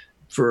 Margaret,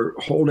 for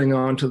holding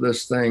on to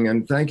this thing.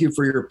 And thank you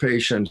for your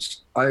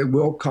patience. I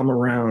will come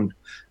around.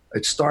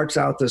 It starts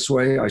out this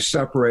way. I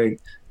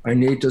separate. I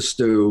need to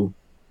stew.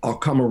 I'll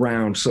come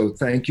around. So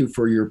thank you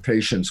for your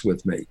patience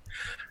with me.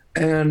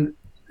 And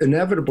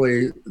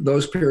inevitably,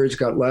 those periods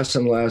got less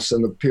and less,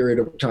 and the period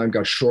of time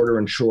got shorter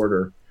and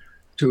shorter.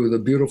 To the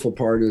beautiful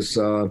part is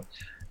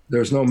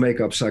there's no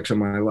makeup sex in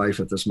my life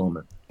at this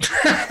moment.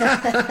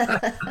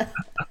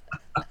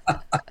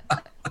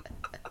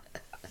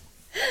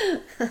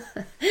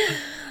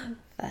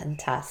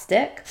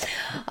 Fantastic.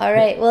 All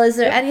right. Well, is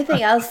there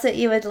anything else that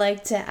you would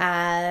like to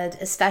add,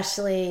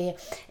 especially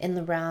in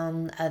the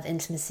realm of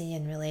intimacy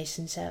and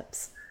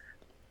relationships?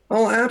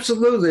 Oh,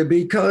 absolutely.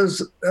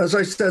 Because as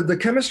I said, the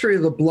chemistry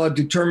of the blood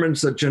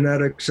determines the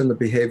genetics and the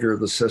behavior of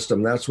the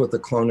system. That's what the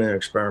cloning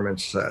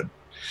experiments said.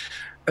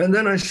 And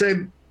then I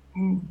say,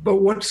 but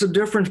what's the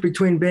difference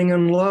between being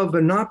in love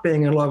and not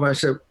being in love? I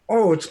said,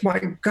 oh, it's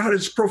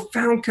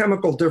profound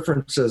chemical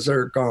differences that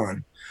are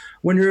gone.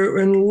 When you're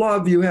in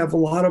love, you have a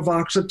lot of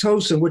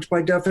oxytocin, which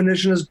by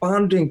definition is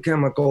bonding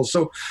chemicals.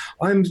 So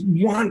I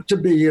want to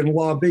be in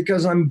love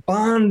because I'm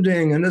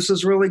bonding, and this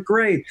is really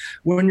great.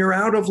 When you're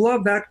out of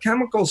love, that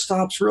chemical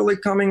stops really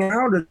coming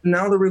out, and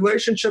now the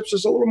relationships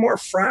is a little more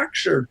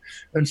fractured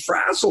and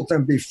frazzled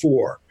than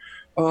before.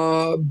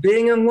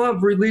 Being in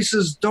love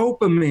releases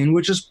dopamine,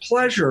 which is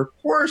pleasure.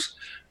 Of course,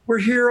 we're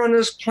here on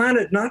this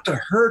planet not to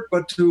hurt,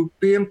 but to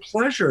be in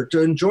pleasure,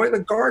 to enjoy the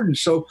garden.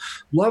 So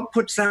love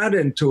puts that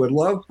into it.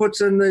 Love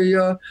puts in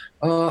the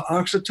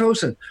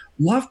oxytocin.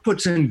 Love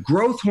puts in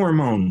growth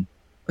hormone.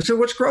 I said,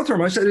 what's growth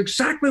hormone? I said,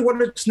 exactly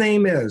what its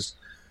name is.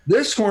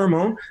 This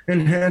hormone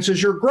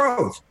enhances your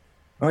growth.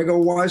 I go,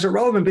 why is it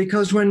relevant?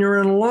 Because when you're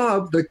in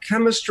love, the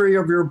chemistry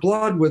of your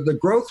blood with the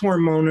growth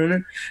hormone in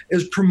it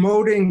is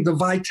promoting the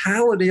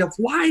vitality of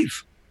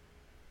life.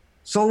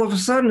 So all of a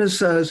sudden it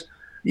says,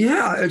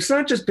 yeah, it's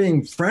not just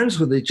being friends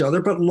with each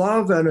other, but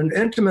love at an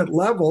intimate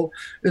level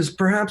is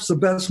perhaps the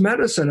best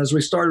medicine. As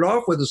we started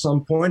off with at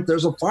some point,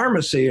 there's a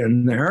pharmacy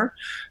in there,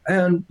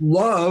 and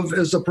love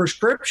is a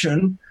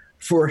prescription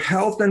for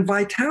health and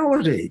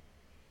vitality.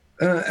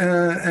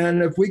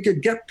 And if we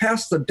could get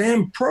past the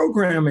damn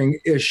programming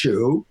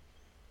issue,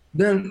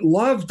 then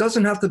love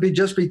doesn't have to be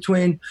just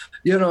between,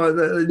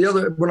 the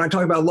other, when I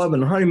talk about love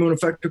and the honeymoon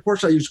effect, of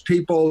course I use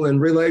people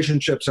and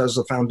relationships as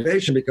the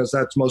foundation because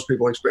that's most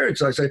people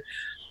experience. I say,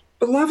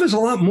 but love is a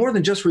lot more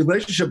than just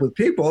relationship with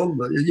people.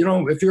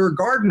 If you're a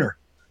gardener,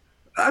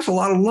 that's a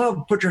lot of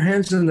love. Put your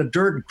hands in the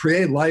dirt and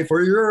create life.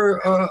 Or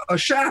you're a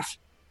chef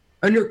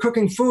and you're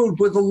cooking food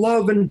with the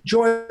love and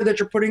joy that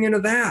you're putting into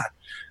that.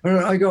 And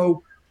I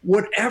go,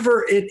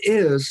 whatever it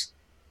is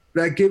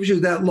that gives you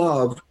that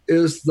love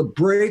is the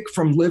break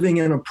from living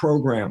in a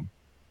program.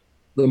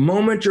 The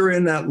moment you're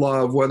in that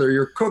love, whether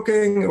you're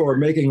cooking or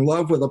making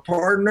love with a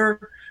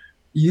partner,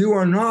 you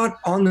are not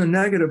on the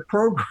negative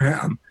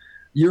program.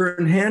 You're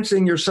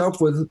enhancing yourself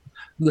with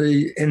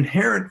the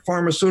inherent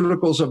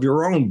pharmaceuticals of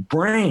your own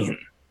brain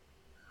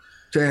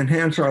to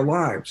enhance our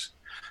lives.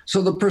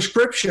 So the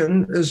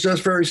prescription is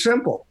just very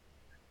simple.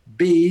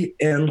 Be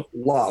in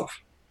love.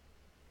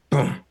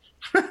 Boom.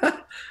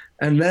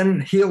 And then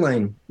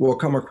healing will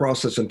come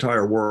across this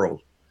entire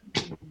world.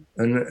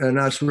 And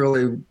that's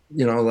really,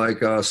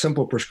 like a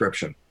simple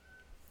prescription.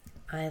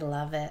 I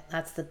love it.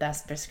 That's the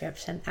best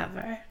prescription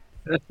ever.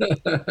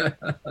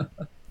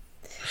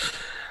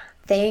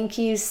 Thank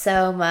you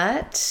so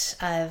much.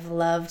 I've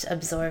loved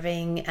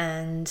absorbing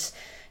and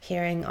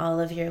hearing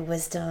all of your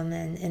wisdom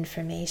and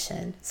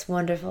information. It's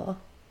wonderful.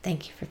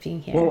 Thank you for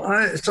being here. Well,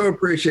 I so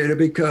appreciate it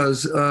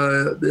because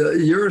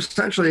you're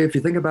essentially, if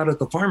you think about it,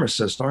 the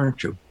pharmacist,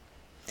 aren't you?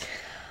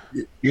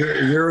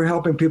 You're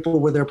helping people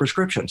with their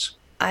prescriptions.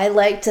 I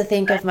like to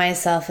think of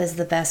myself as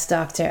the best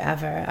doctor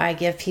ever. I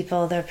give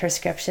people their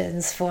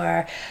prescriptions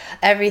for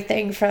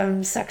everything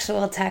from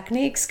sexual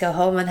techniques, go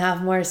home and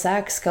have more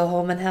sex, go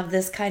home and have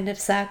this kind of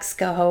sex,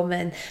 go home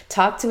and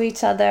talk to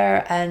each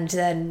other, and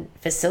then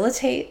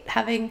facilitate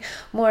having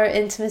more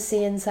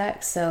intimacy in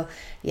sex. So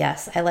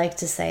yes, I like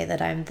to say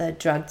that I'm the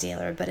drug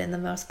dealer, but in the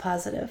most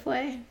positive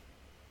way.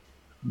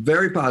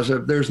 Very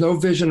positive. There's no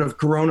vision of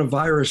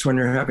coronavirus when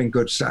you're having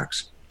good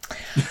sex.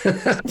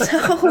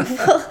 No,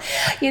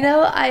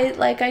 well,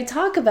 I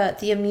talk about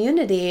the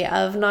immunity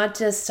of not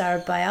just our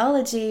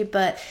biology,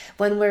 but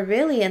when we're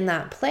really in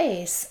that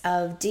place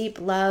of deep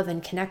love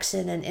and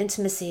connection and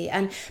intimacy,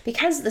 and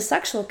because the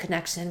sexual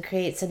connection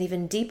creates an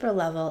even deeper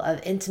level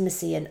of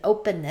intimacy and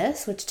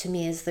openness, which to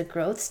me is the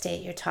growth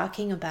state you're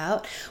talking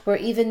about, we're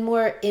even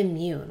more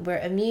immune. We're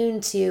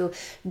immune to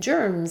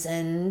germs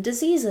and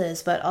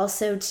diseases, but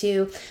also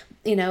to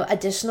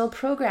additional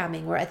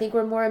programming, where I think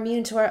we're more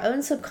immune to our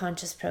own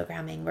subconscious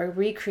programming. We're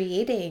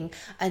recreating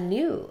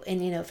anew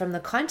and, from the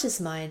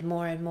conscious mind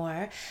more and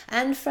more,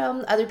 and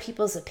from other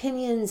people's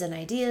opinions and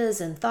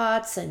ideas and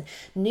thoughts and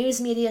news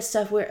media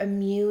stuff. We're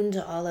immune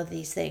to all of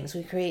these things.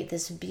 We create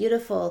this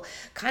beautiful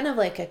kind of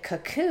like a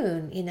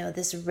cocoon,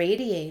 this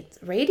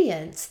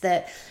radiance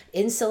that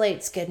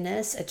insulates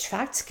goodness,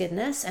 attracts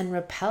goodness, and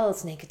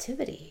repels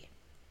negativity.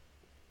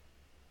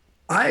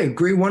 I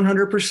agree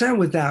 100%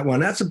 with that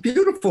one. That's a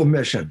beautiful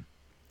mission.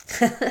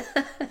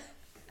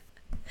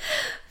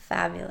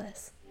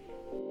 Fabulous.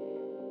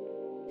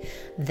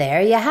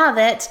 There you have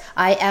it.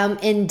 I am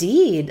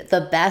indeed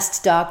the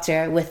best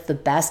doctor with the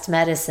best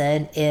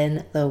medicine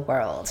in the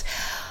world.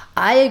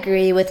 I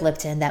agree with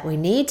Lipton that we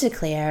need to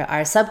clear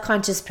our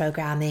subconscious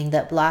programming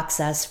that blocks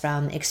us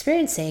from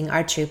experiencing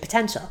our true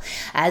potential.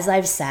 As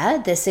I've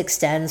said, this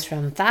extends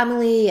from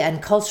family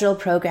and cultural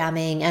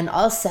programming, and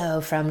also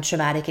from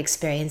traumatic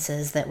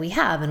experiences that we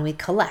have and we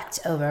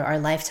collect over our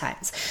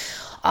lifetimes.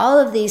 All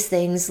of these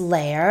things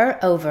layer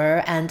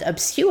over and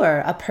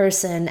obscure a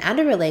person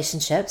and a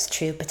relationship's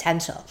true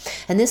potential.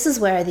 And this is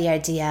where the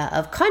idea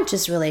of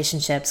conscious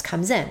relationships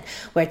comes in,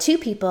 where two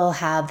people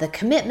have the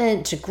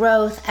commitment to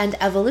growth and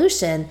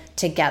evolution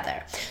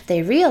together.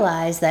 They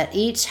realize that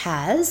each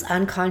has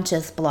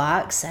unconscious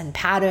blocks and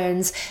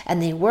patterns,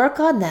 and they work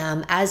on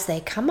them as they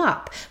come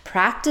up,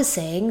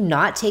 practicing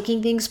not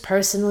taking things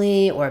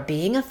personally or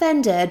being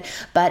offended,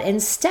 but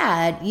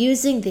instead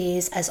using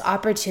these as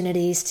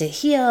opportunities to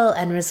heal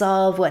and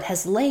resolve what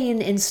has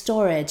lain in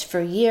storage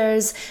for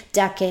years,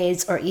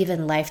 decades, or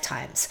even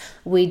lifetimes.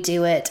 We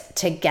do it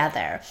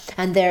together.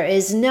 And there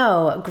is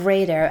no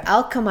greater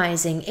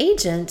alchemizing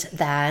agent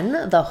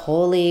than the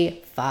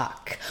holy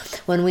fuck.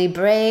 When we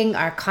bring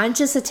our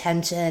conscious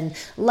attention,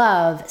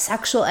 love,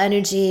 sexual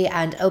energy,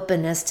 and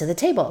openness to the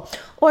table,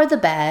 or the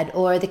bed,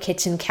 or the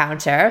kitchen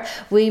counter,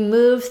 we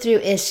move through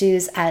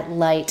issues at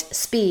light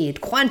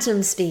speed,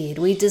 quantum speed.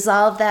 We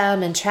dissolve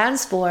them and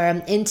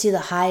transform into the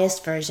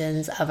highest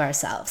versions of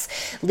ourselves,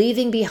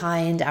 leaving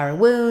behind our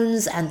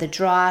wounds and the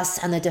dross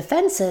and the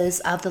defenses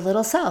of the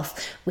little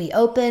self. We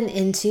open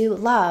into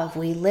love.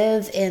 We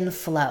live in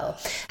flow,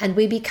 and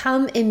we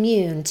become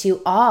immune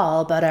to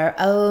all but our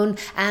own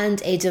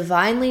and a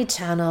divinely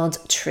channeled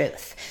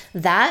truth.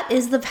 That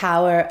is the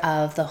power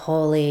of the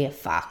holy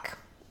fuck.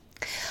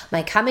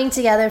 My Coming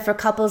Together for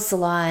Couples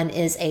Salon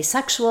is a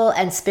sexual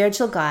and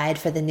spiritual guide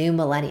for the new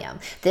millennium.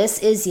 This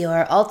is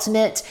your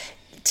ultimate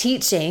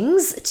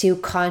teachings to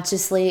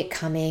consciously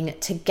coming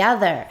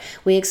together.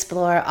 We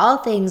explore all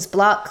things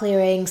block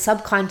clearing,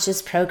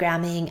 subconscious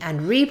programming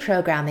and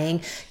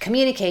reprogramming,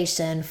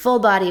 communication, full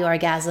body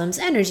orgasms,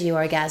 energy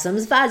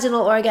orgasms,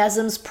 vaginal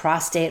orgasms,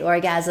 prostate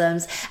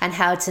orgasms, and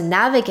how to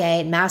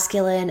navigate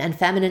masculine and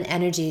feminine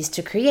energies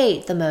to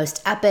create the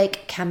most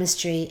epic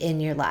chemistry in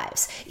your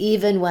lives,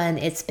 even when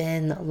it's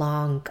been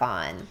long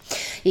gone.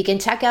 You can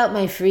check out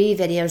my free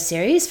video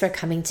series for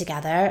Coming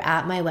Together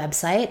at my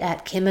website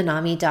at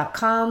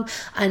kimanami.com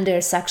under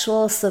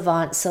Sexual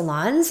Savant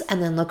Salons,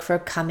 and then look for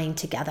Coming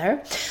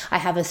Together. I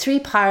have a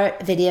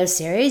 3-part video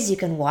series you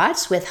can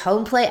watch with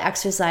home play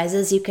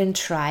exercises you can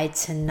try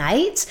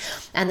tonight,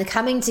 and the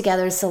Coming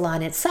Together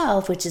Salon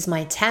itself, which is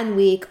my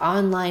 10-week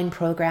online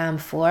program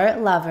for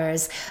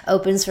lovers,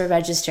 opens for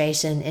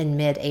registration in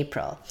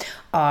mid-April.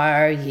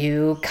 Are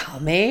you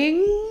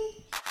coming?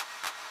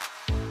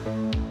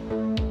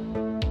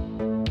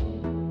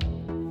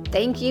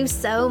 Thank you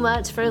so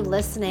much for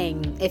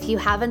listening. If you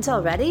haven't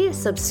already,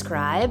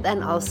 subscribe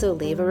and also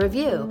leave a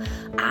review.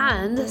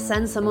 And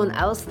send someone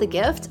else the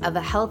gift of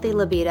a healthy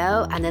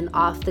libido and an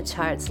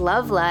off-the-charts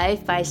love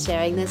life by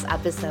sharing this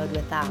episode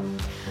with them.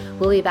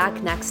 We'll be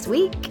back next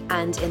week,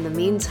 and in the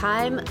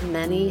meantime,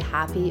 many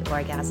happy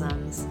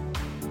orgasms.